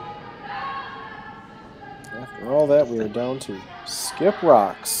 After all that, we are down to skip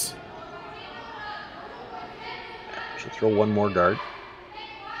rocks. Should throw one more guard.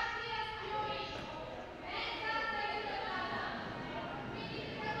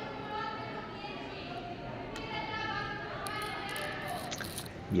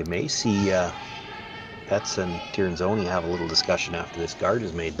 You may see Pets and Tirinzoni have a little discussion after this guard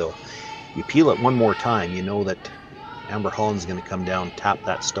is made, though. You peel it one more time, you know that Amber Holland's going to come down, tap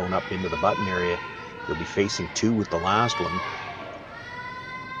that stone up into the button area. You'll be facing 2 with the last one.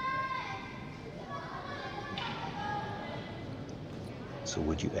 So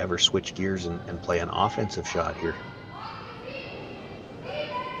would you ever switch gears and play an offensive shot here?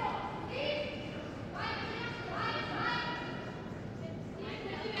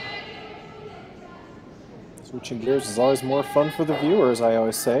 Switching gears is always more fun for the viewers, I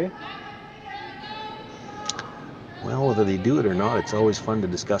always say. Well, whether they do it or not, it's always fun to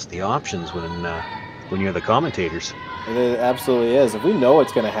discuss the options when you're the commentators. It absolutely is. If we know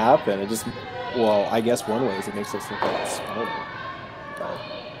what's going to happen, it just, well, I guess one way is it makes us look like it's smarter. But...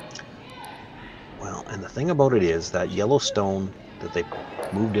 Well, and the thing about it is that yellow stone that they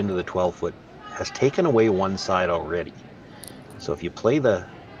moved into the 12-foot has taken away one side already. So if you play the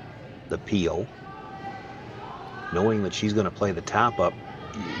peel, knowing that she's going to play the tap up,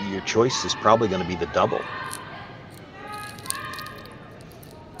 your choice is probably going to be the double.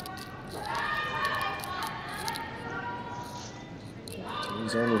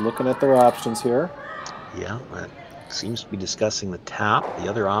 He's only looking at their options here. Yeah, that seems to be discussing the tap. The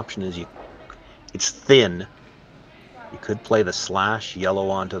other option is it's thin. You could play the slash yellow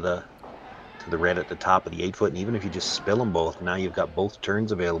onto the red at the top of the 8-foot, and even if you just spill them both, now you've got both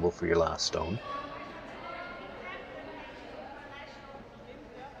turns available for your last stone.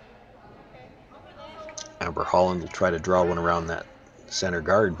 Amber Holland will try to draw one around that center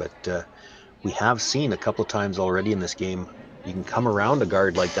guard, but we have seen a couple of times already in this game, you can come around a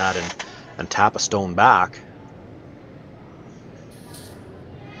guard like that and tap a stone back.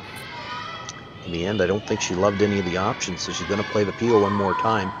 In the end, I don't think she loved any of the options, so she's going to play the peel one more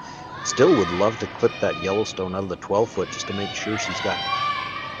time. Still would love to clip that Yellowstone out of the 12-foot just to make sure she's got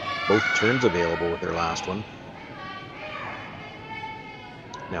both turns available with her last one.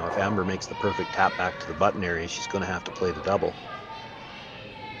 Now, if Amber makes the perfect tap back to the button area, she's going to have to play the double.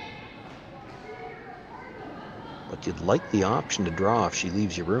 But you'd like the option to draw if she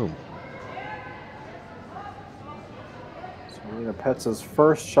leaves you room. Serena Petz's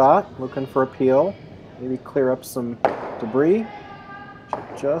first shot, looking for a peel. Maybe clear up some debris.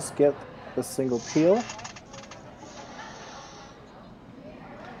 Just get the single peel.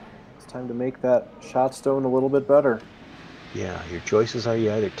 It's time to make that shot stone a little bit better. Yeah, your choices are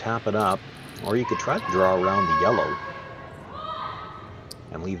you either tap it up, or you could try to draw around the yellow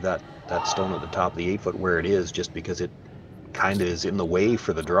and leave that stone at the top of the 8-foot where it is, just because it kind of is in the way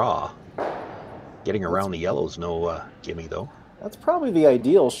for the draw. Getting around the yellow's no gimme, though. That's probably the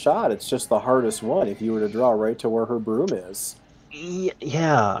ideal shot. It's just the hardest one if you were to draw right to where her broom is.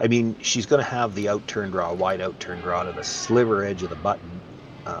 Yeah, I mean, she's going to have the out-turn draw, wide out-turn draw to the sliver edge of the button.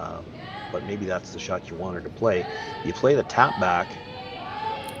 But maybe that's the shot you want her to play. You play the tap back,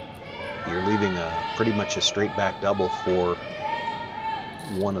 you're leaving pretty much a straight back double for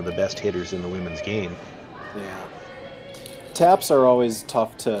one of the best hitters in the women's game. Yeah. Taps are always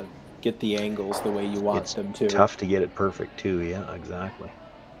tough to get the angles the way you want them to. It's tough to get it perfect too, yeah, exactly.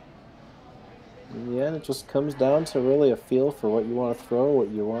 In the end, it just comes down to really a feel for what you want to throw, what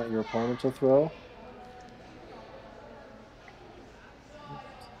you want your opponent to throw.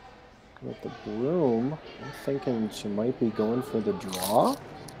 With the broom, I'm thinking she might be going for the draw.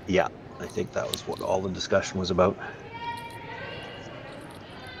 Yeah, I think that was what all the discussion was about.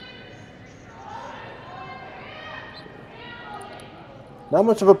 Not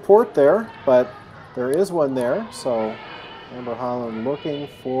much of a port there, but there is one there. So Amber Holland looking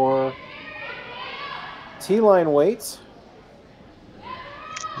for T-line weights.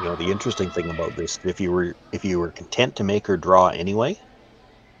 You know, the interesting thing about this, if you were content to make her draw anyway,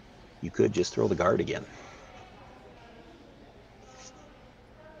 you could just throw the guard again.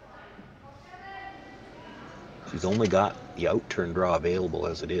 She's only got the out-turn draw available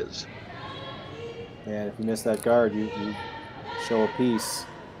as it is. And if you miss that guard, you show a piece.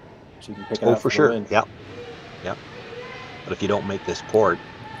 She can pick it up for sure. Yeah. Yep. But if you don't make this port,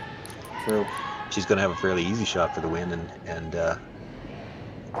 true, she's going to have a fairly easy shot for the win. And the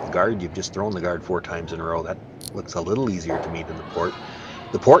guard, you've just thrown the guard 4 times in a row. That looks a little easier to me than the port.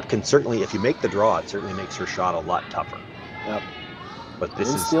 The port can certainly, if you make the draw, it certainly makes her shot a lot tougher. Yep. But this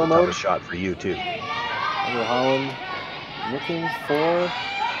is the toughest shot for you, too. Amber Holland looking for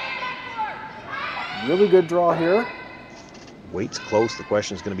really good draw here. Weight's close. The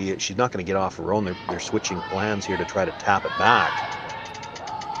question is going to be, she's not going to get off her own. They're switching plans here to try to tap it back.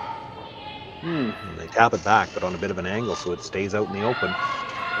 And they tap it back, but on a bit of an angle, so it stays out in the open.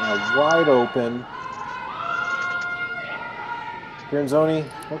 Wide open. Tirinzoni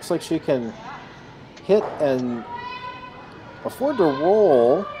looks like she can hit and afford to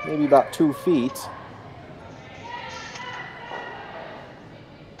roll maybe about 2 feet.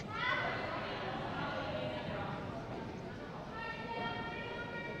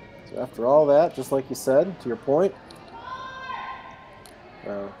 So after all that, just like you said, to your point,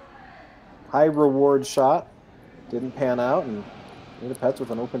 high reward shot didn't pan out, and Serena Petz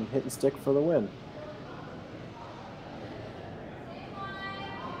with an open hit and stick for the win.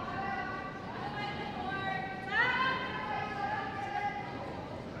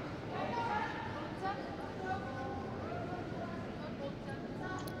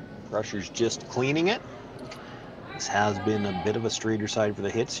 Rusher's just cleaning it. This has been a bit of a straighter side for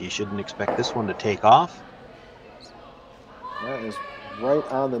the hit, so you shouldn't expect this one to take off. That is right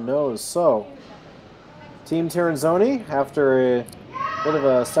on the nose. So, Team Tirinzoni, after a bit of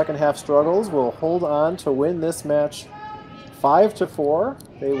a second half struggles, will hold on to win this match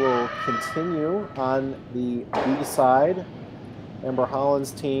 5-4. They will continue on the B side. Amber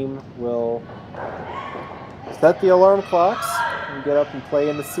Holland's team will set the alarm clocks and get up and play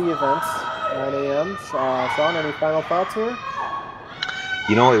in the C events, 9 a.m. Sean, any final thoughts here?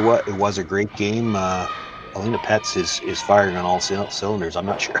 You know, it was a great game. Alina Petz is firing on all cylinders. I'm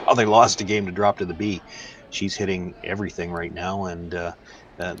not sure how they lost a game to drop to the B. She's hitting everything right now, and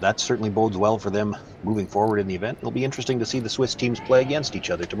that certainly bodes well for them moving forward in the event. It'll be interesting to see the Swiss teams play against each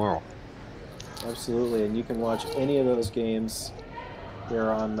other tomorrow. Absolutely, and you can watch any of those games here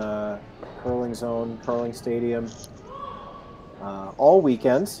on the Curling Zone, Curling Stadium, all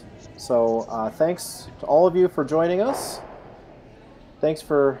weekends. So thanks to all of you for joining us. Thanks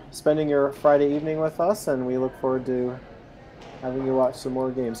for spending your Friday evening with us, and we look forward to having you watch some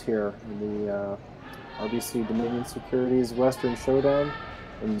more games here in the RBC Dominion Securities Western Showdown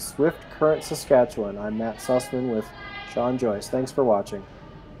in Swift Current, Saskatchewan. I'm Matt Sussman with Sean Joyce. Thanks for watching.